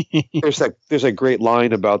fact, there's a great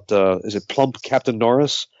line about is it Plump Captain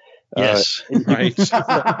Norris? Yes, right.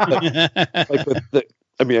 That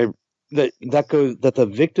the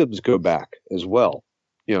victims go back as well,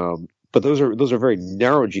 But those are very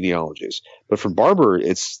narrow genealogies. But for Barbour,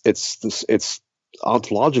 it's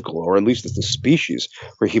ontological, or at least it's the species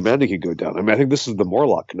where humanity can go down. I mean, I think this is the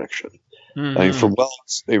Morlock connection. Mm-hmm. I mean, for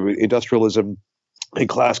Wells, industrialism and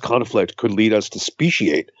class conflict could lead us to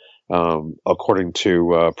speciate, according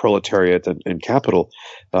to proletariat and capital.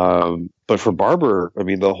 But for Barbour, I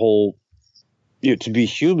mean, the whole to be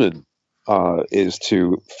human is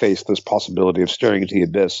to face this possibility of staring into the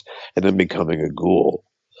abyss and then becoming a ghoul.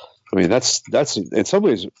 I mean, that's in some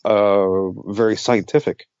ways very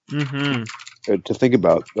scientific to think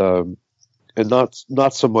about, and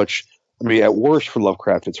not so much. I mean, at worst for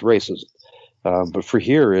Lovecraft, it's racism, but for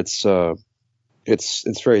here, it's very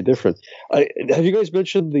different. Have you guys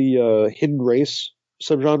mentioned the hidden race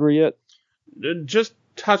subgenre yet? Just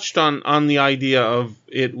touched on the idea of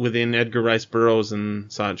it within Edgar Rice Burroughs and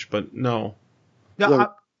such, but no.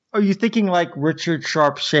 Now, are you thinking like Richard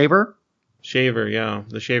Sharp Shaver? Shaver, yeah.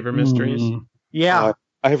 The Shaver Mysteries. Yeah.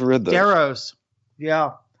 I haven't read those. Darrows.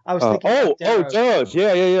 Yeah. I was thinking Darrows.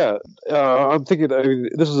 Yeah. I'm thinking,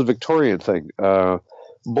 this is a Victorian thing.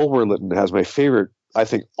 Bulwer Lytton has my favorite, I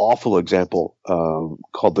think, awful example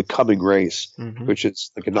called The Coming Race, which is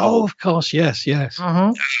like a novel. Oh, of course, yes.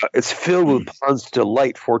 It's filled with puns to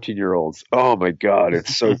delight 14-year-olds. Oh my God,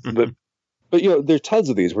 it's so. But there are tons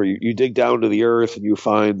of these where you dig down to the earth and you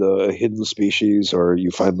find a hidden species, or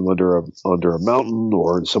you find them under a mountain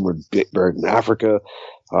or somewhere buried in Africa.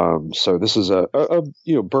 So this is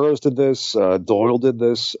Burroughs did this, Doyle did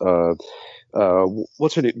this.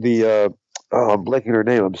 What's her name? I'm blanking her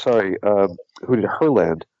name. I'm sorry. Who did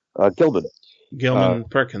Herland? Gilman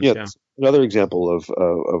Perkins. Yeah. Another example of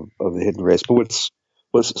the hidden race. But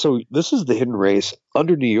so this is the hidden race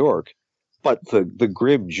under New York. But the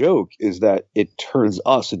grim joke is that it turns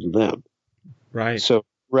us into them. Right. So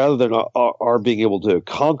rather than our being able to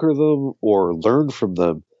conquer them or learn from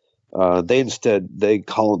them, they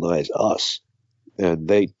colonize us, and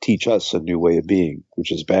they teach us a new way of being,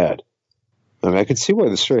 which is bad. I mean, I can see why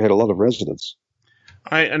the story had a lot of resonance.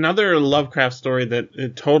 Another Lovecraft story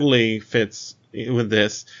that totally fits with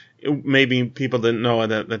this, maybe people didn't know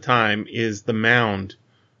it at the time, is The Mound.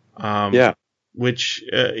 Which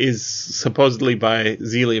is supposedly by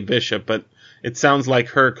Zelia Bishop, but it sounds like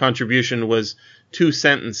her contribution was 2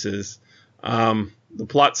 sentences. The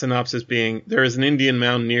plot synopsis being, there is an Indian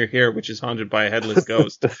mound near here which is haunted by a headless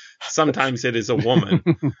ghost. Sometimes it is a woman.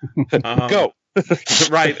 Go!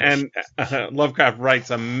 Right, and Lovecraft writes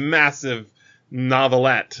a massive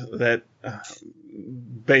novelette that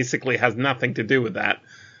basically has nothing to do with that.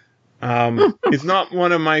 It's not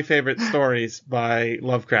one of my favorite stories by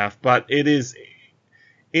Lovecraft, but it is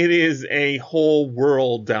a whole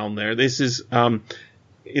world down there. This is,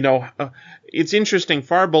 it's interesting.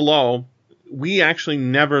 Far Below, we actually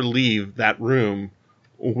never leave that room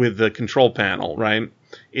with the control panel, right?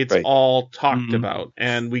 It's all talked about,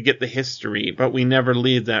 and we get the history, but we never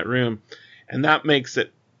leave that room. And that makes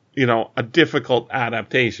it, a difficult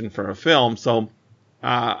adaptation for a film. So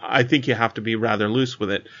I think you have to be rather loose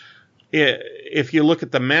with it. If you look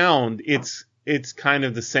at the Mound, it's kind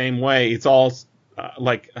of the same way. It's all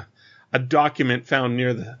like a document found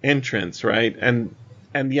near the entrance, right? And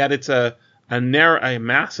yet it's a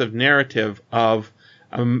massive narrative of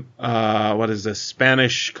what is a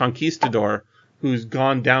Spanish conquistador who's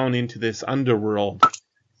gone down into this underworld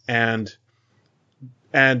and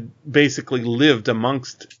basically lived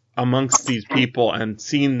amongst these people and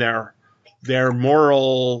seen their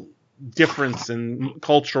moral difference and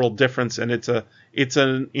cultural difference, and it's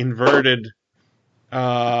an inverted,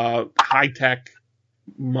 high-tech,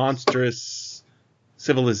 monstrous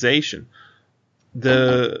civilization.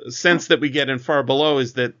 The sense that we get in Far Below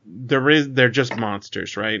is that they're just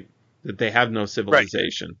monsters, right? That they have no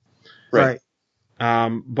civilization, right?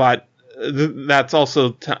 But that's also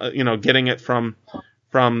getting it from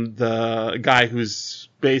the guy who's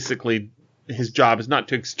basically his job is not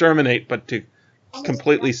to exterminate but to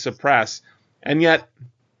completely suppress, and yet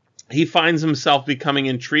he finds himself becoming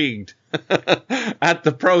intrigued at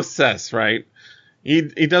the process, right?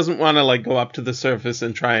 He doesn't want to go up to the surface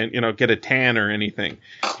and try and get a tan or anything.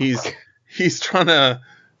 He's trying to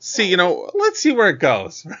see, let's see where it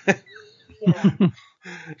goes. Right? Yeah.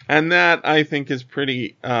 And that I think is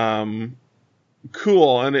pretty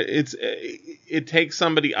cool, and it takes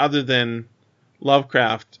somebody other than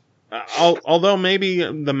Lovecraft. Although maybe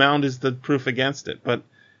the Mound is the proof against it, but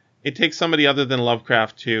it takes somebody other than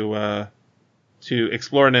Lovecraft to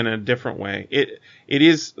explore it in a different way. It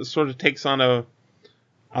is sort of takes on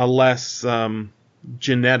a less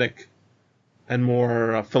genetic and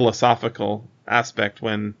more philosophical aspect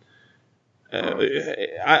when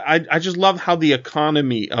I just love how the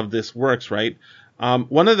economy of this works, right?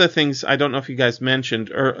 One of the things I don't know if you guys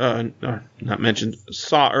mentioned or not mentioned,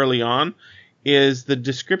 saw early on is the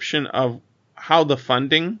description of how the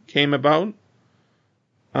funding came about.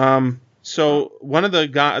 So one of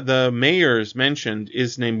the mayors mentioned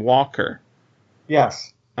is named Walker.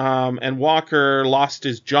 Yes. And Walker lost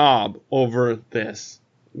his job over this,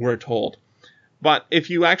 we're told. But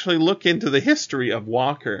if you actually look into the history of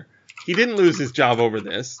Walker, he didn't lose his job over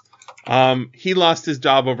this. He lost his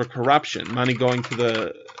job over corruption, money going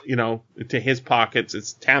to to his pockets.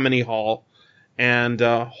 It's Tammany Hall, and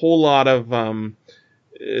a whole lot of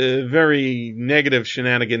very negative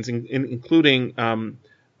shenanigans, including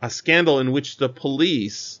a scandal in which the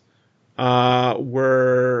police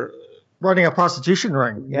were running a prostitution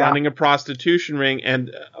ring. Yeah. Running a prostitution ring,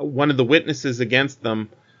 and one of the witnesses against them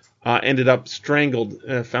ended up strangled,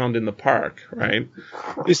 found in the park. Right?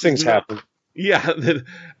 These things happen. Yeah,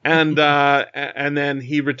 and then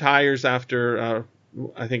he retires after.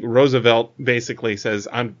 I think Roosevelt basically says,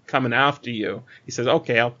 "I'm coming after you." He says,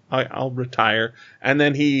 "Okay, I'll retire," and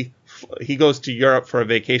then he goes to Europe for a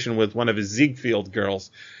vacation with one of his Ziegfeld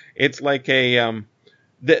girls. It's like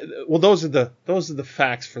those are the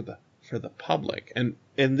facts for the public, and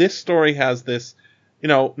this story has this,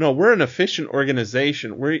 no, we're an efficient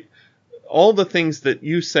organization. We're all the things that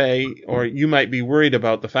you say, or you might be worried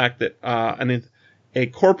about the fact that a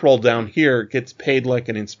corporal down here gets paid like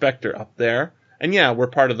an inspector up there. And yeah, we're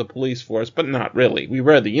part of the police force, but not really. We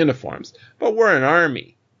wear the uniforms, but we're an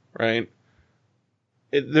army, right?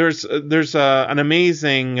 There's an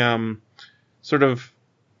amazing sort of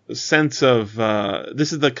sense of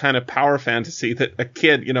this is the kind of power fantasy that a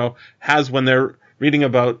kid, has when they're reading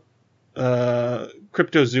about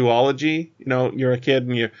cryptozoology. You're a kid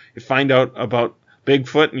and you find out about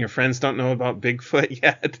Bigfoot, and your friends don't know about Bigfoot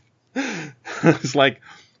yet. It's like,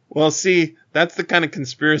 well, see, that's the kind of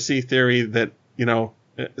conspiracy theory that. The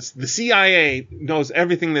CIA knows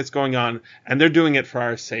everything that's going on, and they're doing it for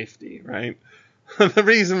our safety, right? The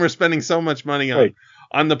reason we're spending so much money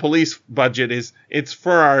on the police budget is it's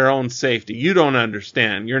for our own safety. You don't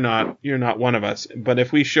understand. You're not one of us. But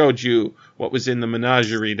if we showed you what was in the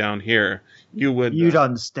menagerie down here, you'd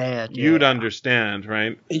understand. Yeah. You'd understand,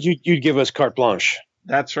 right? You'd give us carte blanche.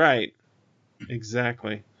 That's right.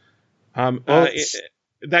 Exactly.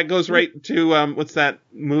 That goes right to what's that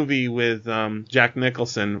movie with Jack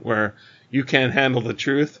Nicholson where you can't handle the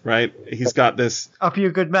truth, right? He's got this A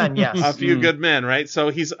Few Good Men, yes. A Few Good Men, right? So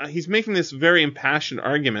he's making this very impassioned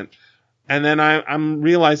argument, and then I'm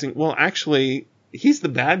realizing, well, actually, he's the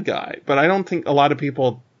bad guy, but I don't think a lot of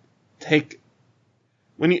people take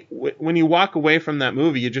when you walk away from that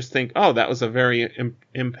movie, you just think, oh, that was a very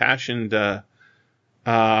impassioned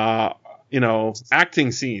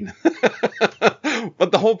acting scene.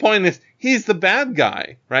 But the whole point is he's the bad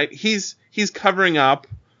guy, right? He's covering up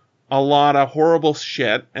a lot of horrible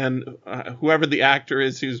shit, and whoever the actor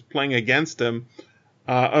is who's playing against him,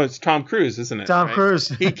 it's Tom Cruise, isn't it? Tom right? Cruise.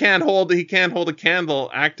 he can't hold a candle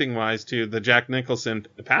acting wise to the Jack Nicholson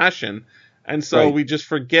passion, and so we just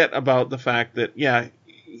forget about the fact that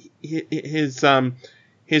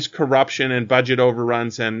his corruption and budget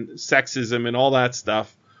overruns and sexism and all that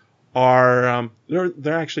stuff are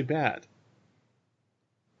they're actually bad.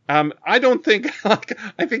 I don't think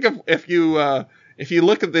I think if you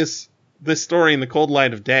look at this story in the cold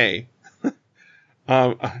light of day,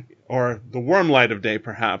 or the warm light of day,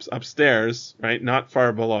 perhaps upstairs, right, not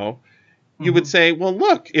far below, you would say, well,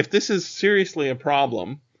 look, if this is seriously a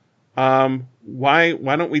problem, why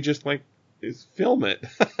don't we just film it?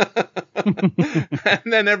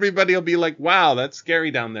 And then everybody will be like, wow, that's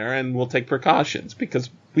scary down there, and we'll take precautions, because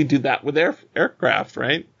we do that with aircraft,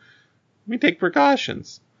 right? We take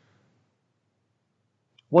precautions.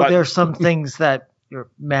 Well, there's some things that your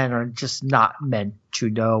men are just not meant to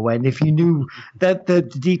know. And if you knew that the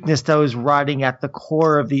deepness that was rotting at the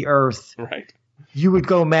core of the earth, right, you would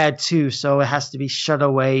go mad too. So it has to be shut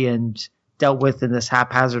away and dealt with in this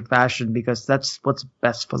haphazard fashion, because that's what's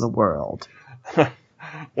best for the world.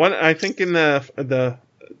 I think in the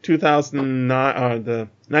 2009, the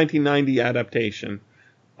 1990 adaptation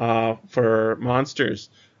for Monsters,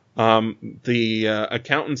 the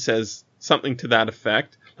accountant says something to that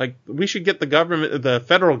effect. Like, we should get the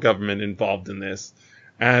federal government involved in this.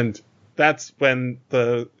 And that's when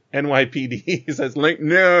the NYPD says,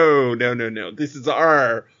 no. This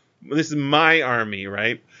is my army,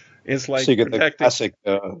 right? It's like, so you get the classic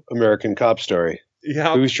American cop story.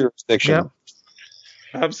 Yeah. Whose jurisdiction? Yep.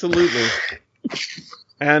 Absolutely.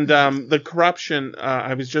 And the corruption,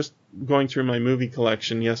 I was just going through my movie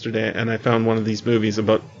collection yesterday, and I found one of these movies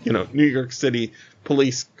about, New York City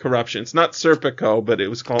police corruption. It's not Serpico, but it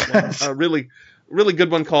was called a really, really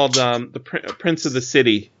good one called The Prince of the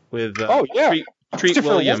City with Treat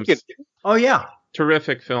Williams. Oh, yeah.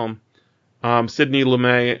 Terrific film. Sidney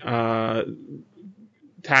Lumet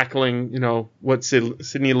tackling, what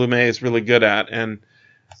Sidney Lumet is really good at. And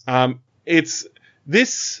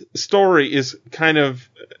this story is kind of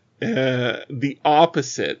the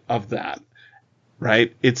opposite of that,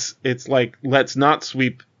 right? It's like, let's not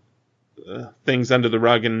sweep things under the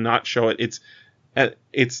rug and not show it. It's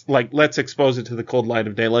like, let's expose it to the cold light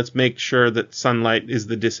of day. Let's make sure that sunlight is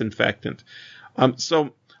the disinfectant.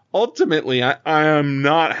 So ultimately, I am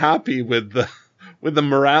not happy with the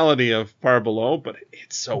morality of Far Below, but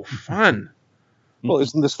it's so fun. Well,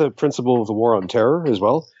 isn't this the principle of the war on terror as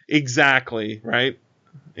well? Exactly, right?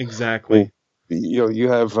 Exactly.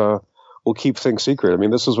 You have we'll keep things secret. I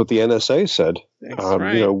mean, this is what the NSA said. That's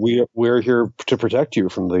right. We're here to protect you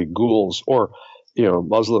from the ghouls or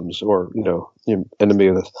Muslims or enemy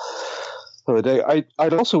of the day.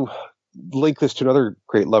 I'd also link this to another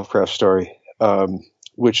great Lovecraft story,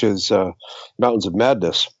 which is Mountains of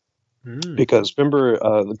Madness. Because remember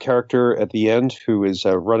the character at the end who is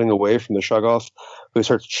running away from the Shoggoth, who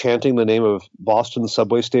starts chanting the name of Boston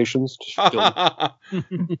subway stations?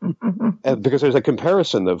 And because there's a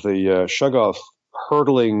comparison of the Shoggoth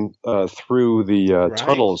hurtling through the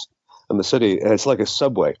tunnels in the city, and it's like a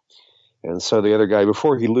subway. And so the other guy,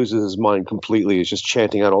 before he loses his mind completely, is just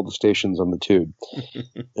chanting out all the stations on the tube.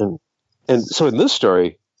 and so in this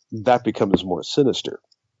story, that becomes more sinister.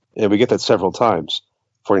 And we get that several times.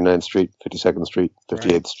 49th Street, 52nd Street,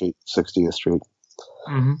 58th Street, 60th Street.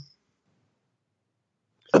 Mm-hmm.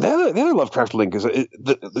 And the other Lovecraft link is, it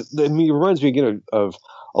reminds me again of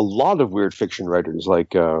a lot of weird fiction writers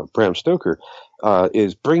like Bram Stoker,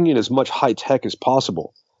 is bringing in as much high tech as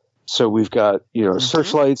possible. So we've got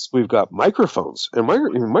searchlights, we've got microphones, and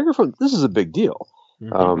microphones. This is a big deal.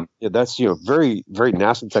 That's very, very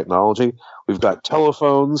nasty technology. We've got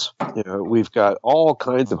telephones. We've got all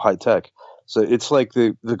kinds of high tech. So it's like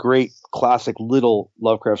the great classic little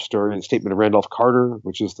Lovecraft story, the Statement of Randolph Carter,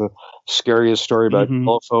 which is the scariest story about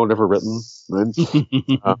telephone ever written. Right?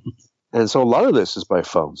 And so a lot of this is by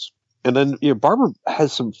phones. And then Barbour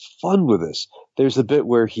has some fun with this. There's the bit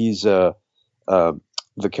where he's the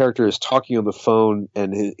character is talking on the phone,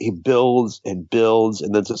 and he builds and builds,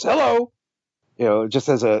 and then says hello. Just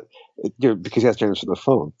as because he has to answer the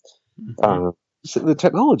phone. So the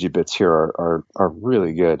technology bits here are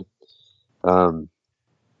really good. I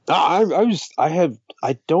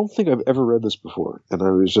don't think I've ever read this before, and I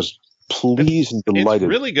was just pleased and delighted. It's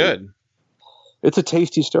really good. It's a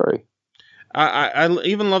tasty story. I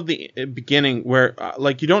even love the beginning where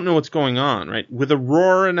you don't know what's going on, right? With a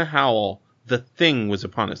roar and a howl, the thing was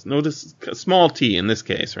upon us. Notice small t in this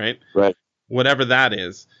case, right? Right. whatever that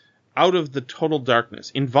is, out of the total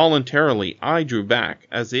darkness. Involuntarily, I drew back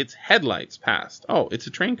as its headlights passed. Oh, it's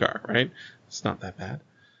a train car, right? It's not that bad.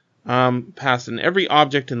 Passed, and every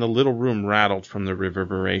object in the little room rattled from the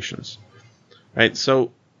reverberations. Right?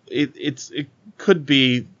 So it could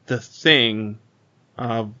be the thing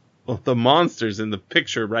of the monsters in the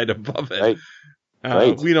picture right above it.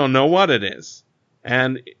 Right. We don't know what it is.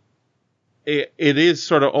 And it is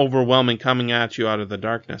sort of overwhelming coming at you out of the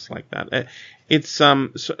darkness like that. It's so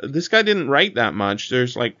this guy didn't write that much.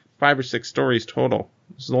 There's like 5 or 6 stories total.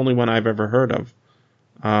 This is the only one I've ever heard of.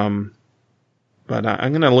 But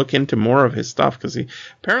I'm going to look into more of his stuff because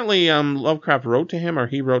apparently Lovecraft wrote to him, or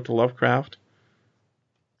he wrote to Lovecraft.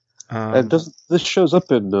 And this shows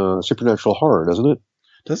up in Supernatural Horror, doesn't it?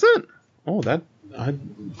 Does it? Oh, I'd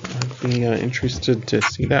be interested to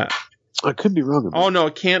see that. I could be wrong. Oh no,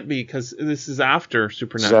 it can't be because this is after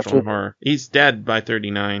Supernatural Horror. He's dead by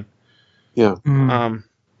 39. Yeah.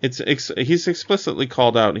 He's explicitly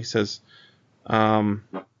called out. He says, one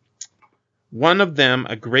of them,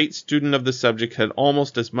 a great student of the subject, had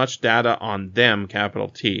almost as much data on them, capital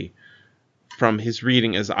T, from his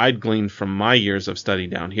reading as I'd gleaned from my years of study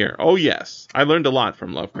down here. Oh yes, I learned a lot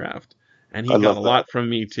from Lovecraft, and he got a lot from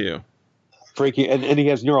me too. Freaky, and he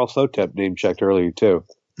has Neural Thotep name checked earlier too.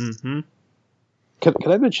 Mm-hmm. Can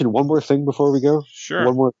I mention one more thing before we go? Sure.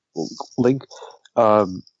 One more link.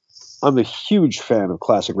 I'm a huge fan of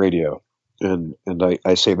classic radio, and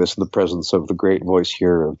I say this in the presence of the great voice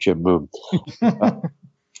here of Jim Moon.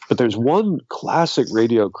 But there's one classic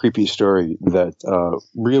radio creepy story that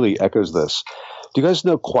really echoes this. Do you guys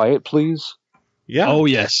know Quiet Please? Yeah. Oh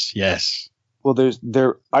yes, yes. Well,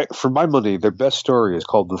 for my money, their best story is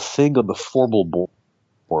called The Thing on the Formal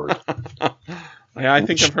Board. Yeah, I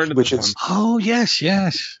think I've heard of this one. Oh yes,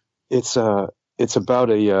 yes. It's about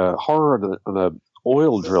a horror on a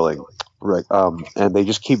oil drilling, right? And they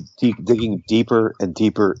just keep digging deeper and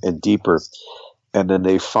deeper and deeper, and then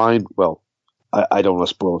they find. Well, I don't want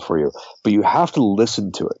to spoil it for you, but you have to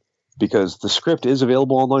listen to it because the script is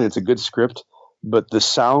available online. It's a good script, but the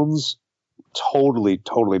sounds totally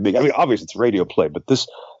make. I mean, obviously it's a radio play, but this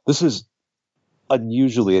is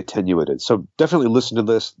unusually attenuated. So definitely listen to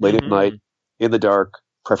this late at night, in the dark,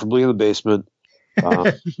 preferably in the basement,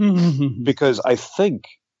 because I think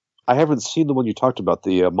I haven't seen the one you talked about,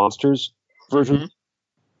 the monsters version. Mm-hmm.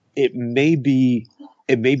 It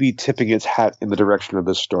may be tipping its hat in the direction of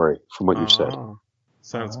this story from what you've said.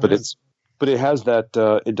 Sounds but good. But it has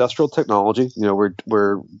that industrial technology. You know,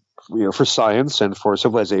 we're for science and for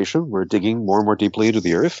civilization, we're digging more and more deeply into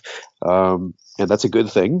the earth, and that's a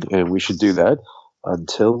good thing, and we should do that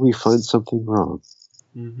until we find something wrong.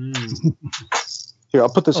 Mm-hmm. Here, I'll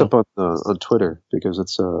put this up on Twitter because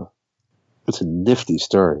it's a nifty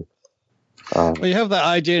story. Well, you have that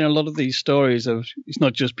idea in a lot of these stories of it's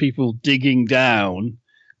not just people digging down;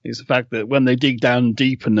 it's the fact that when they dig down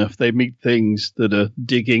deep enough, they meet things that are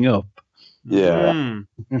digging up. Yeah.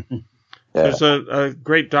 There's a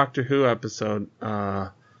great Doctor Who episode.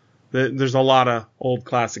 There's a lot of old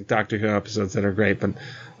classic Doctor Who episodes that are great, but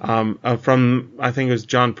from I think it was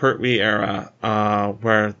John Pertwee era,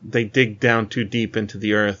 where they dig down too deep into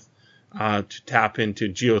the earth to tap into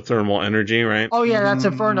geothermal energy, right? Oh yeah, that's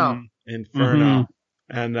Inferno. Inferno,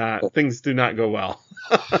 and things do not go well.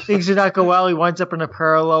 Things do not go well. He winds up in a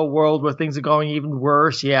parallel world where things are going even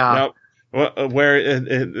worse. Yeah. Yep. Where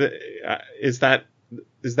is that?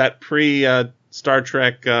 Is that pre Star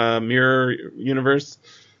Trek mirror universe,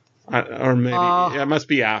 or maybe it must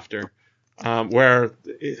be after? Where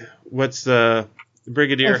what's the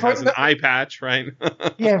Brigadier has an eye patch, right?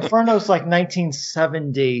 Yeah, Inferno's like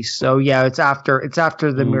 1970, so yeah, it's after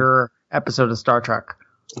the mirror episode of Star Trek.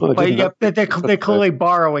 But yeah, they're clearly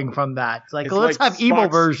borrowing from that. It's like, let's have Spock's evil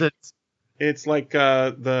versions. It's like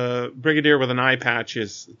the Brigadier with an eye patch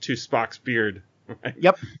is to Spock's beard. Right?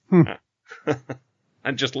 Yep.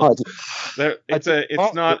 And just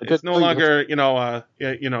it's no longer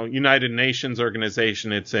United Nations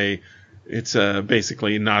organization. It's a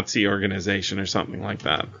basically Nazi organization or something like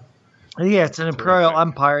that. Yeah, it's an imperial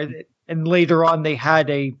empire, and later on they had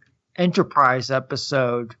a Enterprise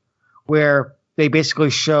episode where they basically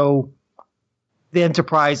show the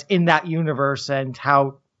Enterprise in that universe and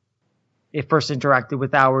how it first interacted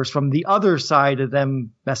with ours from the other side of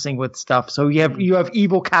them messing with stuff. So you have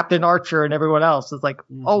evil Captain Archer and everyone else. It's like,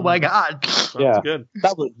 oh my god. Yeah, good.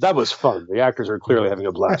 That was fun. The actors are clearly having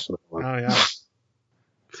a blast with that one. Oh yeah.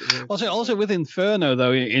 Also with Inferno,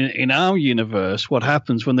 though, in our universe, what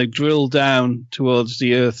happens when they drill down towards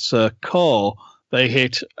the Earth's core, they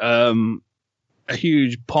hit a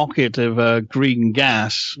huge pocket of green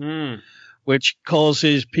gas, which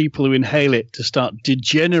causes people who inhale it to start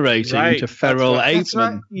degenerating into feral ape. That's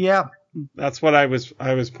right. Yeah. That's what I was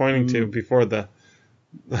pointing to before we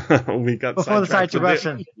got before the side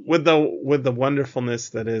direction with the wonderfulness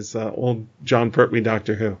that is old John Pertwee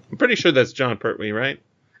Doctor Who. I'm pretty sure that's John Pertwee, right?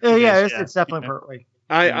 Yeah, it's definitely Pertwee.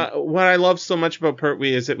 What I love so much about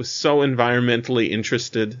Pertwee is it was so environmentally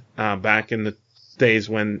interested back in the days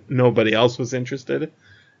when nobody else was interested.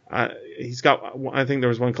 He's got, I think there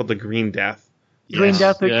was one called The Green Death. Green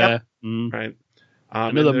Death, yeah. Right.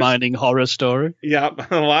 Another mining horror story. Yeah,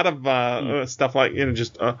 a lot of stuff like,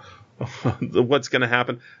 just what's going to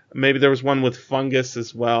happen. Maybe there was one with fungus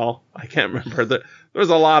as well. I can't remember. There was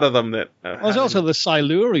a lot of them that. There's also the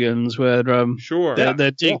Silurians, where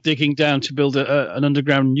they're digging down to build an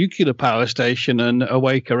underground nuclear power station and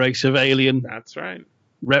awake a race of alien. That's right.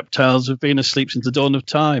 Reptiles have been asleep since the dawn of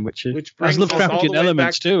time, which has Lovecraftian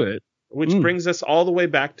elements to it. Which brings us all the way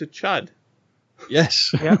back to Chud.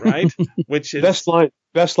 Yes. Yeah. Right? Which is best line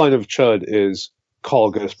of Chud is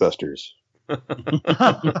 "Call Ghostbusters."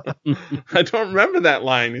 I don't remember that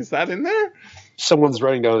line. Is that in there? Someone's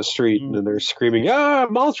running down the street and they're screaming,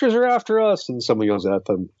 monsters are after us, and someone yells at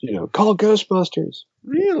them, "Call Ghostbusters."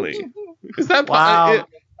 Really? Is that wow?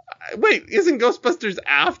 Wait, isn't Ghostbusters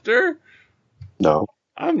after? No.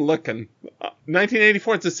 I'm looking.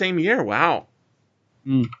 1984. It's the same year. Wow.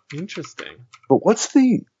 Interesting. But what's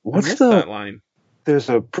that line? There's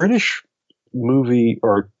a British movie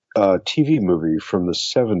or TV movie from the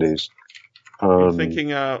 70s. You're thinking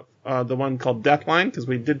the one called Deathline, because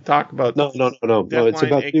we did talk about. No. Deathline, It's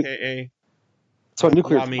about AKA. It's about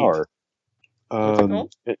nuclear power. What's it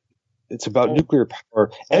called? It's about nuclear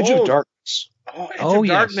power. Edge of Darkness. Oh, Edge of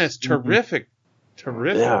Darkness. Yes. Terrific.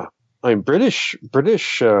 Terrific. Yeah. I mean, British.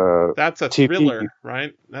 That's a TV, thriller,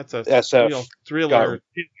 right? That's a SF real thriller.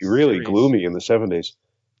 Really series. Gloomy in the 70s.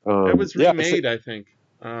 It was remade, I think.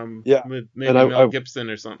 With maybe Mel Gibson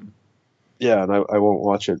or something. Yeah, and I won't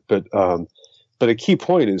watch it, but a key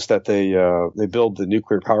point is that they build the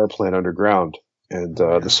nuclear power plant underground, and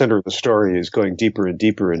the center of the story is going deeper and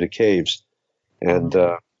deeper into caves, and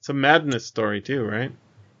it's a madness story too, right?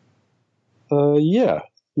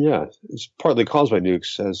 Yeah, it's partly caused by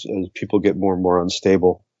nukes as people get more and more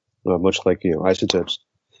unstable, much like isotopes.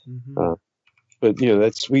 Mm-hmm. But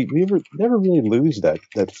we never really lose that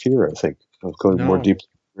fear, I think, of going more deeply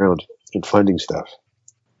around and finding stuff.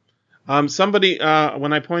 Somebody,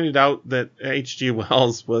 when I pointed out that H.G.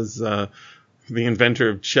 Wells was the inventor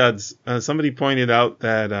of Chuds, somebody pointed out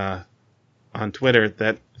that on Twitter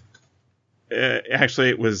that actually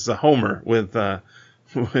it was Homer with the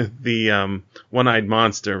one-eyed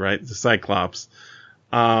monster, right, the Cyclops.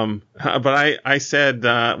 But I said,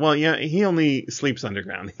 he only sleeps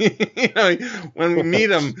underground. When we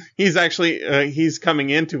meet him, he's actually he's coming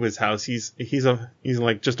into his house. He's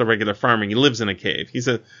like just a regular farmer. He lives in a cave.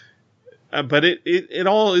 But it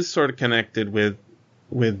all is sort of connected with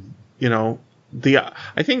I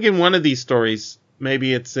think in one of these stories,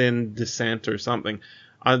 maybe it's in Descent or something,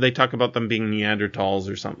 they talk about them being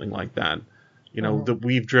Neanderthals or something like that. That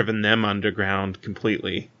we've driven them underground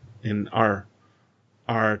completely in our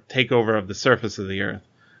takeover of the surface of the earth.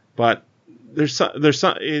 But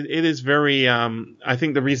it is very, I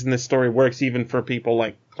think the reason this story works even for people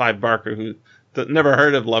like Clive Barker, who never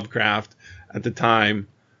heard of Lovecraft at the time,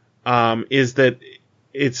 is that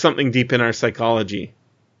it's something deep in our psychology,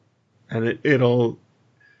 and it'll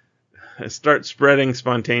start spreading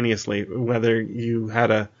spontaneously, whether you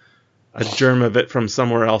had a germ of it from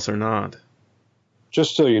somewhere else or not.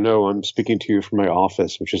 Just so you know, I'm speaking to you from my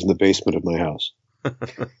office, which is in the basement of my house.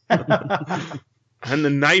 And the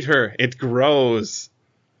niter, it grows.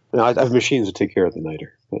 No, I have machines that take care of the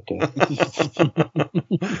niter. But,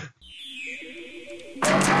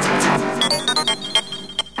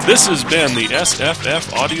 This has been the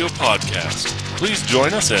SFF Audio Podcast. Please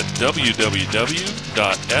join us at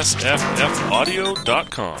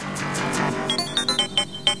www.sffaudio.com.